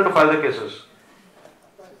or they threaten to file the cases.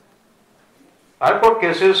 I've got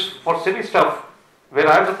cases for silly stuff where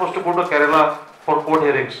I'm supposed to go to Kerala for court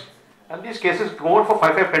hearings. And these cases go on for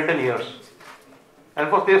 5, 10 years. And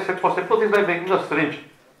for simple things like making a syringe.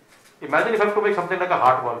 Imagine if I have to make something like a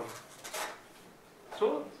heart valve.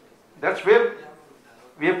 So that's where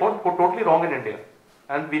we have gone totally wrong in India.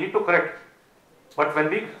 And we need to correct. But when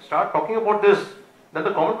we start talking about this, then the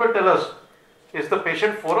government will tell us, it's the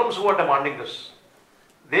patient forums who are demanding this.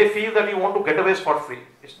 They feel that you want to get away scot-free.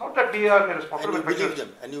 It's not that we are irresponsible. And you believe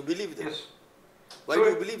them. And you believe them. Yes. Why So do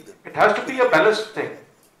you believe them? It has to be a balanced thing.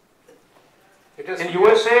 In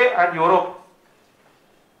USA and Europe,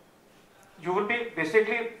 you will be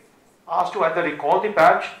basically asked to either recall the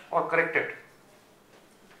batch or correct it.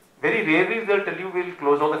 Very rarely they'll tell you we'll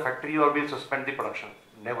close down the factory or we'll suspend the production.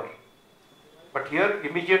 Never. But here,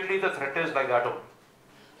 immediately the threat is like that.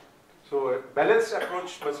 So a balanced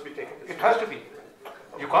approach must be taken. It has to be.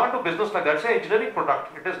 You can't do business like that. It's an engineering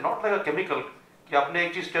product. It is not like a chemical. कि आपने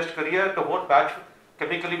एक चीज test करी है, the whole batch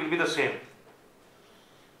chemically will be the same.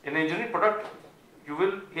 In an engineering product, you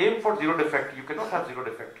will aim for zero defect. You cannot have zero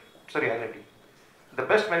defect. It's a reality. The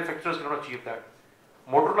best manufacturers cannot achieve that.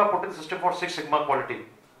 Motorola put in system for 6 Sigma quality.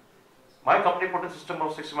 My company put in system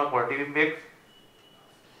of 6 Sigma quality.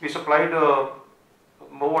 We supplied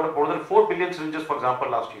more than 4 billion syringes, for example,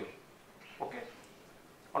 last year. Okay.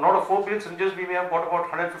 And out of 4 billion syringes, we may have got about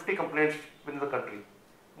 150 complaints within the country.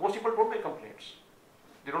 Most people don't make complaints.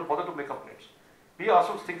 They don't bother to make complaints. We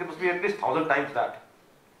also think there must be at least 1,000 times that.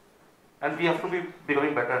 And we have to be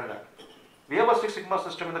becoming better in that. We have a 6 Sigma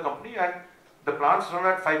system in the company and the plants run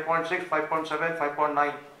at 5.6, 5.7,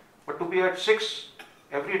 5.9. But to be at 6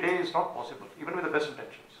 every day is not possible, even with the best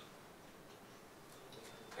intentions.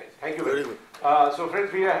 Thank you very much. So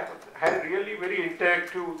friends, we had a really very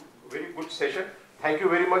interactive, very good session. Thank you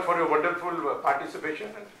very much for your wonderful participation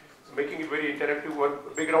and making it very interactive. One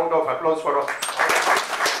big round of applause for us.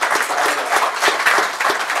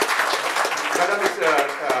 Madam is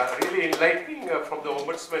really enlightening from the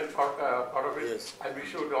ombudsman part of it. Yes. And we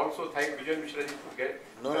should also thank Vijay Mishra ji to get.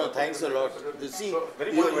 No, thanks a lot. You see,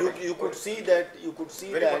 very you could see that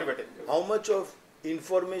how much of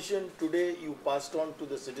information today you passed on to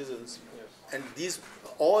the citizens, and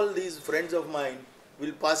all these friends of mine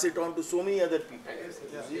will pass it on to so many other people.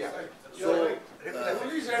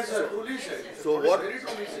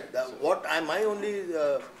 My only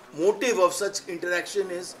motive of such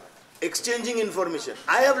interaction is exchanging information.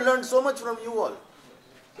 I have learned so much from you all.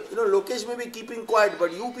 You know, Lokesh may be keeping quiet,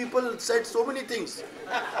 but you people said so many things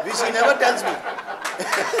which he never tells me.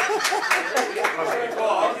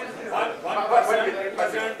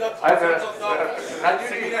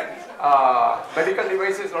 Naturally, medical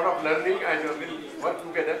devices, a lot of learning and we'll work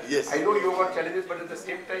together. Yes. I know you have got challenges, but at the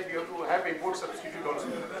same time, you have to have import substitute also.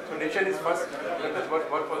 So nation is first. Let us work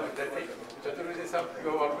on that thing. Chaturvedi sir,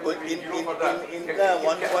 you have always been hero for the... In the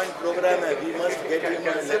one-point program, we must get him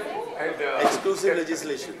an exclusive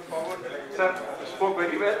legislation. Sir, spoke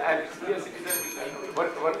very well and senior citizens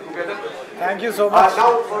work together. Thank you so much.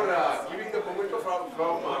 Now for giving the memento from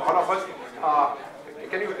all of us,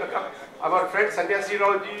 can you, our friend Sannyasi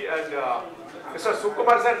Rao ji and Mr.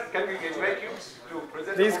 Sukumar sir, can we invite you to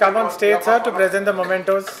present? Please come on stage, sir, to present the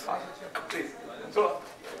mementos. Please. So,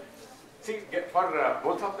 see, for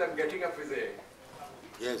both of them getting up is a...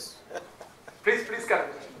 Yes. Please come.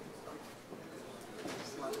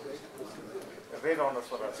 A great honor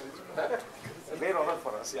for us. a rare honor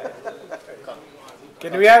for us. Yeah.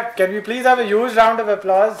 Can we please have a huge round of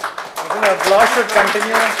applause? I think the applause should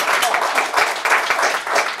continue.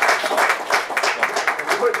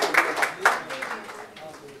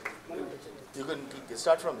 You can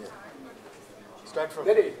start from here. Start from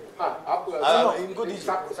नहीं here. हाँ आप इनको दीजिए.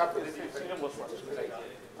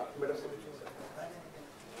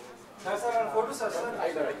 Sir, photo, sir.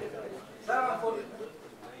 Sir, photo.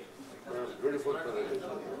 Beautiful.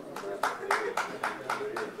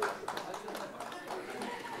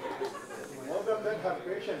 More than that, have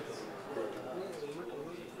patience.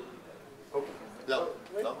 Okay. लाओ.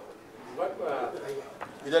 What?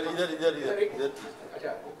 इधर.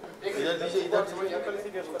 अच्छा. इधर दीजिए इधर.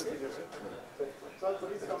 Sir,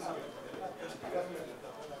 please come.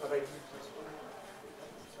 Right.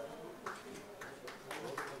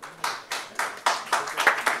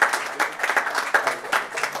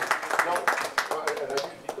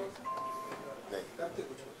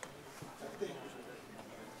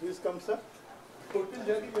 Please come, sir. Total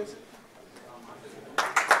journey, yes.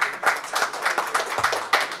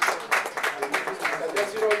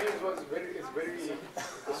 This was very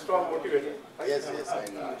strong motivator. Yes,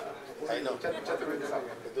 I know. Chaturvedi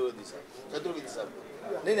sahab.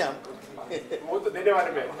 नहीं हम. वो तो देने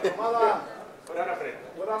वाले में.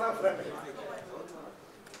 पुराना friend.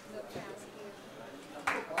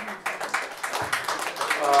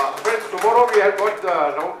 Friends, tomorrow we have got the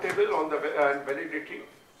round table on the validity.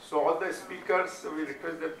 So all the speakers, we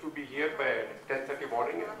request them to be here by 10:30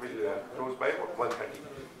 morning and we'll close by 1:30.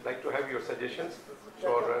 Like to have your suggestions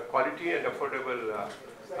for quality and affordable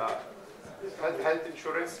health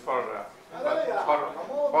insurance for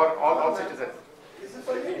all citizens.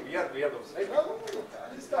 We are those, right?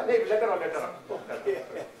 Later on.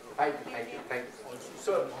 Thank you.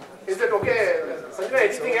 So, is that okay? Sanjay,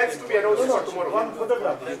 anything else to be announced for tomorrow? One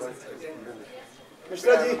photograph.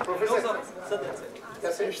 Mishra ji. Professor?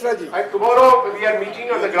 Yes, Mishra ji. And tomorrow we are meeting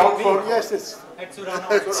on the ground floor. Yes. At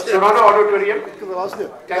Surana Auditorium.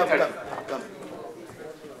 10:30. Come.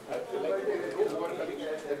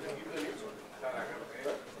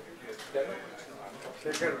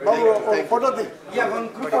 Babu, photo thing. Yeah, one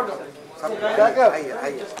group photo.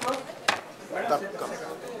 Aye. Come.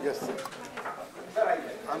 Yes, sir.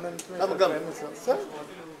 Come. Sir,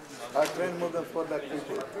 I trained more than 4 lakh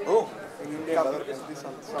people. Oh. In India, there is this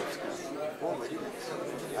on soft skills. Oh, very nice.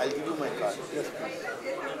 I'll give you my card. Yes, please.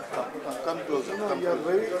 Come closer. No, Come you are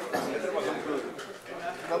very,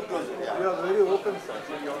 Come closer. Yeah. you are very open, sir.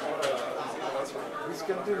 This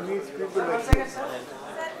country needs people like you.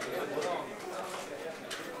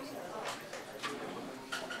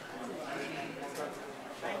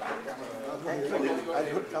 I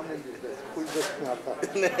don't come in this full dress में आता है.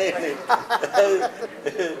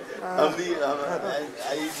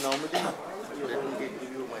 I normally let me give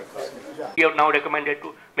you my card. We have now recommended to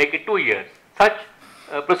make it 2 years. Such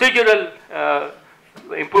procedural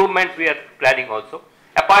improvements we are planning also,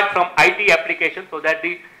 apart from IT application, so that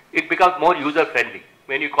it becomes more user friendly.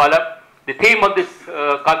 When you call up, the theme of this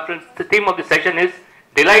conference, the theme of the session is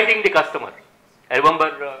delighting the customer. I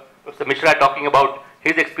remember Professor Mishra talking about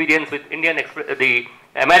his experience with the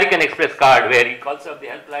American Express card, where he calls up the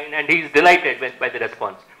helpline and he is delighted by the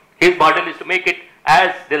response. His model is to make it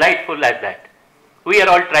as delightful as that. We are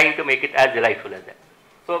all trying to make it as delightful as that.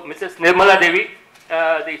 So Mrs. Nirmala Devi,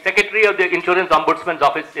 the Secretary of the Insurance Ombudsman's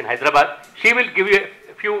Office in Hyderabad, she will give you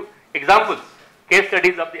a few examples, case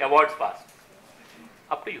studies of the awards passed.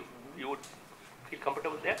 Up to you. You would feel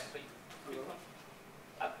comfortable there?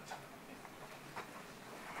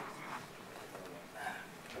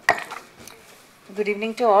 Good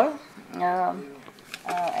evening to all.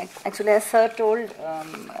 Actually, as Sir told,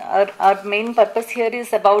 our main purpose here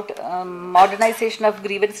is about modernization of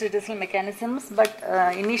grievance redressal mechanisms, but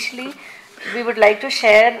initially we would like to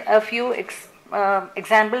share a few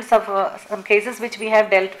examples of some cases which we have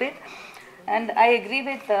dealt with. And I agree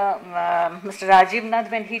with Mr. Rajiv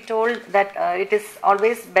Nath when he told that it is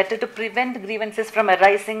always better to prevent grievances from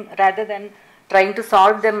arising rather than trying to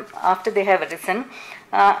solve them after they have arisen.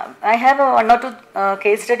 I have one or two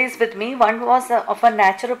case studies with me. One was of a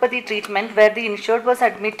naturopathy treatment where the insured was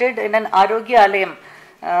admitted in an Arogya Alayam,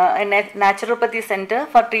 a naturopathy center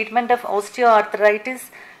for treatment of osteoarthritis,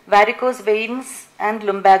 varicose veins and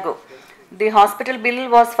lumbago. The hospital bill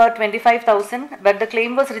was for 25,000, but the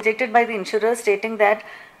claim was rejected by the insurer, stating that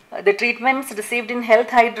the treatments received in health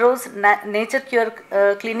hydros, nature cure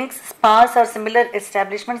clinics, spas or similar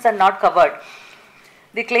establishments are not covered.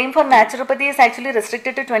 The claim for naturopathy is actually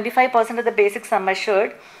restricted to 25% of the basic sum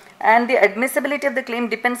assured. and the admissibility of the claim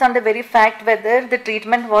depends on the very fact whether the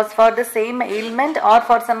treatment was for the same ailment or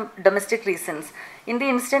for some domestic reasons. In the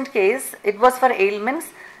instant case, it was for ailments,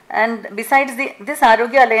 and besides this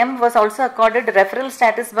Arogya Alayam was also accorded referral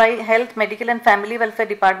status by Health, Medical and Family Welfare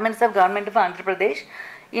Departments of Government of Andhra Pradesh.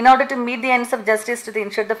 In order to meet the ends of justice to the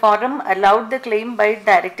insured, the forum allowed the claim by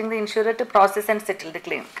directing the insurer to process and settle the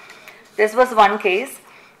claim. This was one case,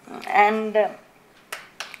 and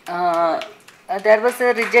there was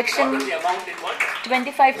a rejection. What was the amount it was?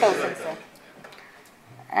 25,000, sir.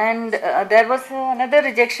 And there was another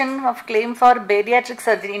rejection of claim for bariatric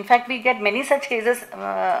surgery. In fact, we get many such cases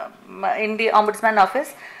in the Ombudsman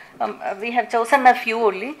office. We have chosen a few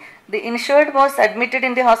only. The insured was admitted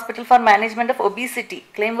in the hospital for management of obesity.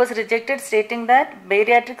 Claim was rejected, stating that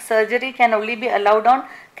bariatric surgery can only be allowed on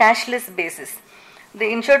cashless basis. The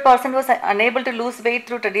insured person was unable to lose weight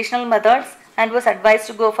through traditional methods and was advised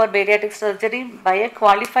to go for bariatric surgery by a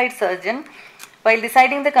qualified surgeon. While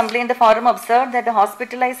deciding the complaint, the forum observed that the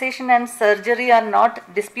hospitalization and surgery are not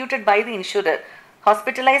disputed by the insurer.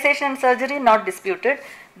 Hospitalization and surgery not disputed.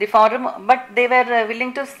 The forum, but they were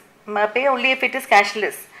willing to pay only if it is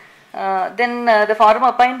cashless. Then the forum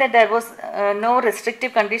opined that there was no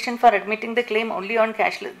restrictive condition for admitting the claim only on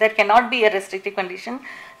cashless. There cannot be a restrictive condition.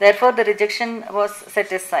 Therefore, the rejection was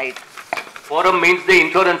set aside. Forum means the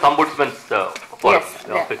insurance ombudsman's forum, yes,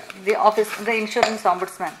 the office. The insurance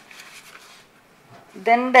ombudsman.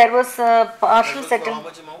 Then there was a partial settlement. How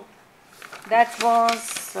much amount? That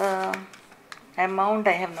was amount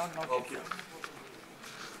I have not noted. Okay.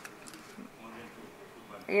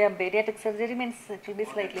 Yeah, bariatric surgery means it will be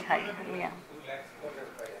slightly high. Yeah.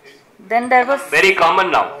 Then there was Very common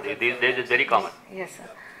now. These days it's very common. Yes, sir.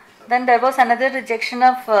 Then there was another rejection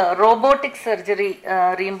of robotic surgery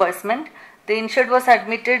reimbursement. The insured was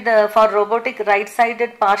admitted for robotic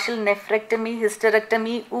right-sided partial nephrectomy,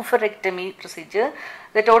 hysterectomy, oophorectomy procedure.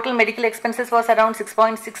 The total medical expenses was around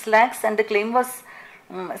 6.6 lakhs and the claim was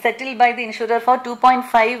settled by the insurer for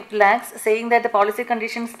 2.5 lakhs, saying that the policy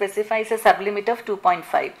condition specifies a sublimit of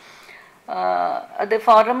 2.5. The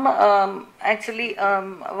forum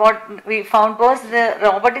what we found was the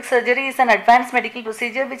robotic surgery is an advanced medical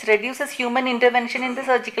procedure which reduces human intervention in the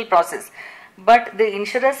surgical process. But the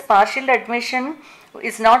insurer's partial admission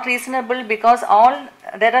is not reasonable because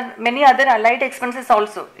there are many other allied expenses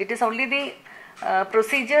also. It is only the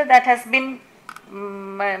procedure that has been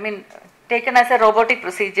taken as a robotic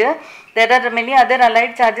procedure. There are many other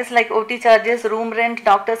allied charges like OT charges, room rent,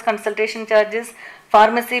 doctor's consultation charges,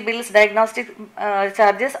 pharmacy bills, diagnostic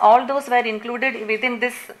charges. All those were included within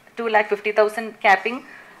this 2,50,000 capping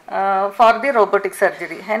for the robotic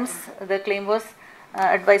surgery. Hence, the claim was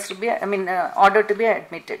advised to be, ordered to be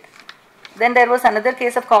admitted. Then there was another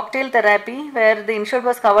case of cocktail therapy where the insured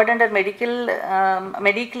was covered under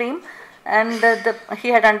Mediclaim, and he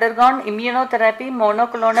had undergone immunotherapy,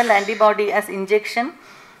 monoclonal antibody as injection.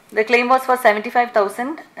 The claim was for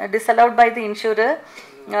 75,000, disallowed by the insurer.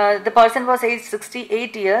 The person was aged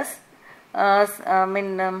 68 years. Was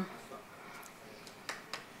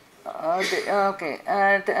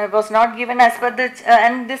not given as per the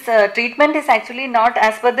and this treatment is actually not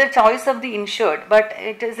as per the choice of the insured, but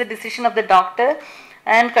it is a decision of the doctor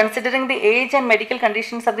and considering the age and medical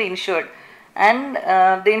conditions of the insured. And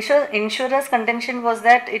the insurer's contention was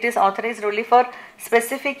that it is authorized only for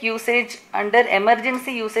specific usage under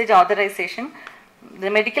emergency usage authorization. The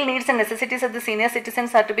medical needs and necessities of the senior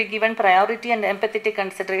citizens are to be given priority and empathetic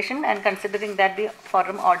consideration, and considering that the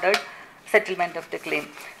forum ordered settlement of the claim.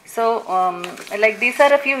 So, these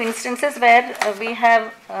are a few instances where we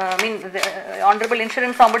have, the Honorable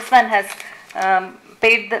Insurance Ombudsman has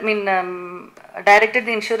directed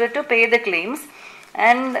the insurer to pay the claims.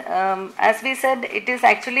 And as we said, it is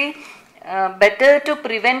actually better to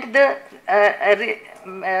prevent the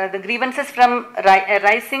grievances from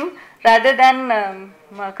arising rather than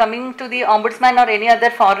coming to the Ombudsman or any other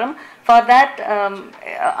forum. For that,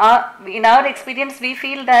 in our experience, we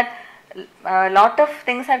feel that a lot of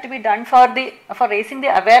things have to be done for raising the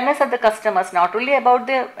awareness of the customers, not only about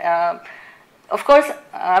the, of course,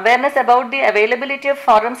 awareness about the availability of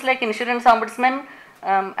forums like Insurance Ombudsman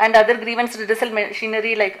and other grievance redressal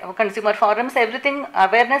machinery like consumer forums. Everything,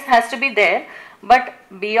 awareness has to be there, but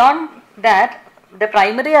beyond that, the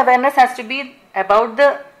primary awareness has to be about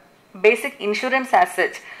the basic insurance as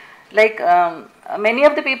such. Like many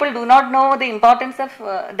of the people do not know the importance of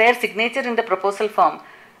their signature in the proposal form.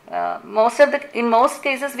 In most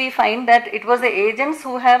cases, we find that it was the agents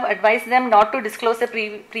who have advised them not to disclose a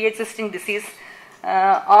pre-existing disease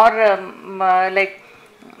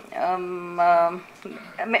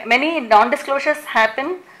many non-disclosures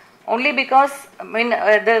happen only because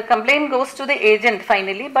the complaint goes to the agent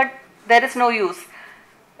finally, but there is no use.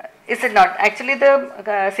 Is it not? Actually,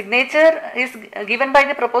 the signature is given by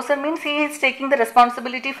the proposer means he is taking the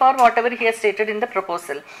responsibility for whatever he has stated in the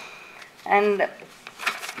proposal. And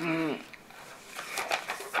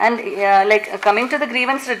like coming to the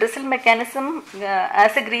grievance redressal mechanism,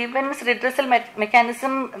 as a grievance redressal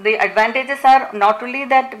mechanism, the advantages are not only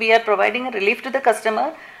that we are providing a relief to the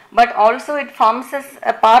customer, but also it forms as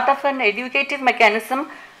a part of an educative mechanism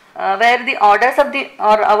where the orders of the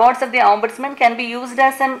or awards of the ombudsman can be used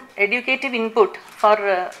as an educative input for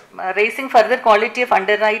raising further quality of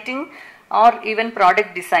underwriting or even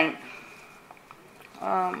product design.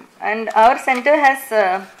 And our center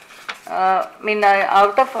has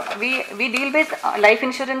we deal with life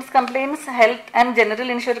insurance complaints, health and general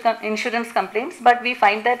insurance complaints, but we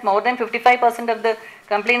find that more than 55% of the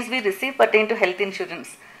complaints we receive pertain to health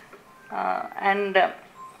insurance. And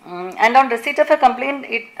on receipt of a complaint,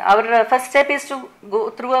 our first step is to go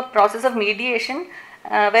through a process of mediation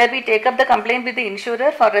where we take up the complaint with the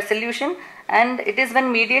insurer for resolution, and it is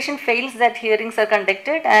when mediation fails that hearings are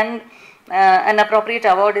conducted and an appropriate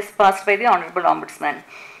award is passed by the Honorable Ombudsman.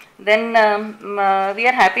 Then we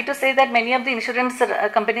are happy to say that many of the insurance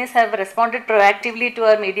companies have responded proactively to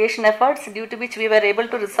our mediation efforts, due to which we were able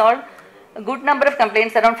to resolve a good number of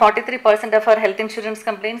complaints, around 43% of our health insurance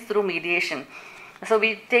complaints, through mediation. So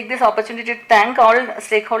we take this opportunity to thank all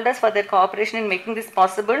stakeholders for their cooperation in making this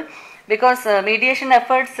possible, because mediation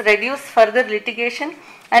efforts reduce further litigation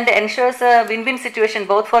and ensures a win-win situation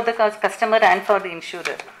both for the customer and for the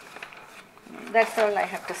insurer. That's all I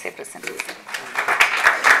have to say presently.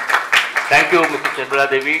 Thank you, Mr. Chandra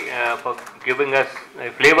Devi, for giving us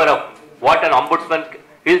a flavor of what an ombudsman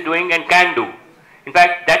is doing and can do. In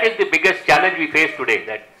fact, that is the biggest challenge we face today,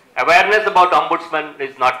 that awareness about ombudsman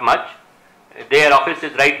is not much. Their office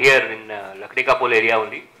is right here in Lakdekapul area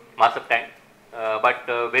only, Masap Tank. But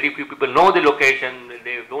very few people know the location,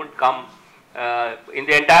 they don't come. In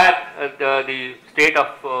the entire the state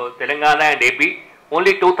of Telangana and AP,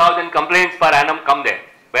 only 2,000 complaints per annum come there,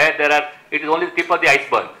 where it is only the tip of the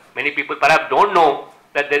iceberg. Many people perhaps don't know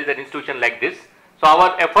that there is an institution like this. So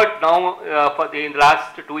our effort now in the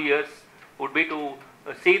last 2 years would be to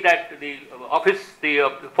see that the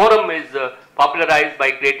forum is popularized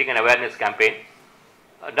by creating an awareness campaign.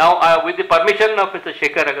 Now with the permission of Mr.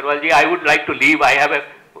 Shekhar Agarwalji, I would like to leave. I have an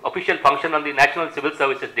official function on the National Civil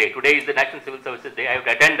Services Day. Today is the National Civil Services Day. I have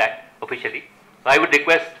to attend that officially. So I would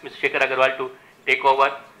request Mr. Shekhar Agarwal to take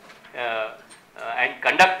over and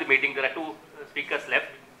conduct the meeting. There are 2 speakers left.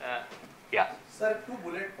 Yeah. Sir, 2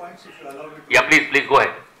 bullet points if you allow me to. Yeah, please go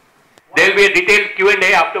ahead. There will be a detailed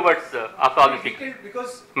Q&A afterwards after all the speakers.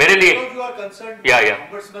 Because Merely, you are concerned with the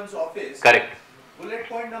Ombudsman's office. Correct. Bullet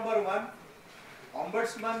point number 1,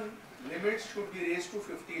 Ombudsman limits should be raised to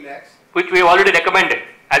 50 lakhs. Which we have already recommended,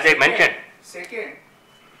 as I mentioned. Second,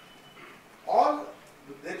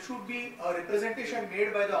 there should be a representation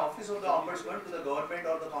made by the office of the Ombudsman to the government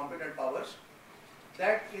or the competent powers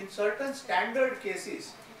that in certain standard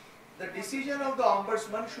cases, the decision of the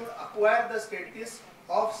Ombudsman should acquire the status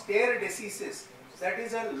of stare decisis. That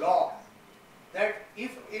is a law, that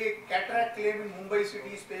if a cataract claim in Mumbai city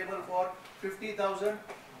is payable for 50,000,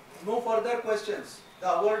 no further questions, the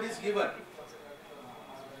award is given.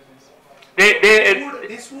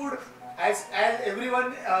 This would as everyone...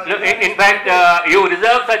 in fact, you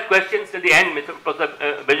reserve such questions till the end. Mr.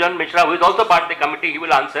 Professor Bijan Mishra, who is also part of the committee, he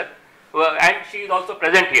will answer. And she is also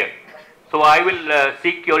present here. So I will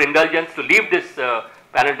seek your indulgence to leave this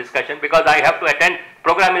panel discussion, because I have to attend.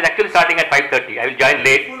 Program is actually starting at 5:30. I will join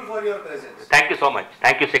late. For your presence. Thank you so much.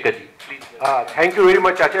 Thank you, Sekharji. Thank you very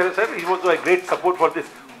much, Acharya sir. He was a great support for this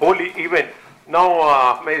whole event.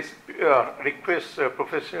 Now, may I request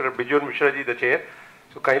Professor Bijan Mishra ji, the chair,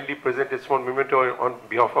 to kindly present a small memento on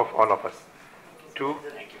behalf of all of us. To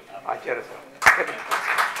Acharya sir.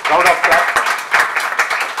 Round of applause.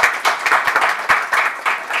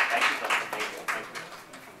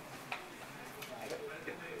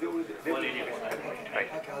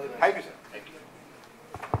 Thank you, sir. Thank you.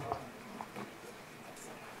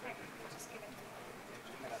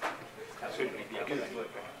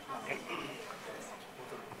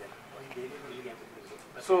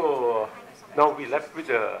 So now we left with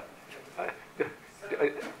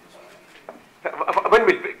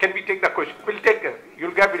can we take the question? We'll take.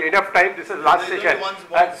 You'll get enough time. This is last session.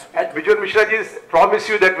 And Bijan Mishra ji promise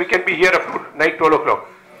you that we can be here up to night 12 o'clock.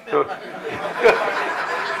 So.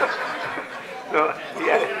 So,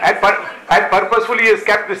 and purposefully he has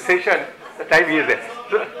kept this session the time he is there.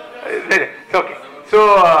 So, okay. So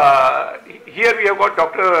here we have got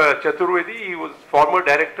Dr. Chaturvedi. He was former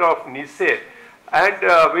director of NISE, and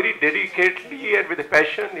very dedicatedly and with a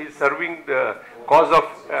passion is serving the cause of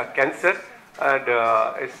cancer. And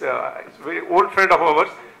it's a very old friend of ours,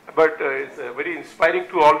 but it's very inspiring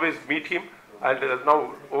to always meet him. And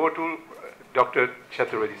now over to Dr.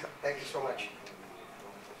 Chaturvedi sir. Thank you so much.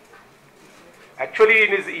 Actually, in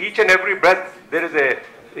his each and every breath, there is a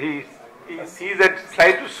he sees and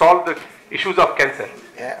tries to solve the issues of cancer.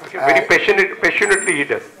 Yeah, okay, very passionately he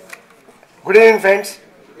does. Good evening, friends.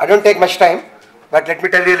 I don't take much time, but let me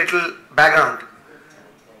tell you a little background.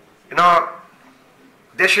 You know,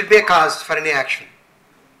 there should be a cause for any action,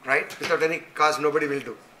 right? Without any cause, nobody will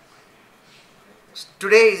do.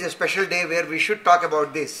 Today is a special day where we should talk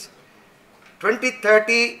about this.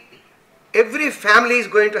 2030, every family is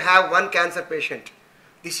going to have one cancer patient.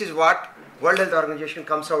 This is what World Health Organization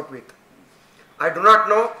comes out with. I do not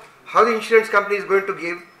know how the insurance company is going to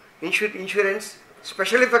give insurance,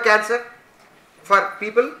 especially for cancer, for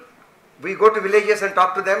people. We go to villages and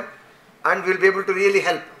talk to them, and we'll be able to really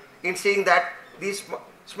help in seeing that these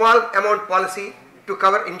small amount policy to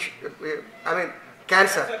cover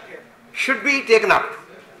cancer should be taken up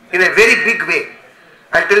in a very big way.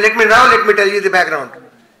 Let me tell you the background.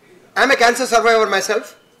 I am a cancer survivor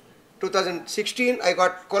myself. 2016 I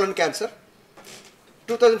got colon cancer.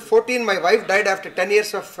 2014 my wife died after 10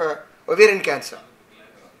 years of ovarian cancer.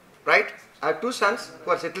 Right? I have two sons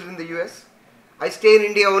who are settled in the US. I stay in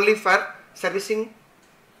India only for servicing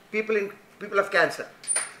people of cancer.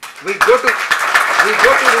 We go to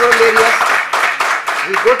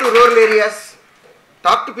rural areas,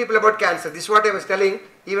 talk to people about cancer. This is what I was telling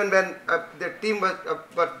even when the team was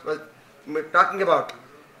talking about.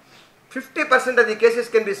 50% of the cases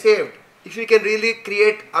can be saved if we can really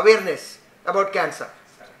create awareness about cancer.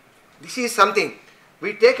 This is something.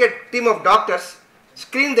 We take a team of doctors,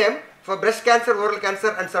 screen them for breast cancer, oral cancer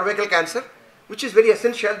and cervical cancer, which is very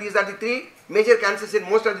essential. These are the three major cancers in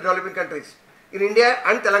most of the developing countries, in India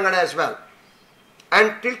and Telangana as well.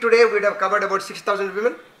 And till today we have covered about 6,000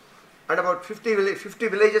 women and about 50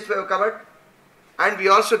 villages we have covered. And we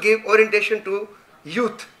also give orientation to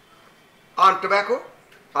youth on tobacco,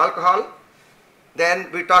 alcohol. Then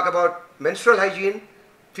we talk about menstrual hygiene,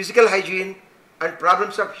 physical hygiene and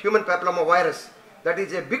problems of human papilloma virus. That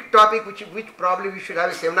is a big topic which probably we should have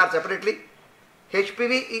a seminar separately.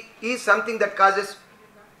 HPV is something that causes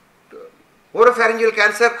oropharyngeal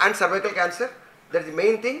cancer and cervical cancer. That is the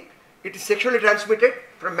main thing. It is sexually transmitted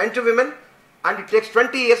from men to women and it takes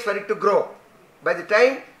 20 years for it to grow. By the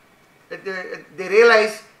time they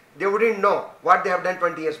realize, they wouldn't know what they have done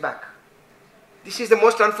 20 years back. This is the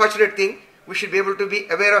most unfortunate thing. We should be able to be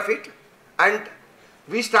aware of it. And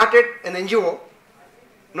we started an NGO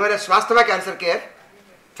known as Swasthava Cancer Care,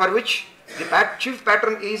 for which the chief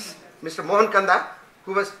patron is Mr. Mohan Kanda,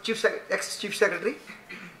 who was ex-chief secretary,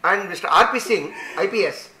 and Mr. R.P. Singh,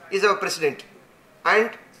 IPS, is our president.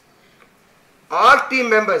 And all team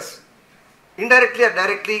members indirectly or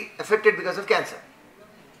directly affected because of cancer.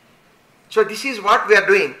 So this is what we are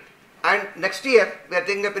doing, and next year we are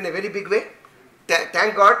taking up in a very big way.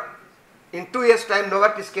 Thank God, in 2 years' time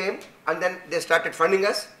Novartis came and then they started funding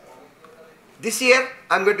us. This year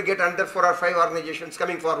I am going to get another 4 or 5 organizations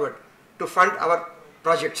coming forward to fund our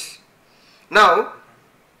projects. Now,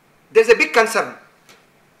 there is a big concern.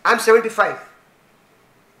 I am 75,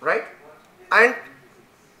 right? And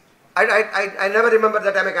I never remember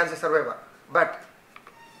that I am a cancer survivor. But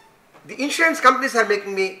the insurance companies are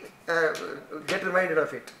making me get reminded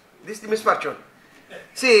of it. This is the misfortune.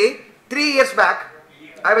 See, 3 years back,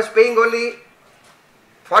 I was paying only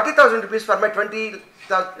 40,000 rupees for my 20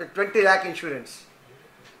 lakh insurance.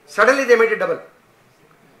 Suddenly they made it double.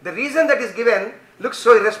 The reason that is given looks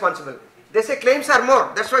so irresponsible. They say claims are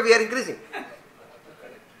more, that's why we are increasing.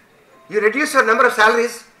 You reduce your number of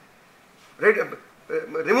salaries,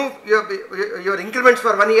 remove your increments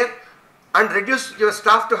for 1 year and reduce your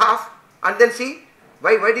staff to half, and then see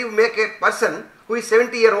why do you make a person who is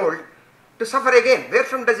 70-year-old to suffer again? Where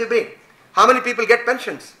from does he bring? How many people get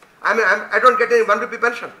pensions? I don't get any 1 rupee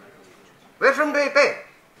pension. Where from do I pay?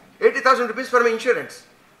 80,000 rupees for my insurance.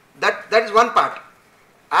 That is one part.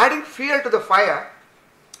 Adding fuel to the fire,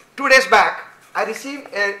 2 days back, I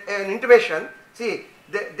received an intimation. See,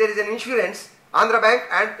 there is an insurance, Andhra Bank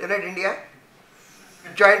and United India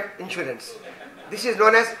joint insurance. This is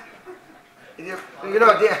known as, the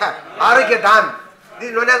Arogya Dan. This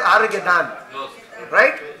is known as Arogya Dan,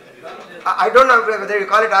 right? I don't know whether you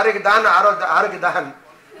call it Arogya Dan or Arogya Dan.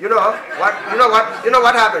 You know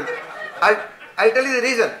what happened? I'll tell you the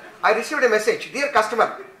reason. I received a message, dear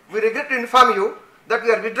customer, we regret to inform you that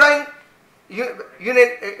we are withdrawing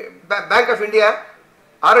Bank of India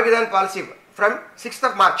Arogyan policy from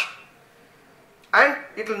 6th of March, and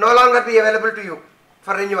it will no longer be available to you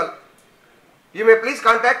for renewal. You may please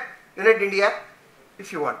contact United India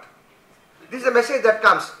if you want. This is a message that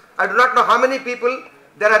comes. I do not know how many people,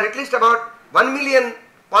 there are at least about 1 million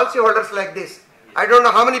policy holders like this. I don't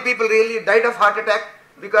know how many people really died of heart attack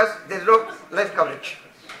because there is no life coverage.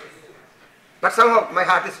 But somehow my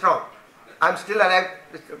heart is strong. I am still alive,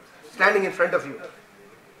 standing in front of you.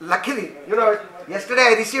 Luckily, yesterday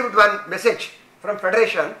I received one message from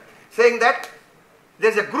Federation saying that there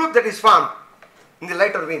is a group that is formed in the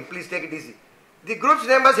lighter vein. Please take it easy. The group's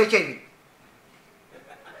name was HIV.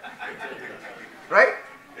 Right?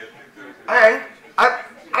 And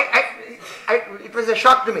it was a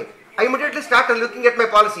shock to me. I immediately started looking at my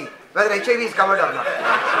policy, whether HIV is covered or not.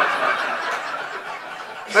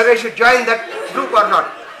 Whether I should join that group or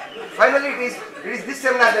not. Finally, it is this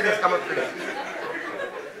seminar that has come up today.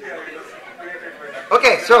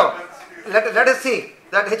 Okay, so let us see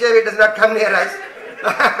that HIV does not come near us.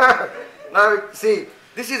 Now, see,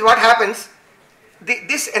 this is what happens.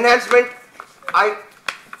 This enhancement, I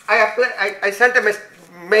sent a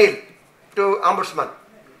mail to Ombudsman.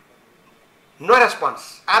 No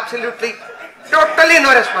response. Absolutely, totally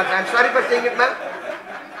no response. I am sorry for saying it, ma'am.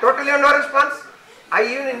 Totally no response. I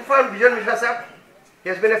even informed Vijay Mishra sir. He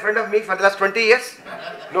has been a friend of me for the last 20 years.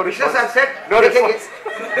 No Mishra response. sir said, No response.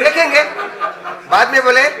 देखेंगे. बाद में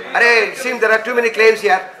बोले, अरे, it seems there are too many claims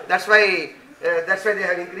here. That's why they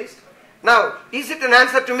have increased. Now, is it an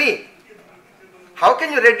answer to me? How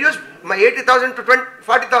can you reduce my 80,000 to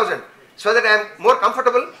 40,000 so that I am more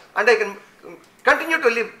comfortable and I can continue to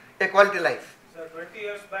live a quality life? Sir, 20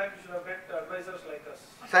 years back you should have met advisors like us.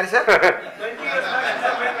 Sorry, sir? 20 years back you should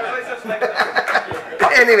have met advisors like us.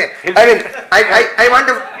 Anyway, I mean, I want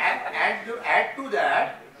to... And to add to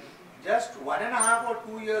that, just 1.5 or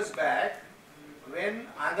 2 years back, when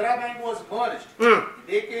Andhra Bank was merged,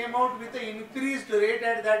 they came out with an increased rate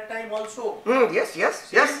at that time also. Yes.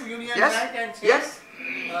 Same Union Bank and same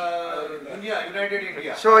United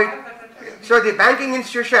India. So the banking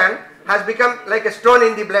institution has become like a stone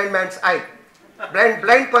in the blind man's eye.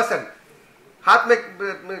 Blind person. हाथ में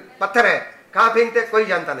पत्थर है, कहाँ फेंकते कोई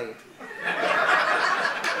जानता नहीं.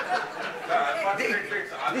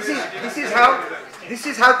 This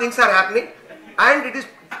is how things are happening, and it is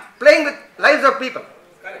playing with lives of people.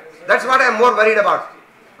 That's what I am more worried about.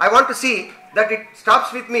 I want to see that it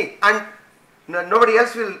stops with me and nobody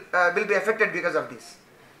else will be affected because of this.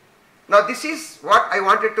 Now this is what I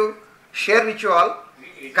wanted to share with you all.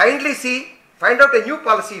 Kindly find out a new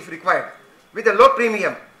policy if required with a low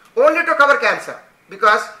premium only to cover cancer,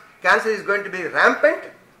 because cancer is going to be rampant.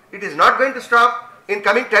 It is not going to stop. In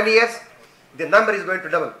coming 10 years, the number is going to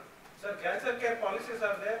double. Sir, cancer care policies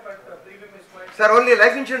are there, but the premium is quite... Sir, only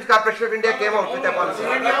Life Insurance Corporation of India came out with a policy.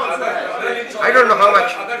 I don't know how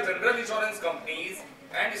much. Other general insurance companies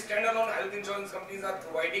and standalone health insurance companies are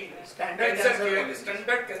providing standard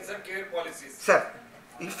cancer care policies. Sir,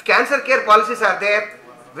 if cancer care policies are there,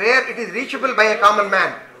 where it is reachable by a common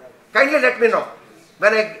man, kindly let me know.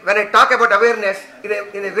 When I talk about awareness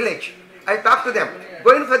in a village, I talk to them.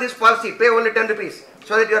 Go in for this policy, pay only 10 rupees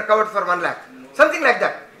so that you are covered for 1 lakh. Something like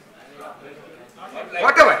that.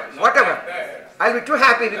 Whatever. I'll be too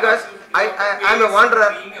happy because I'm a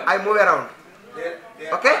wanderer. I move around. There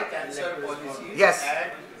Okay? are cancer policies Yes.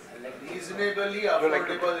 at reasonably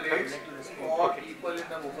affordable rates for people in the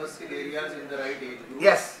Mufassal areas in the right age group.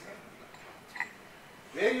 Yes.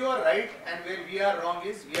 Where you are right and where we are wrong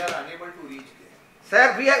is we are unable to reach there.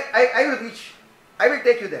 Sir, I will reach. I will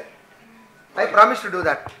take you there. I promise to do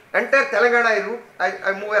that. Entire Telangana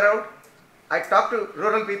I move around. I talk to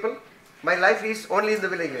rural people. My life is only in the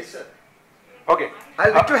villages. Okay.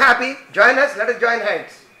 I'll be too happy. Join us. Let us join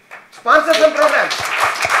hands. Sponsor some programs.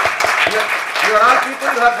 You are all people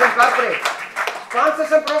who have been corporate. Sponsor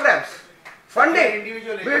some programs. Funding. We will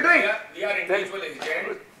do it. We are individual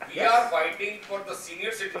agents. We are fighting for the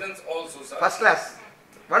senior citizens also, sir. First class.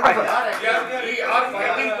 Wonderful. We are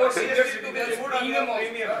fighting for senior citizens premium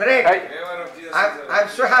also. Great. I'm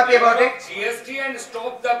so happy about it. GST and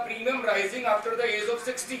stop the premium rising after the age of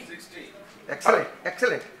 60.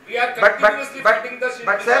 Excellent. We are continuously fighting the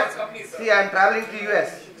But insurance sir, companies, sir. see, I am traveling to US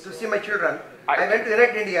to see my children. I went to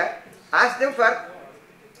United India, asked them for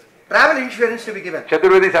travel insurance to be given.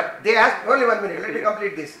 Chaturvedi sir. They asked, only 1 minute, let me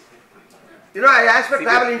complete this. I asked for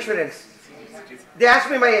travel insurance. They asked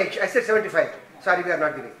me my age. I said 75. Sorry, we are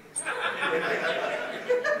not giving.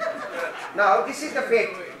 Now, this is the fate.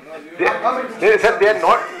 Sir, they are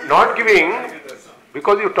not giving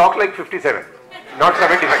because you talk like 57, not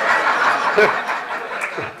 75.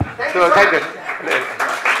 So thank you.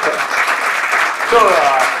 So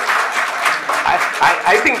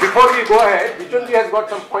I think before we go ahead, Vijayji has got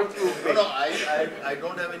some points to make. No, I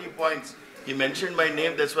don't have any points. He mentioned my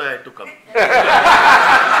name, that's why I had to come.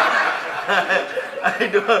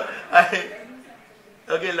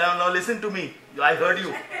 Okay, now listen to me. I heard you.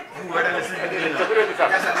 You better listen to me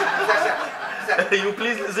now. You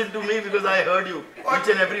please listen to me because I heard you. Each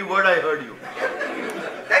and every word I heard you.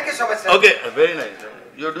 Thank you so much, sir. Okay, very nice.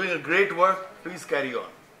 You're doing a great work. Please carry on.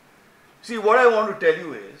 See, what I want to tell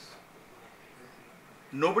you is,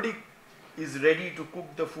 nobody is ready to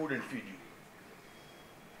cook the food and feed you.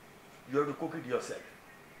 You have to cook it yourself.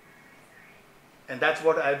 And that's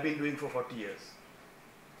what I've been doing for 40 years.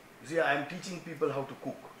 You see, I am teaching people how to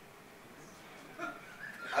cook.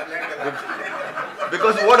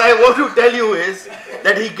 Because what I want to tell you is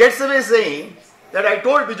that he gets away saying that I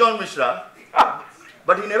told Bijon Mishra,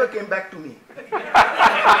 but he never came back to me. He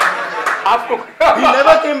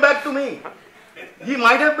never came back to me. He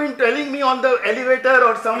might have been telling me on the elevator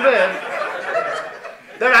or somewhere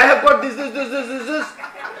that I have got this.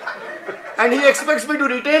 And he expects me to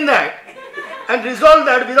retain that and resolve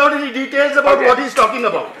that without any details about what he's talking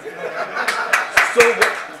about. So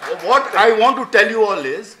what I want to tell you all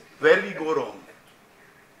is where we go wrong.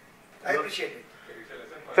 I appreciate it.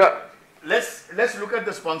 Sir, let's look at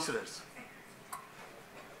the sponsors.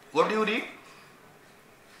 What do you read?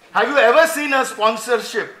 Have you ever seen a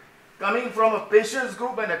sponsorship coming from a patients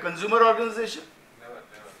group and a consumer organization? Never.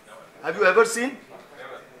 Have you ever seen?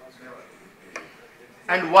 Never.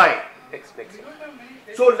 And why?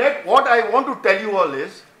 So what I want to tell you all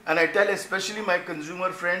is, and I tell especially my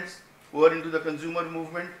consumer friends who are into the consumer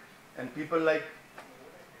movement and people like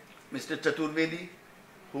Mr. Chaturvedi,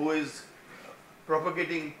 who is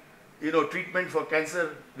propagating, treatment for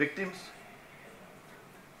cancer victims.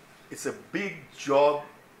 It's a big job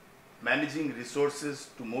managing resources,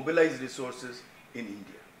 to mobilize resources in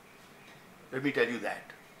India. Let me tell you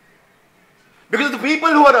that. Because the people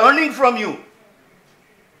who are earning from you,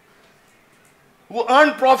 who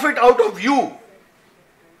earn profit out of you,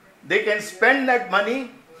 they can spend that money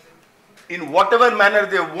in whatever manner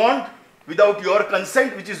they want without your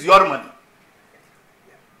consent, which is your money.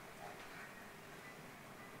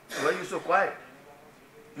 Why are you so quiet?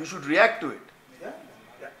 You should react to it.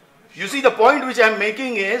 You see, the point which I am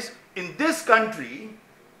making is, in this country,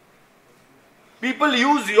 people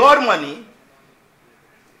use your money,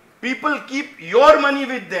 people keep your money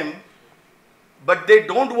with them, but they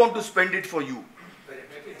don't want to spend it for you.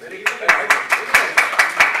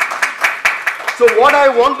 So what I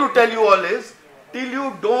want to tell you all is, till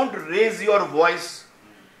you don't raise your voice,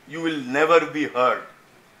 you will never be heard.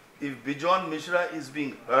 If Bijon Mishra is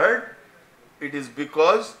being heard, it is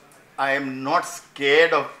because I am not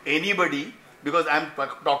scared of anybody, because I am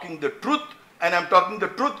talking the truth, and I am talking the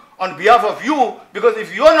truth on behalf of you, because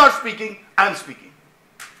if you are not speaking, I am speaking.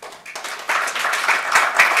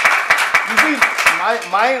 You see,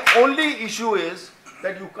 my only issue is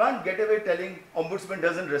that you can't get away telling Ombudsman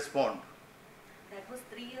doesn't respond. That was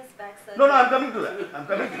 3 years back, sir. No, I'm coming to that. I'm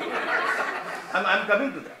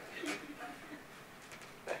coming to that.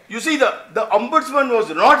 You see, the Ombudsman was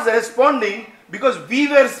not responding because we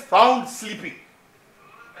were found sleeping.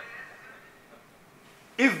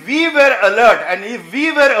 If we were alert and if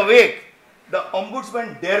we were awake, the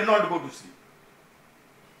Ombudsman dare not go to sleep.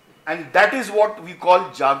 And that is what we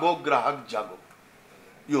call Jago Grahak Jago.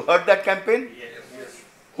 You heard that campaign? Yes.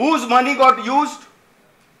 Whose money got used?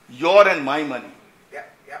 Your and my money.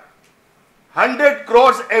 100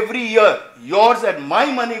 crores every year, yours and my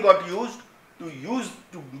money got used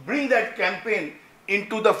to bring that campaign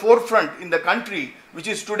into the forefront in the country, which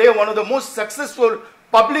is today one of the most successful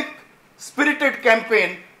public spirited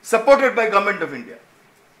campaign supported by Government of India.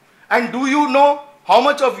 And do you know how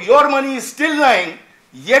much of your money is still lying,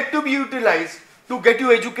 yet to be utilized to get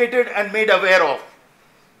you educated and made aware of?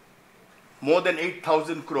 More than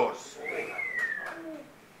 8,000 crores.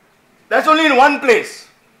 That's only in one place.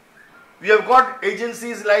 We have got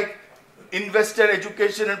agencies like Investor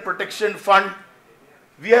Education and Protection Fund.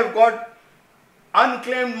 We have got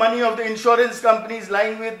unclaimed money of the insurance companies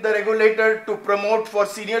lying with the regulator to promote for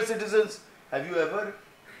senior citizens. Have you ever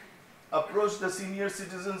approached the senior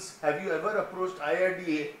citizens? Have you ever approached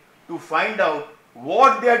IRDA to find out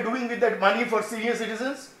what they are doing with that money for senior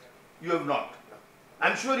citizens? You have not.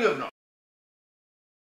 I'm sure you have not.